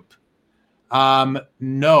Facebook group?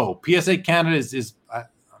 No. PSA Canada is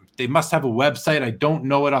they must have a website. I don't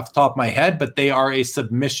know it off the top of my head, but they are a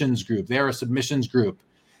submissions group. They are a submissions group.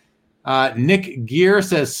 Nick Gear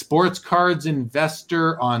says sports cards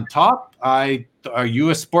investor on top. Are you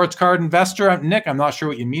a sports card investor, Nick? I'm not sure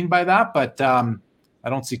what you mean by that, but I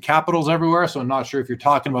don't see capitals everywhere, so I'm not sure if you're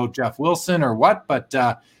talking about Jeff Wilson or what, but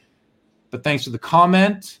thanks for the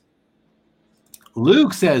comment.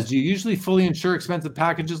 Luke says, do you usually fully insure expensive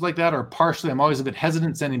packages like that or partially? I'm always a bit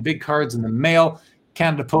hesitant sending big cards in the mail.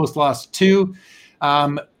 Canada Post lost 2.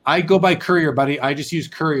 I go by courier, buddy. I just use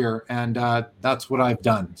courier, and that's what I've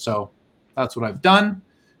done. So that's what I've done.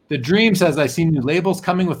 The Dream says, I've seen new labels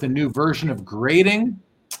coming with a new version of grading.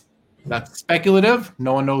 That's speculative.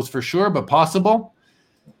 No one knows for sure, but possible.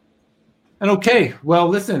 And okay, well,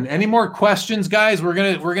 listen, any more questions, guys? We're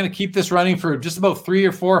gonna keep this running for just about 3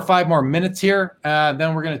 or 4 or 5 more minutes here.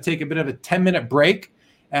 Then we're gonna take a bit of a 10-minute break,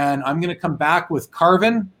 and I'm gonna come back with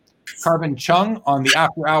Carvin Chung on the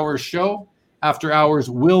After Hours show. After Hours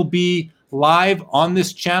will be live on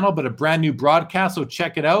this channel, but a brand new broadcast, so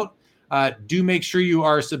check it out. Do make sure you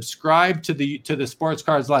are subscribed to the Sports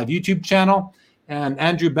Cards Live YouTube channel. And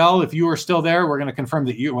Andrew Bell, if you are still there, we're going to confirm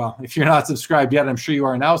that if you're not subscribed yet, I'm sure you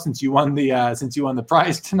are now since you won the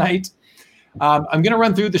prize tonight. I'm going to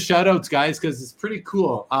run through the shout outs, guys, because it's pretty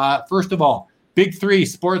cool. First of all, Big 3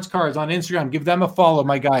 Sports Cards on Instagram. Give them a follow,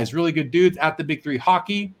 my guys. Really good dudes at the Big 3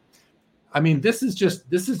 Hockey. I mean, this is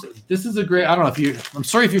a great, I don't know I'm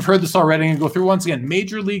sorry if you've heard this already. I'm going to go through once again,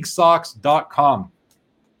 majorleaguesocks.com.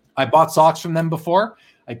 I bought socks from them before.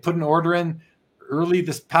 I put an order in early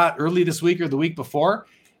this week or the week before.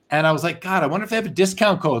 And I was like, God, I wonder if they have a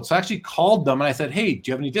discount code. So I actually called them and I said, hey,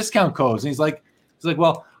 do you have any discount codes? And he's like,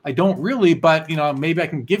 well, I don't really, but maybe I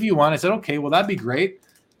can give you one. I said, okay, well, that'd be great.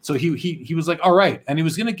 So he was like, all right. And he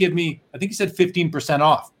was going to give me, I think he said 15%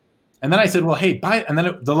 off. And then I said, well, hey, buy it. And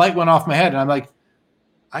then the light went off my head. And I'm like,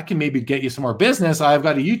 I can maybe get you some more business. I've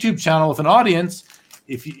got a YouTube channel with an audience.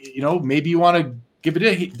 If maybe you want to give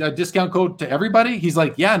it a discount code to everybody. He's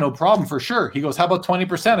like, yeah, no problem, for sure. He goes, how about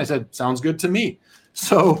 20%? I said, sounds good to me.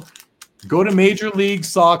 So go to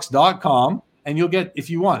majorleaguesocks.com and you'll get, if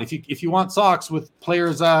you want socks with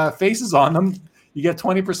players' faces on them, you get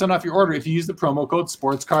 20% off your order if you use the promo code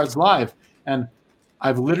SportsCardsLive. And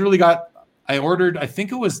I've literally I ordered, I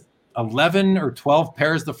think it was 11 or 12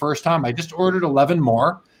 pairs the first time. I just ordered 11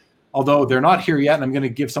 more, although they're not here yet. And I'm going to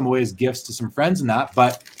give some away as gifts to some friends and that.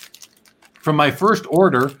 But from my first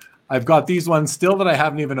order, I've got these ones still that I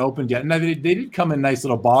haven't even opened yet. And they did come in nice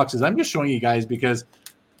little boxes. I'm just showing you guys because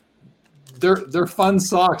they're fun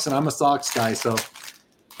socks, and I'm a socks guy. So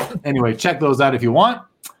anyway, check those out if you want.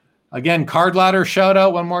 Again, Card Ladder shout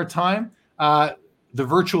out one more time. The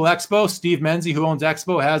virtual expo, Steve Menzie, who owns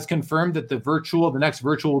Expo, has confirmed that the next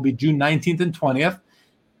virtual will be June 19th and 20th.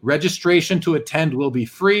 Registration to attend will be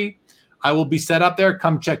free. I will be set up there.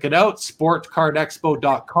 Come check it out.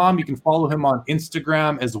 sportcardexpo.com. You can follow him on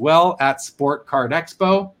Instagram as well at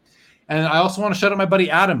sportcardexpo. And I also want to shout out my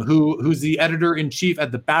buddy Adam, who's the editor-in-chief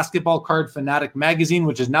at the Basketball Card Fanatic magazine,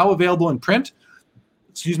 which is now available in print.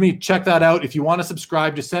 Check that out. If you want to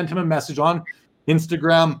subscribe, just send him a message on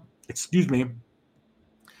Instagram,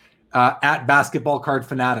 at Basketball Card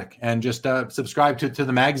Fanatic, and just subscribe to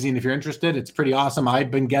the magazine if you're interested. It's pretty awesome.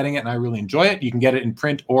 I've been getting it and I really enjoy it. You can get it in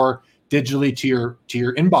print or digitally to your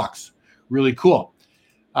inbox. Really cool.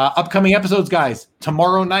 Upcoming episodes, guys.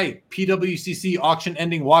 Tomorrow night, PWCC auction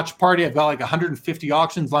ending watch party. I've got like 150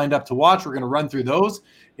 auctions lined up to watch. We're going to run through those.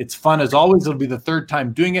 It's fun as always. It'll be the third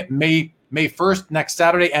time doing it. May 1st, next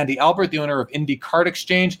Saturday, Andy Albert, the owner of Indie Card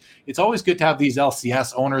Exchange. It's always good to have these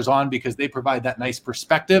LCS owners on because they provide that nice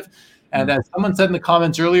perspective. And as someone said in the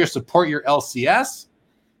comments earlier, support your LCS.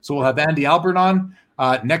 So we'll have Andy Albert on.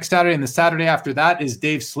 Next Saturday, and the Saturday after that is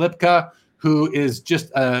Dave Slipka, who is just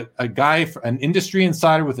a guy, an industry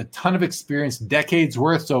insider with a ton of experience, decades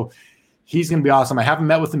worth. So he's going to be awesome. I haven't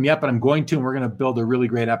met with him yet, but I'm going to, and we're going to build a really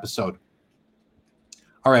great episode.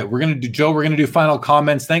 All right, we're going to do final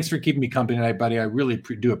comments. Thanks for keeping me company tonight, buddy. I really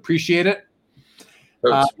do appreciate it.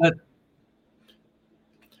 One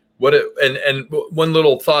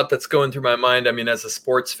little thought that's going through my mind, I mean, as a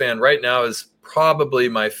sports fan, right now is probably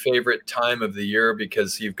my favorite time of the year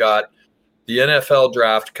because you've got the NFL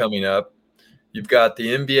draft coming up. You've got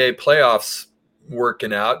the NBA playoffs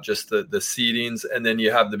working out, just the seedings, and then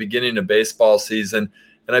you have the beginning of baseball season.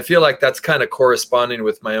 And I feel like that's kind of corresponding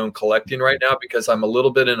with my own collecting right now because I'm a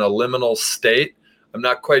little bit in a liminal state. I'm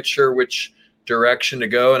not quite sure which direction to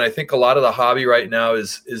go. And I think a lot of the hobby right now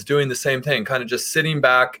is doing the same thing, kind of just sitting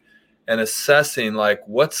back and assessing like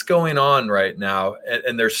what's going on right now.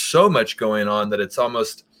 And there's so much going on that it's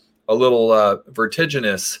almost a little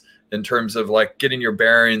vertiginous in terms of like getting your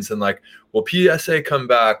bearings and like, will PSA come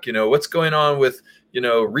back? What's going on with,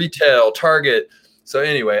 retail, Target. So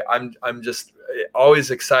anyway, I'm just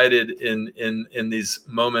always excited in these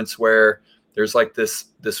moments where there's like this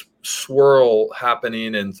swirl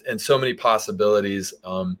happening and so many possibilities.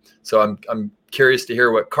 So I'm curious to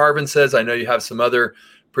hear what Carvin says. I know you have some other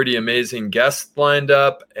pretty amazing guests lined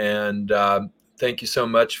up, and thank you so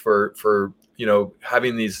much for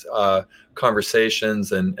having these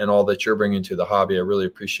conversations and all that you're bringing to the hobby. I really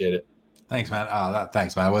appreciate it. Thanks, man.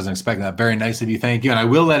 Thanks, man. I wasn't expecting that. Very nice of you. Thank you. And I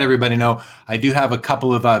will let everybody know I do have a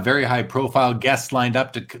couple of very high-profile guests lined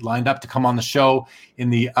up to come on the show in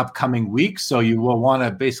the upcoming weeks. So you will want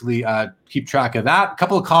to basically keep track of that. A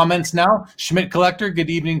couple of comments now. Schmidt Collector, good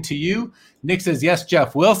evening to you. Nick says, yes,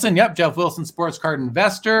 Jeff Wilson. Yep, Jeff Wilson, sports card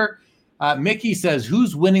investor. Mickey says,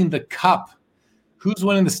 who's winning the cup? Who's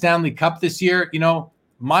winning the Stanley Cup this year?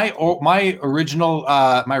 My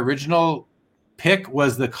original pick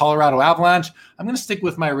was the Colorado Avalanche. I'm going to stick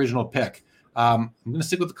with my original pick. I'm going to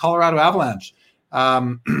stick with the Colorado Avalanche.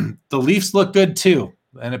 The Leafs look good too,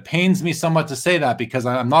 and it pains me somewhat to say that because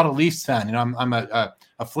I'm not a Leafs fan. I'm a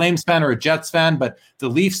Flames fan or a Jets fan, but the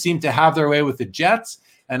Leafs seem to have their way with the Jets.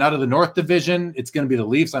 And out of the North Division, it's going to be the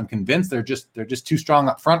Leafs. I'm convinced they're just too strong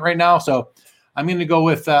up front right now. So I'm going to go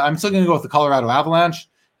with I'm still going to go with the Colorado Avalanche,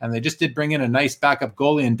 and they just did bring in a nice backup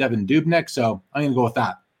goalie in Devin Dubnyk. So I'm going to go with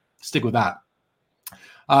that. Stick with that.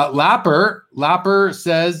 Lapper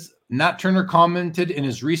says Nat Turner commented in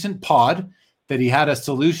his recent pod that he had a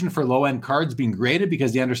solution for low-end cards being graded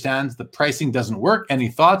because he understands the pricing doesn't work. Any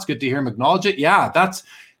thoughts? Good to hear him acknowledge it. Yeah, that's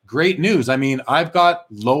great news. I mean, I've got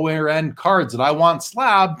lower-end cards that I want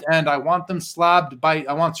slabbed, and I want them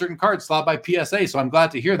I want certain cards slabbed by PSA, so I'm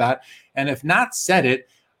glad to hear that. And if Nat said it,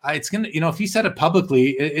 it's going to, if he said it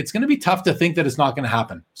publicly, it's going to be tough to think that it's not going to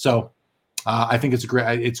happen. So I think it's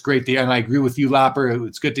great to, and I agree with you, Lapper.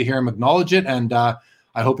 It's good to hear him acknowledge it, and I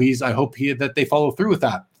hope that they follow through with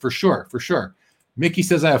that for sure. Mickey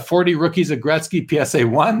says I have 40 rookies of Gretzky PSA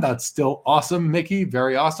 1. That's still awesome, Mickey.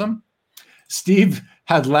 Very awesome. Steve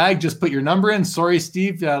had lag. Just put your number in. Sorry,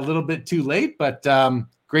 Steve, a little bit too late, but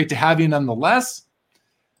great to have you nonetheless.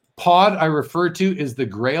 Pod I refer to is the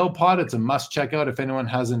Grail pod. It's a must check out if anyone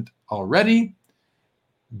hasn't already.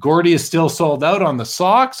 Gordy is still sold out on the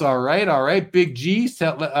socks. All right. Big G,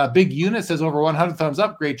 Big Unit says over 100 thumbs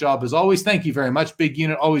up. Great job as always. Thank you very much, Big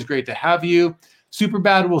Unit. Always great to have you. Super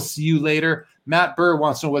Bad, we'll see you later. Matt Burr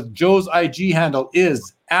wants to know what Joe's IG handle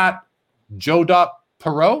is at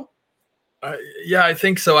joe.perot. Yeah, I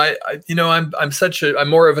think so. I'm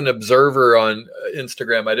more of an observer on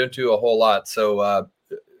Instagram. I don't do a whole lot. So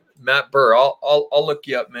Matt Burr, I'll look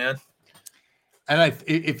you up, man. And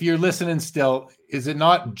if you're listening still, is it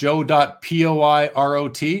not joe.poirot?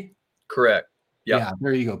 Correct. Yep. Yeah,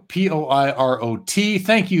 there you go. POIROT.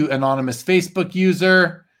 Thank you, anonymous Facebook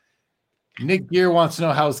user. Nick Gear wants to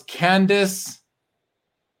know how's Candace.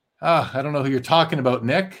 I don't know who you're talking about,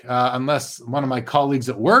 Nick, unless one of my colleagues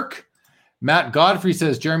at work. Matt Godfrey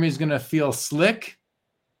says Jeremy's going to feel slick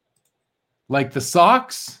like the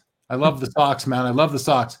socks. I love the socks, man. I love the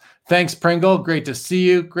socks. Thanks, Pringle. Great to see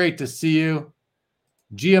you.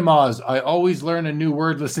 GMOs, I always learn a new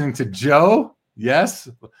word listening to Joe. Yes.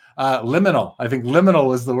 Liminal. I think liminal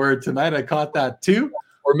was the word tonight. I caught that too.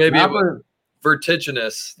 Or maybe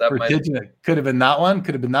vertiginous. Could have been that one.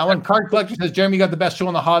 Card Collector says, Jeremy, you got the best show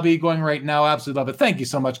in the hobby going right now. Absolutely love it. Thank you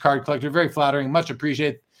so much, Card Collector. Very flattering. Much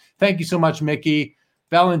appreciated. Thank you so much, Mickey.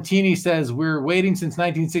 Valentini says, we're waiting since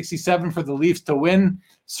 1967 for the Leafs to win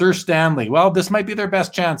Sir Stanley. Well, this might be their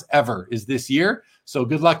best chance ever is this year. So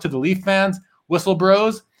good luck to the Leaf fans. Whistle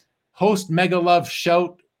Bros, host Mega Love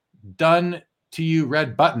shout done to you,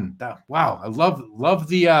 red button. Wow, I love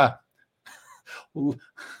the I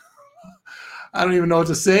don't even know what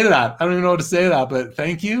to say to that. But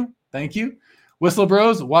thank you. Whistle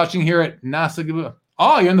Bros, watching here at NASA.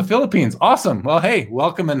 Oh, you're in the Philippines. Awesome. Well, hey,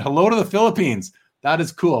 welcome and hello to the Philippines. That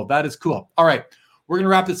is cool. All right, we're going to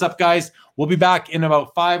wrap this up, guys. We'll be back in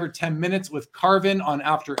about 5 or 10 minutes with Carvin on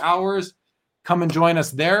After Hours. Come and join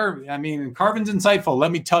us there. I mean, Carvin's insightful.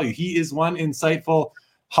 Let me tell you, he is one insightful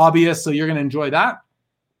hobbyist, so you're going to enjoy that.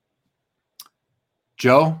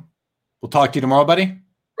 Joe, we'll talk to you tomorrow, buddy.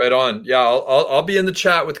 Right on. Yeah, I'll be in the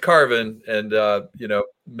chat with Carvin and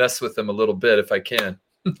mess with him a little bit if I can.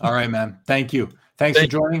 All right, man. Thank you. Thanks for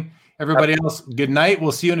joining. Everybody else, good night.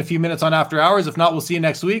 We'll see you in a few minutes on After Hours. If not, we'll see you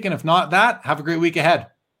next week. And if not that, have a great week ahead.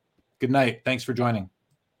 Good night. Thanks for joining.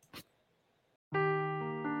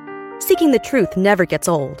 Seeking the truth never gets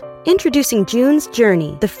old. Introducing June's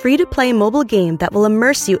Journey, the free-to-play mobile game that will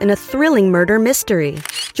immerse you in a thrilling murder mystery.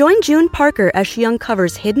 Join June Parker as she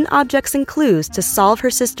uncovers hidden objects and clues to solve her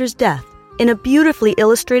sister's death in a beautifully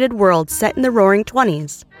illustrated world set in the Roaring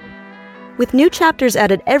 20s. With new chapters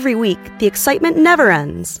added every week, the excitement never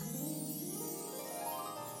ends.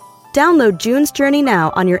 Download June's Journey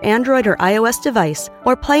now on your Android or iOS device,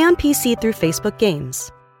 or play on PC through Facebook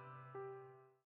Games.